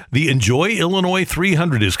up, the Enjoy Illinois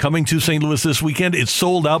 300 is coming to St. Louis this weekend. It's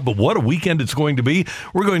sold out, but what a weekend it's going to be.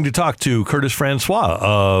 We're going to talk to Curtis Francois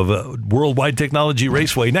of Worldwide Technology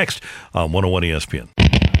Raceway next on 101 ESPN.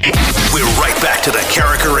 We're right back to the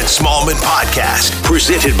Carricker and Smallman podcast,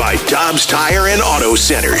 presented by Dobbs Tire and Auto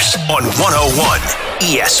Centers on 101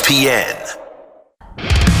 ESPN.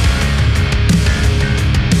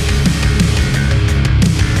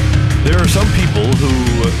 are some people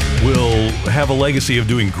who will have a legacy of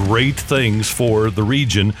doing great things for the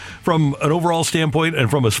region from an overall standpoint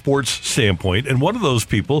and from a sports standpoint. And one of those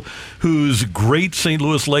people whose great St.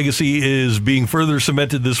 Louis legacy is being further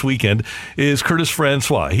cemented this weekend is Curtis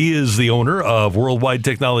Francois. He is the owner of Worldwide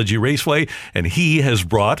Technology Raceway, and he has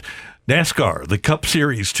brought NASCAR, the Cup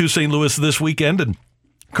Series, to St. Louis this weekend. And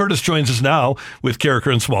Curtis joins us now with Carriker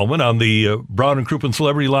and Smallman on the Brown and Crouppen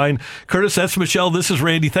Celebrity Line. Curtis, that's Michelle. This is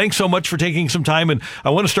Randy. Thanks so much for taking some time. And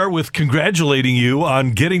I want to start with congratulating you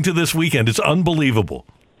on getting to this weekend. It's unbelievable.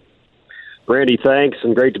 Randy, thanks,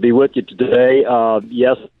 and great to be with you today.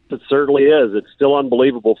 Yes, it certainly is. It's still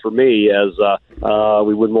unbelievable for me as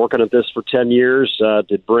we've been working at this for 10 years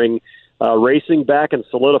to bring racing back and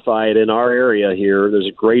solidify it in our area here. There's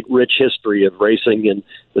a great, rich history of racing in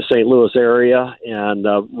the St. Louis area, and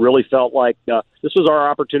really felt like this was our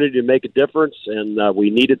opportunity to make a difference, and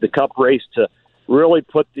we needed the Cup race to really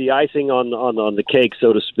put the icing on the cake,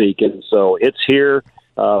 so to speak. And so it's here.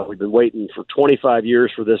 We've been waiting for 25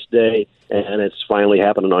 years for this day, and it's finally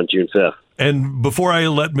happening on June 5th. And before I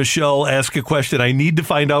let Michelle ask a question, I need to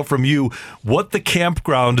find out from you what the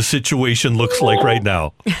campground situation looks like right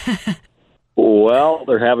now. Well,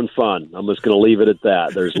 they're having fun. I'm just going to leave it at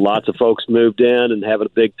that. There's lots of folks moved in and having a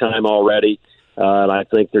big time already, and I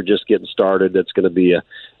think they're just getting started. It's going to be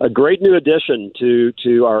a great new addition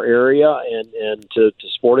to our area and to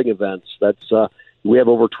sporting events. We have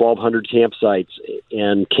over 1,200 campsites,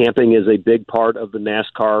 and camping is a big part of the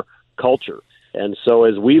NASCAR culture. And so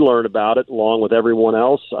as we learn about it, along with everyone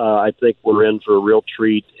else, I think we're in for a real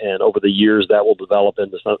treat, and over the years that will develop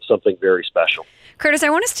into something very special. Curtis,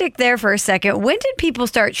 I want to stick there for a second. When did people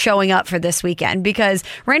start showing up for this weekend? Because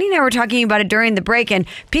Randy and I were talking about it during the break, and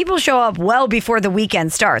people show up well before the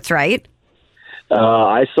weekend starts, right?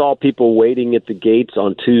 I saw people waiting at the gates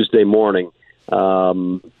on Tuesday morning,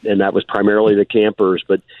 and that was primarily the campers.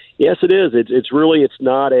 But yes, it is. It's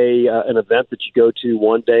not an event that you go to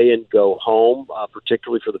one day and go home,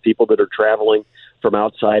 particularly for the people that are traveling from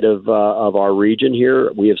outside of our region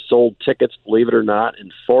here. We have sold tickets, believe it or not,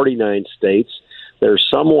 in 49 states. There's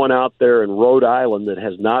someone out there in Rhode Island that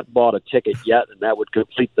has not bought a ticket yet, and that would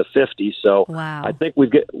complete the 50. So wow. I think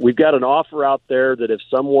we've got an offer out there that if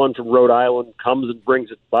someone from Rhode Island comes and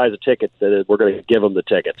buys a ticket, that we're going to give them the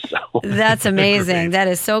ticket. So that's amazing. That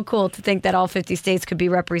is so cool to think that all 50 states could be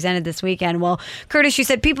represented this weekend. Well, Curtis, you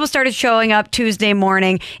said people started showing up Tuesday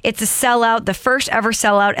morning. It's a sellout, the first ever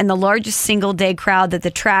sellout, and the largest single-day crowd that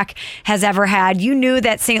the track has ever had. You knew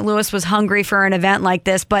that St. Louis was hungry for an event like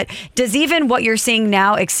this, but does even what you're seeing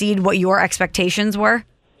now exceed what your expectations were?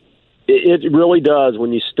 It really does.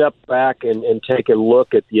 When you step back and take a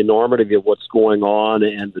look at the enormity of what's going on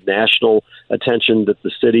and the national attention that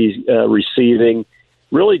the city's receiving,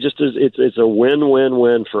 really just it's a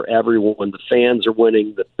win-win-win for everyone. The fans are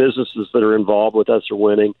winning, the businesses that are involved with us are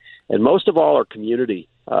winning, and most of all, our community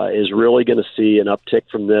is really going to see an uptick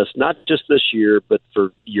from this, not just this year, but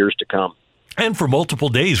for years to come. And for multiple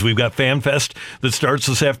days, we've got Fan Fest that starts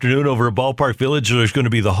this afternoon over at Ballpark Village. There's going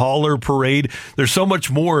to be the Hauler Parade. There's so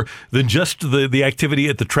much more than just the activity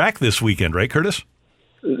at the track this weekend, right, Curtis?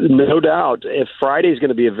 No doubt. Friday is going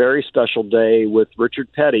to be a very special day with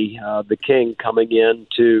Richard Petty, the King, coming in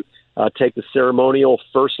to take the ceremonial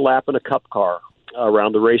first lap in a Cup car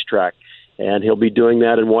around the racetrack. And he'll be doing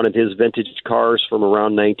that in one of his vintage cars from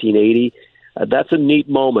around 1980. That's a neat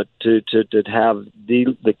moment to have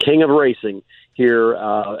the king of racing here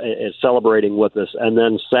celebrating with us. And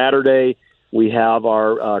then Saturday, we have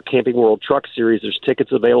our Camping World Truck Series. There's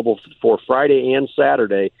tickets available for Friday and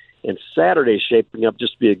Saturday. And Saturday's shaping up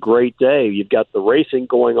just to be a great day. You've got the racing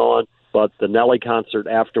going on, but the Nelly concert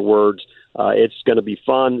afterwards. It's going to be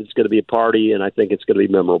fun. It's going to be a party, and I think it's going to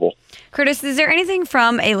be memorable. Curtis, is there anything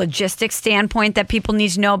from a logistics standpoint that people need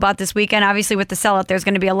to know about this weekend? Obviously, with the sellout, there's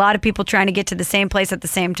going to be a lot of people trying to get to the same place at the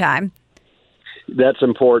same time. That's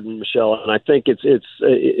important, Michelle, and I think it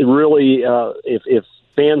really, if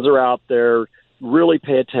fans are out there, really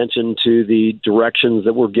pay attention to the directions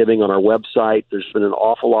that we're giving on our website. There's been an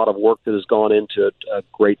awful lot of work that has gone into a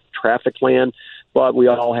great traffic plan, but we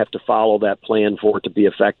all have to follow that plan for it to be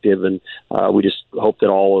effective, and we just hope that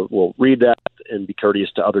all will read that and be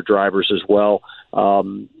courteous to other drivers as well.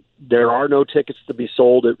 There are no tickets to be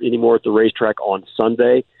sold anymore at the racetrack on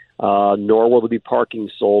Sunday, nor will there be parking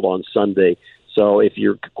sold on Sunday. So if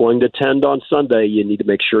you're going to attend on Sunday, you need to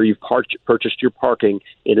make sure you've purchased your parking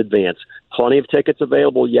in advance. Plenty of tickets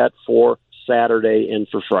available yet for Saturday and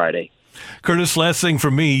for Friday. Curtis, last thing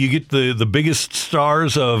from me, you get the biggest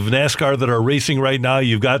stars of NASCAR that are racing right now.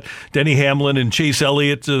 You've got Denny Hamlin and Chase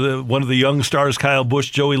Elliott, one of the young stars, Kyle Busch,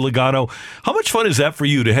 Joey Logano. How much fun is that for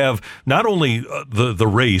you to have not only the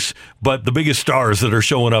race, but the biggest stars that are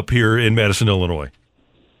showing up here in Madison, Illinois?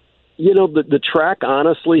 You know, the track,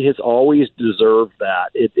 honestly, has always deserved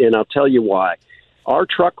that, and I'll tell you why. Our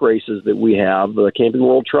truck races that we have, the Camping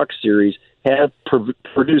World Truck Series, have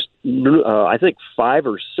produced, I think, 5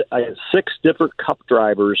 or 6 different Cup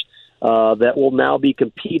drivers that will now be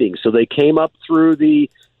competing. So they came up through the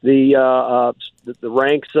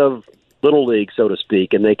ranks of Little League, so to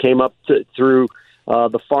speak, and they came up through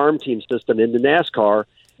the farm team system into NASCAR,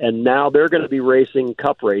 and now they're going to be racing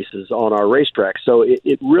Cup races on our racetrack. So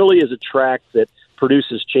it really is a track that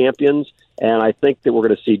produces champions, and I think that we're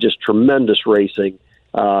going to see just tremendous racing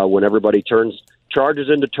when everybody charges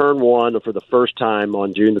into turn 1 for the first time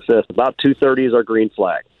on June the 5th. About 2:30 is our green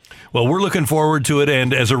flag. Well, we're looking forward to it,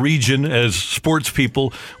 and as a region, as sports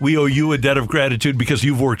people, we owe you a debt of gratitude because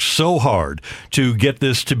you've worked so hard to get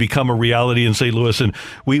this to become a reality in St. Louis, and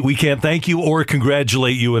we can't thank you or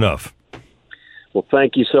congratulate you enough. Well,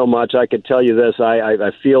 thank you so much. I can tell you this.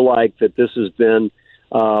 I feel like that this has been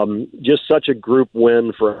just such a group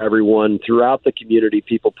win for everyone throughout the community,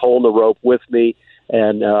 people pulling the rope with me.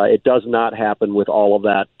 And it does not happen with all of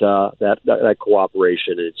that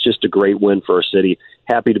cooperation. It's just a great win for our city.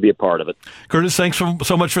 Happy to be a part of it. Curtis, thanks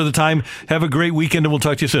so much for the time. Have a great weekend, and we'll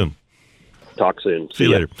talk to you soon. Talk soon. See you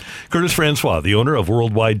later. Curtis Francois, the owner of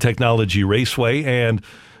Worldwide Technology Raceway, and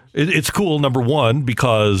it's cool, number one,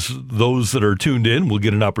 because those that are tuned in will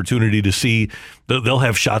get an opportunity to see. They'll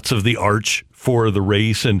have shots of the arch for the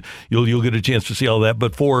race, and you'll get a chance to see all that.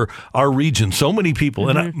 But for our region, so many people,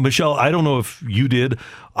 and Michelle, I don't know if you did,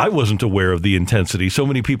 I wasn't aware of the intensity. So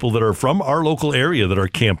many people that are from our local area that are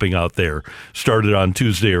camping out there started on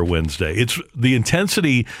Tuesday or Wednesday. It's the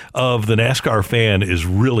intensity of the NASCAR fan is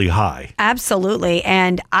really high. Absolutely.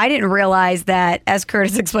 And I didn't realize that, as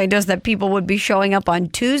Curtis explained to us, that people would be showing up on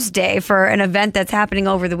Tuesday for an event that's happening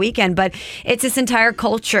over the weekend. But it's this entire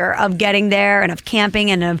culture of getting there and of camping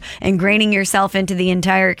and of ingraining yourself into the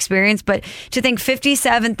entire experience. But to think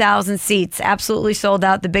 57,000 seats, absolutely sold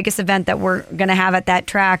out, the biggest event that we're going to have at that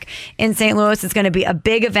track in St. Louis. It's going to be a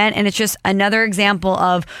big event, and it's just another example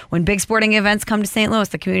of when big sporting events come to St. Louis,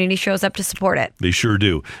 the community shows up to support it. They sure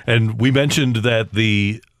do. And we mentioned that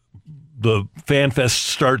the Fan Fest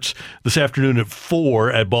starts this afternoon at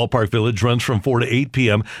 4 at Ballpark Village, runs from 4 to 8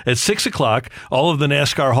 p.m. At 6 o'clock, all of the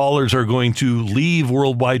NASCAR haulers are going to leave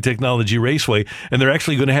Worldwide Technology Raceway, and they're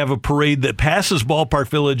actually going to have a parade that passes Ballpark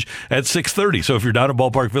Village at 6:30. So if you're down at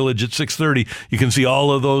Ballpark Village at 6:30, you can see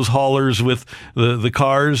all of those haulers with the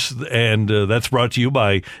cars, and that's brought to you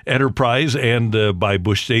by Enterprise and by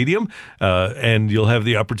Busch Stadium. And you'll have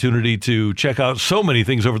the opportunity to check out so many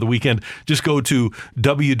things over the weekend. Just go to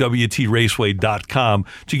www.raceway.com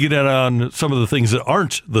to get in on some of the things that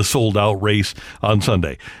aren't the sold-out race on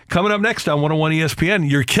Sunday. Coming up next on 101 ESPN,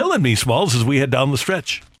 you're killing me, Smalls, as we head down the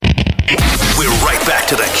stretch. We're right back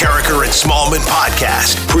to the Carricker and Smallman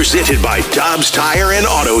podcast, presented by Dobbs Tire and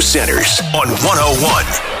Auto Centers on 101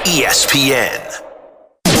 ESPN.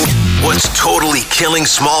 What's totally killing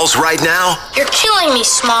Smalls right now? You're killing me,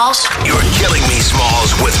 Smalls. You're killing me,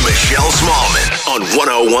 Smalls, with Michelle Smallman on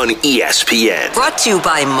 101 ESPN. Brought to you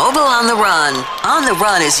by Mobile on the Run. On the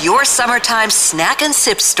Run is your summertime snack and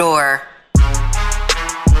sip store.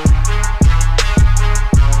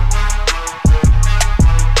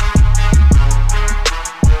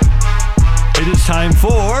 It is time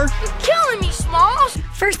for... You're killing me, Smalls.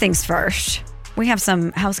 First things first, we have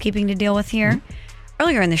some housekeeping to deal with here.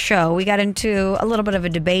 Earlier in the show, we got into a little bit of a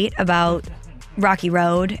debate about Rocky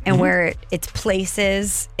Road and where its place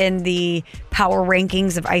is in the power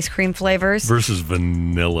rankings of ice cream flavors. Versus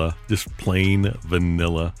vanilla, just plain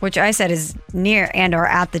vanilla. Which I said is near and or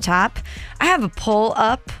at the top. I have a poll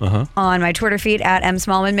up on my Twitter feed at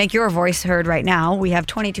 @MSmallman. Make your voice heard right now. We have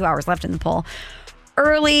 22 hours left in the poll.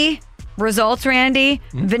 Early results, Randy.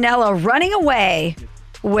 Vanilla running away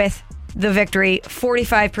with the victory.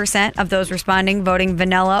 45% of those responding voting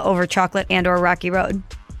vanilla over chocolate and or Rocky Road.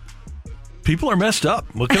 People are messed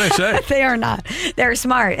up. What can I say? They are not. They're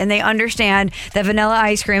smart, and they understand that vanilla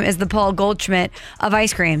ice cream is the Paul Goldschmidt of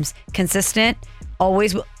ice creams. Consistent,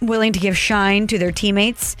 always willing to give shine to their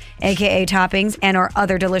teammates, a.k.a. toppings, and or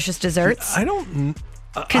other delicious desserts. I don't...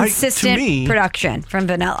 Consistent to me, production from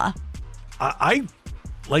vanilla. I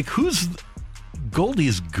like, who's...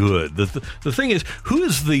 Goldie's good. The thing is, who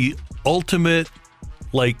is the ultimate,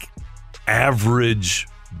 like, average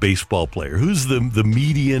baseball player? Who's the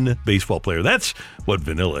median baseball player? That's what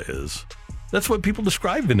vanilla is. That's what people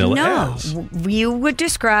describe vanilla as. No, you would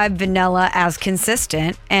describe vanilla as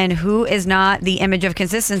consistent, and who is not the image of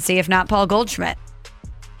consistency if not Paul Goldschmidt?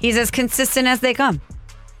 He's as consistent as they come.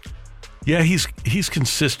 Yeah, he's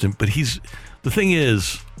consistent, but the thing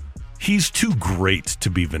is, he's too great to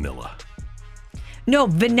be vanilla. No,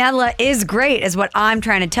 vanilla is great, is what I'm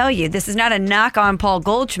trying to tell you. This is not a knock on Paul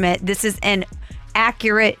Goldschmidt. This is an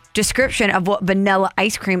accurate description of what vanilla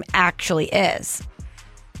ice cream actually is.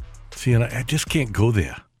 See, and I just can't go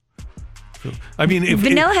there. I mean,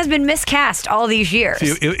 vanilla has been miscast all these years.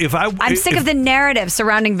 See, I'm sick of the narrative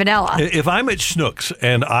surrounding vanilla. If I'm at Schnucks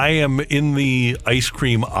and I am in the ice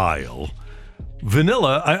cream aisle,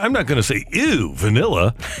 vanilla, I'm not going to say, ew,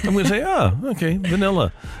 vanilla. I'm going to say, okay,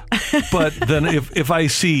 vanilla. But then if I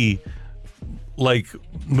see like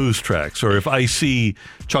Moose Tracks, or if I see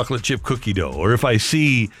chocolate chip cookie dough, or if I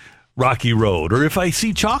see Rocky Road, or if I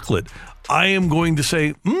see chocolate, I am going to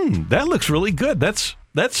say, that looks really good. That's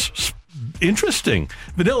interesting.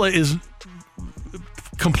 Vanilla is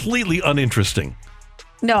completely uninteresting.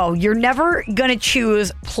 No, you're never going to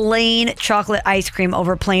choose plain chocolate ice cream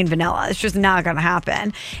over plain vanilla. It's just not going to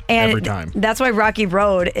happen. And every time. That's why Rocky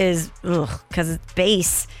Road is, because its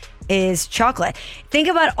base is chocolate. Think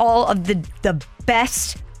about all of the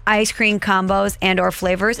best ice cream combos and or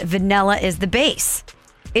flavors. Vanilla is the base.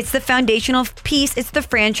 It's the foundational piece. It's the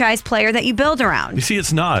franchise player that you build around. You see,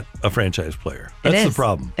 it's not a franchise player. That's the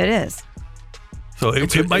problem. It is. So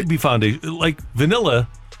it might be foundation. Like vanilla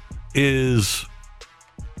is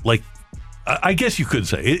like, I guess you could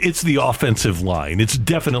say it's the offensive line. It's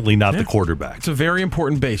definitely not the quarterback. It's a very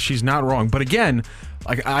important base. She's not wrong. But again,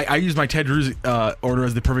 like I use my Ted Drew's order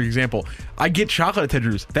as the perfect example. I get chocolate at Ted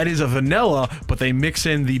Drew's. That is a vanilla, but they mix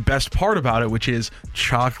in the best part about it, which is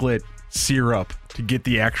chocolate syrup to get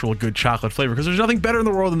the actual good chocolate flavor. Because there's nothing better in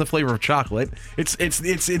the world than the flavor of chocolate. It's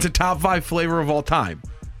a top 5 flavor of all time.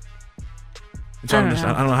 So I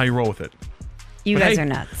don't know how you roll with it. You guys are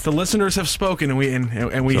nuts. The listeners have spoken,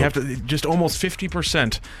 and we have to just almost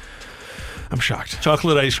 50%. I'm shocked.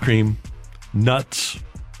 Chocolate ice cream, nuts,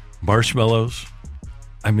 marshmallows.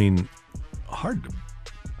 I mean, hard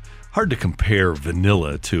to compare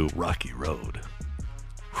vanilla to Rocky Road.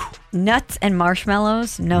 Nuts and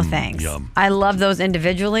marshmallows? No thanks. Yum. I love those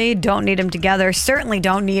individually. Don't need them together. Certainly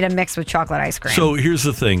don't need them mixed with chocolate ice cream. So here's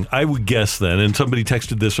the thing. I would guess then, and somebody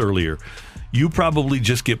texted this earlier, you probably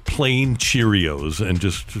just get plain Cheerios and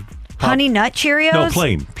just pop. Honey Nut Cheerios? No,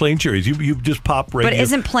 plain Cheerios. You just pop right. But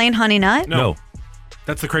isn't plain Honey Nut? No.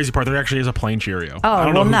 That's the crazy part. There actually is a plain Cheerio. Oh, I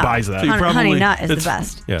don't know who buys that. So Honey Nut is the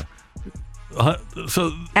best. Yeah.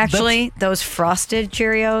 So actually, those frosted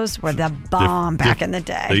Cheerios were the bomb back in the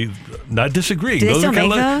day. Not disagreeing. Do they still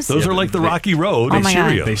make those? Those are like the Rocky Road oh my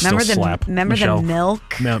Cheerios. God. They still slap. Remember the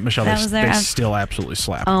milk? Michelle, they still absolutely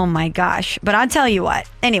slap. Oh my gosh. But I'll tell you what.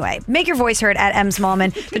 Anyway, make your voice heard at M.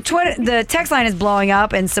 Smallman. The text line is blowing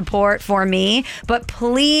up in support for me, but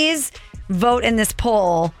please vote in this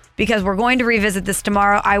poll because we're going to revisit this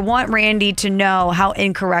tomorrow. I want Randy to know how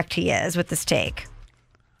incorrect he is with this take.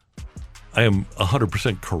 I am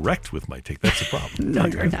 100% correct with my take. That's the problem. No,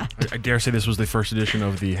 you're not. I dare say this was the first edition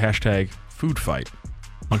of the hashtag food fight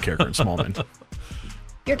on Character and Smallman.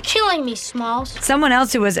 You're killing me, Smalls. Someone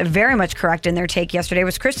else who was very much correct in their take yesterday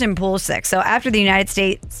was Christian Pulisic. So after the United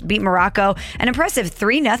States beat Morocco, an impressive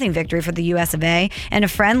 3-0 victory for the US of A, and a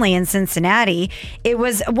friendly in Cincinnati, it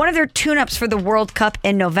was one of their tune-ups for the World Cup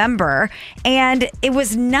in November, and it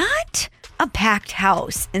was not a packed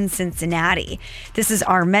house in Cincinnati. This is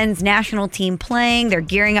our men's national team playing. They're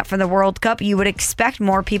gearing up for the World Cup. You would expect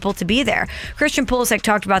more people to be there. Christian Pulisic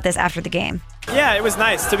talked about this after the game. Yeah, it was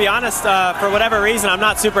nice. To be honest, for whatever reason, I'm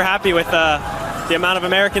not super happy with the amount of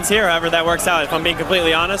Americans here, however that works out, if I'm being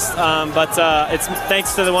completely honest. But it's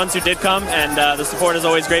thanks to the ones who did come, and the support is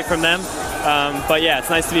always great from them. But yeah, it's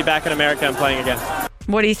nice to be back in America and playing again.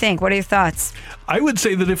 What do you think? What are your thoughts? I would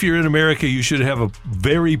say that if you're in America, you should have a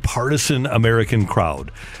very partisan American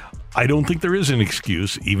crowd. I don't think there is an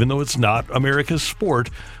excuse, even though it's not America's sport,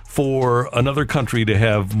 for another country to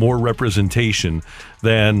have more representation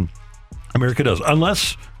than America does.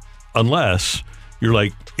 Unless you're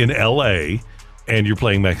like in LA and you're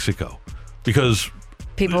playing Mexico. Because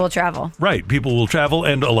people will travel. Right. People will travel,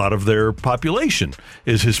 and a lot of their population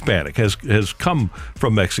is Hispanic, has come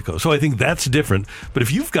from Mexico. So I think that's different. But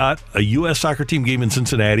if you've got a U.S. soccer team game in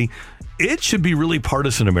Cincinnati, it should be really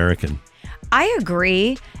partisan American. I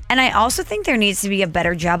agree. And I also think there needs to be a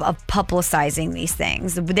better job of publicizing these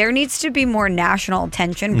things. There needs to be more national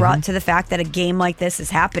attention brought to the fact that a game like this is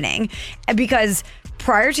happening. Because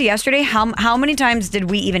prior to yesterday, how many times did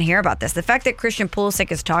we even hear about this? The fact that Christian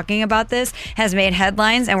Pulisic is talking about this has made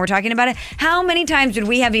headlines, and we're talking about it. How many times did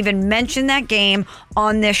we have even mentioned that game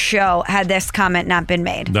on this show had this comment not been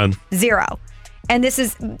made? None. 0. And this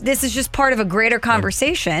is just part of a greater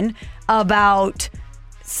conversation about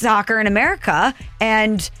soccer in America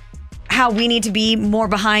and how we need to be more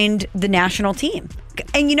behind the national team.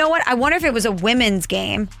 And you know what? I wonder if it was a women's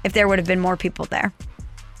game, if there would have been more people there.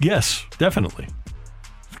 Yes, definitely.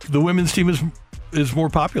 The women's team is more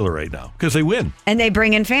popular right now because they win. And they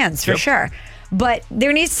bring in fans, for sure. But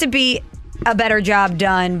there needs to be a better job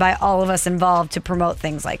done by all of us involved to promote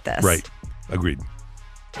things like this. Right. Agreed.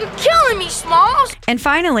 You're killing me, Smalls. And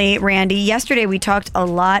finally, Randy, yesterday we talked a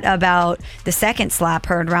lot about the second slap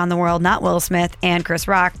heard around the world, not Will Smith and Chris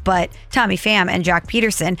Rock, but Tommy Pham and Jock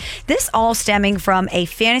Peterson. This all stemming from a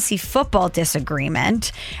fantasy football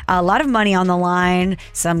disagreement. A lot of money on the line.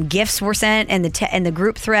 Some gifts were sent in the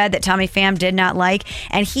group thread that Tommy Pham did not like.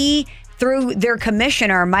 And he threw their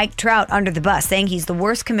commissioner, Mike Trout, under the bus, saying he's the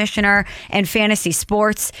worst commissioner in fantasy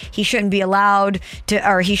sports. He shouldn't be allowed to,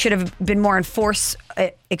 or he should have been more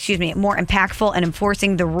more impactful in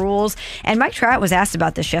enforcing the rules. And Mike Trout was asked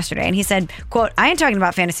about this yesterday, and he said, quote, "I ain't talking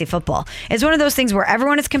about fantasy football. It's one of those things where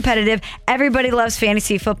everyone is competitive. Everybody loves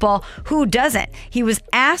fantasy football. Who doesn't?" He was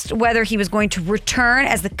asked whether he was going to return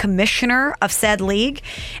as the commissioner of said league,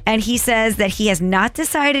 and he says that he has not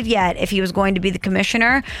decided yet if he was going to be the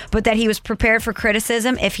commissioner, but that he was prepared for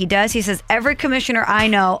criticism if he does. He says, "Every commissioner I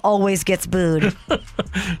know always gets booed."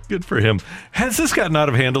 Good for him. Has this gotten out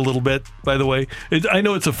of hand a little bit, by the way? I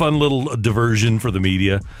know it's a fun little diversion for the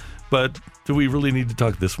media, but do we really need to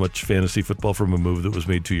talk this much fantasy football from a move that was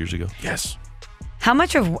made 2 years ago? Yes. How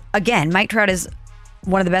much of, again, Mike Trout is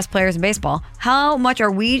one of the best players in baseball. How much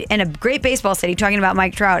are we in a great baseball city talking about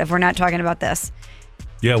Mike Trout if we're not talking about this?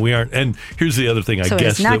 Yeah, we aren't. And here's the other thing I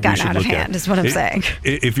guess it's not that we should gotten out of look hand, at. is what I'm saying.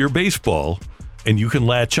 If you're baseball and you can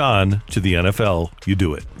latch on to the NFL, you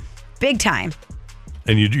do it. Big time.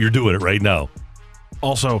 And you're doing it right now.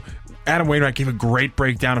 Also, Adam Wainwright gave a great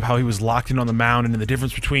breakdown of how he was locked in on the mound and the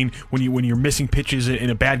difference between when you're missing pitches in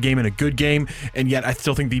a bad game and a good game. And yet, I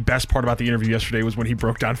still think the best part about the interview yesterday was when he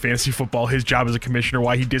broke down fantasy football, his job as a commissioner,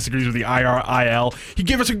 why he disagrees with the IL. He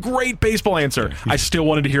gave us a great baseball answer. I still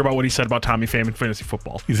wanted to hear about what he said about Tommy Pham and fantasy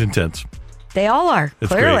football. He's intense. They all are,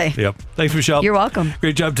 That's clearly. Great. Yep. Thanks, Michelle. You're welcome.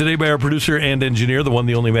 Great job today by our producer and engineer, the one,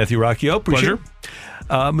 the only Matthew Rocchio. Pleasure.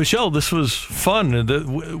 Michelle, this was fun.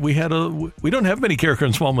 We don't have many Carricker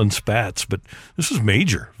and Smallman spats, but this is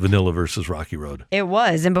major. Vanilla versus Rocky Road. It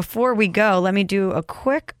was. And before we go, let me do a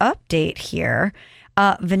quick update here.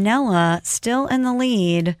 Vanilla still in the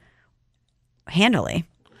lead handily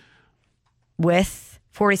with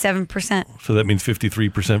 47%. So that means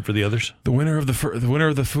 53% for the others. The winner of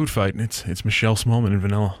the food fight, it's Michelle Smallman and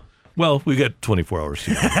Vanilla. Well, we got 24 hours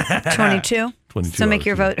to go. 22. 22 So make hours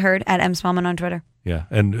your to go. vote heard at M. Smallman on Twitter. Yeah,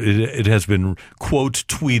 and it has been, quote,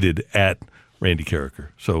 tweeted at Randy Carricker.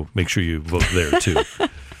 So make sure you vote there, too.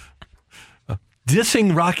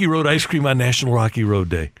 Dissing Rocky Road ice cream on National Rocky Road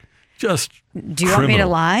Day. Just Do you want me to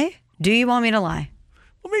lie? Do you want me to lie?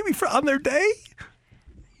 Well, maybe on their day.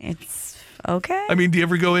 It's okay. I mean, do you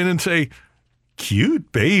ever go in and say,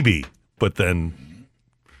 cute baby, but then,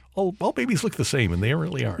 all babies look the same, and they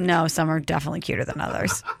really aren't. No, some are definitely cuter than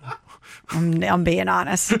others. I'm being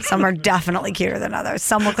honest. Some are definitely cuter than others.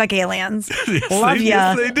 Some look like aliens. Love you.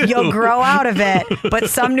 Yes, they do. You'll grow out of it. But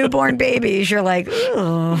some newborn babies, you're like,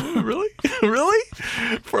 ooh. Really? Really?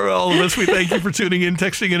 For all of us, we thank you for tuning in,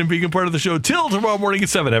 texting in, and being a part of the show. Till tomorrow morning at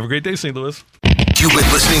 7. Have a great day, St. Louis. You've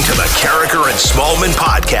been listening to the Carricker and Smallman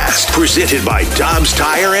podcast, presented by Dobbs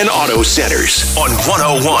Tire and Auto Centers on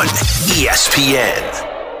 101 ESPN.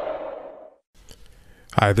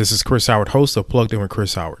 Hi, this is Chris Howard, host of Plugged In with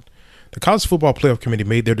Chris Howard. The College Football Playoff Committee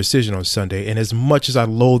made their decision on Sunday, and as much as I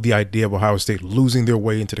loathe the idea of Ohio State losing their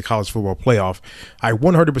way into the College Football Playoff, I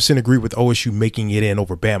 100% agree with OSU making it in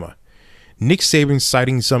over Bama. Nick Saban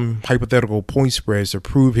citing some hypothetical point spreads to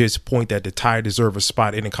prove his point that the Tide deserve a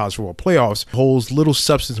spot in the College Football Playoffs holds little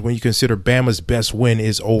substance when you consider Bama's best win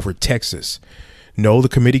is over Texas. No, the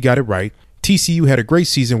committee got it right. TCU had a great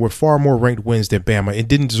season with far more ranked wins than Bama and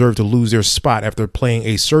didn't deserve to lose their spot after playing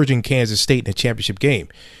a surging Kansas State in a championship game.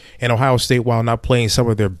 And Ohio State, while not playing some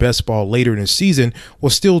of their best ball later in the season,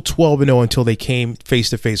 was still 12-0 until they came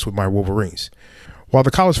face-to-face with my Wolverines. While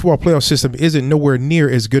the college football playoff system isn't nowhere near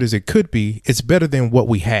as good as it could be, it's better than what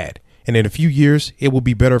we had. And in a few years, it will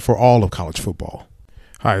be better for all of college football.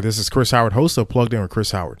 Hi, this is Chris Howard, host of Plugged In with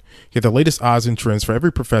Chris Howard. Get the latest odds and trends for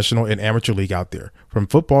every professional and amateur league out there. From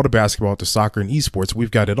football to basketball to soccer and esports,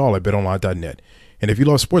 we've got it all at BetOnline.net. And if you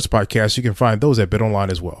love sports podcasts, you can find those at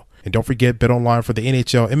BetOnline as well. And don't forget BetOnline for the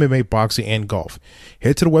NHL, MMA, boxing, and golf.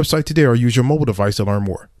 Head to the website today or use your mobile device to learn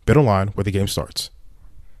more. BetOnline, where the game starts.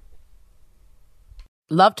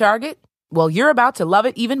 Love Target? Well, you're about to love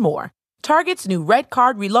it even more. Target's new Red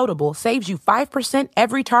Card Reloadable saves you 5%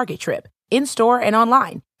 every Target trip, in-store and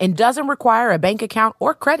online, and doesn't require a bank account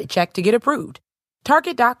or credit check to get approved.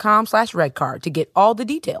 Target.com/redcard to get all the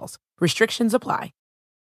details. Restrictions apply.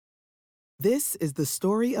 This is the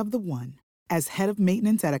story of the one. As head of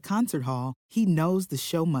maintenance at a concert hall, he knows the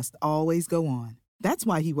show must always go on. That's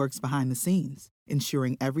why he works behind the scenes,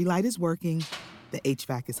 ensuring every light is working, the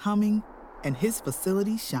HVAC is humming, and his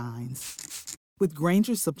facility shines. With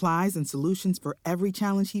Grainger's supplies and solutions for every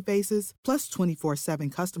challenge he faces, plus 24/7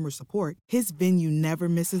 customer support, his venue never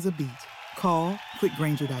misses a beat. Call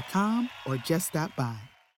quickgrainger.com or just stop by.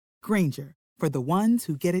 Grainger, for the ones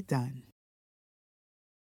who get it done.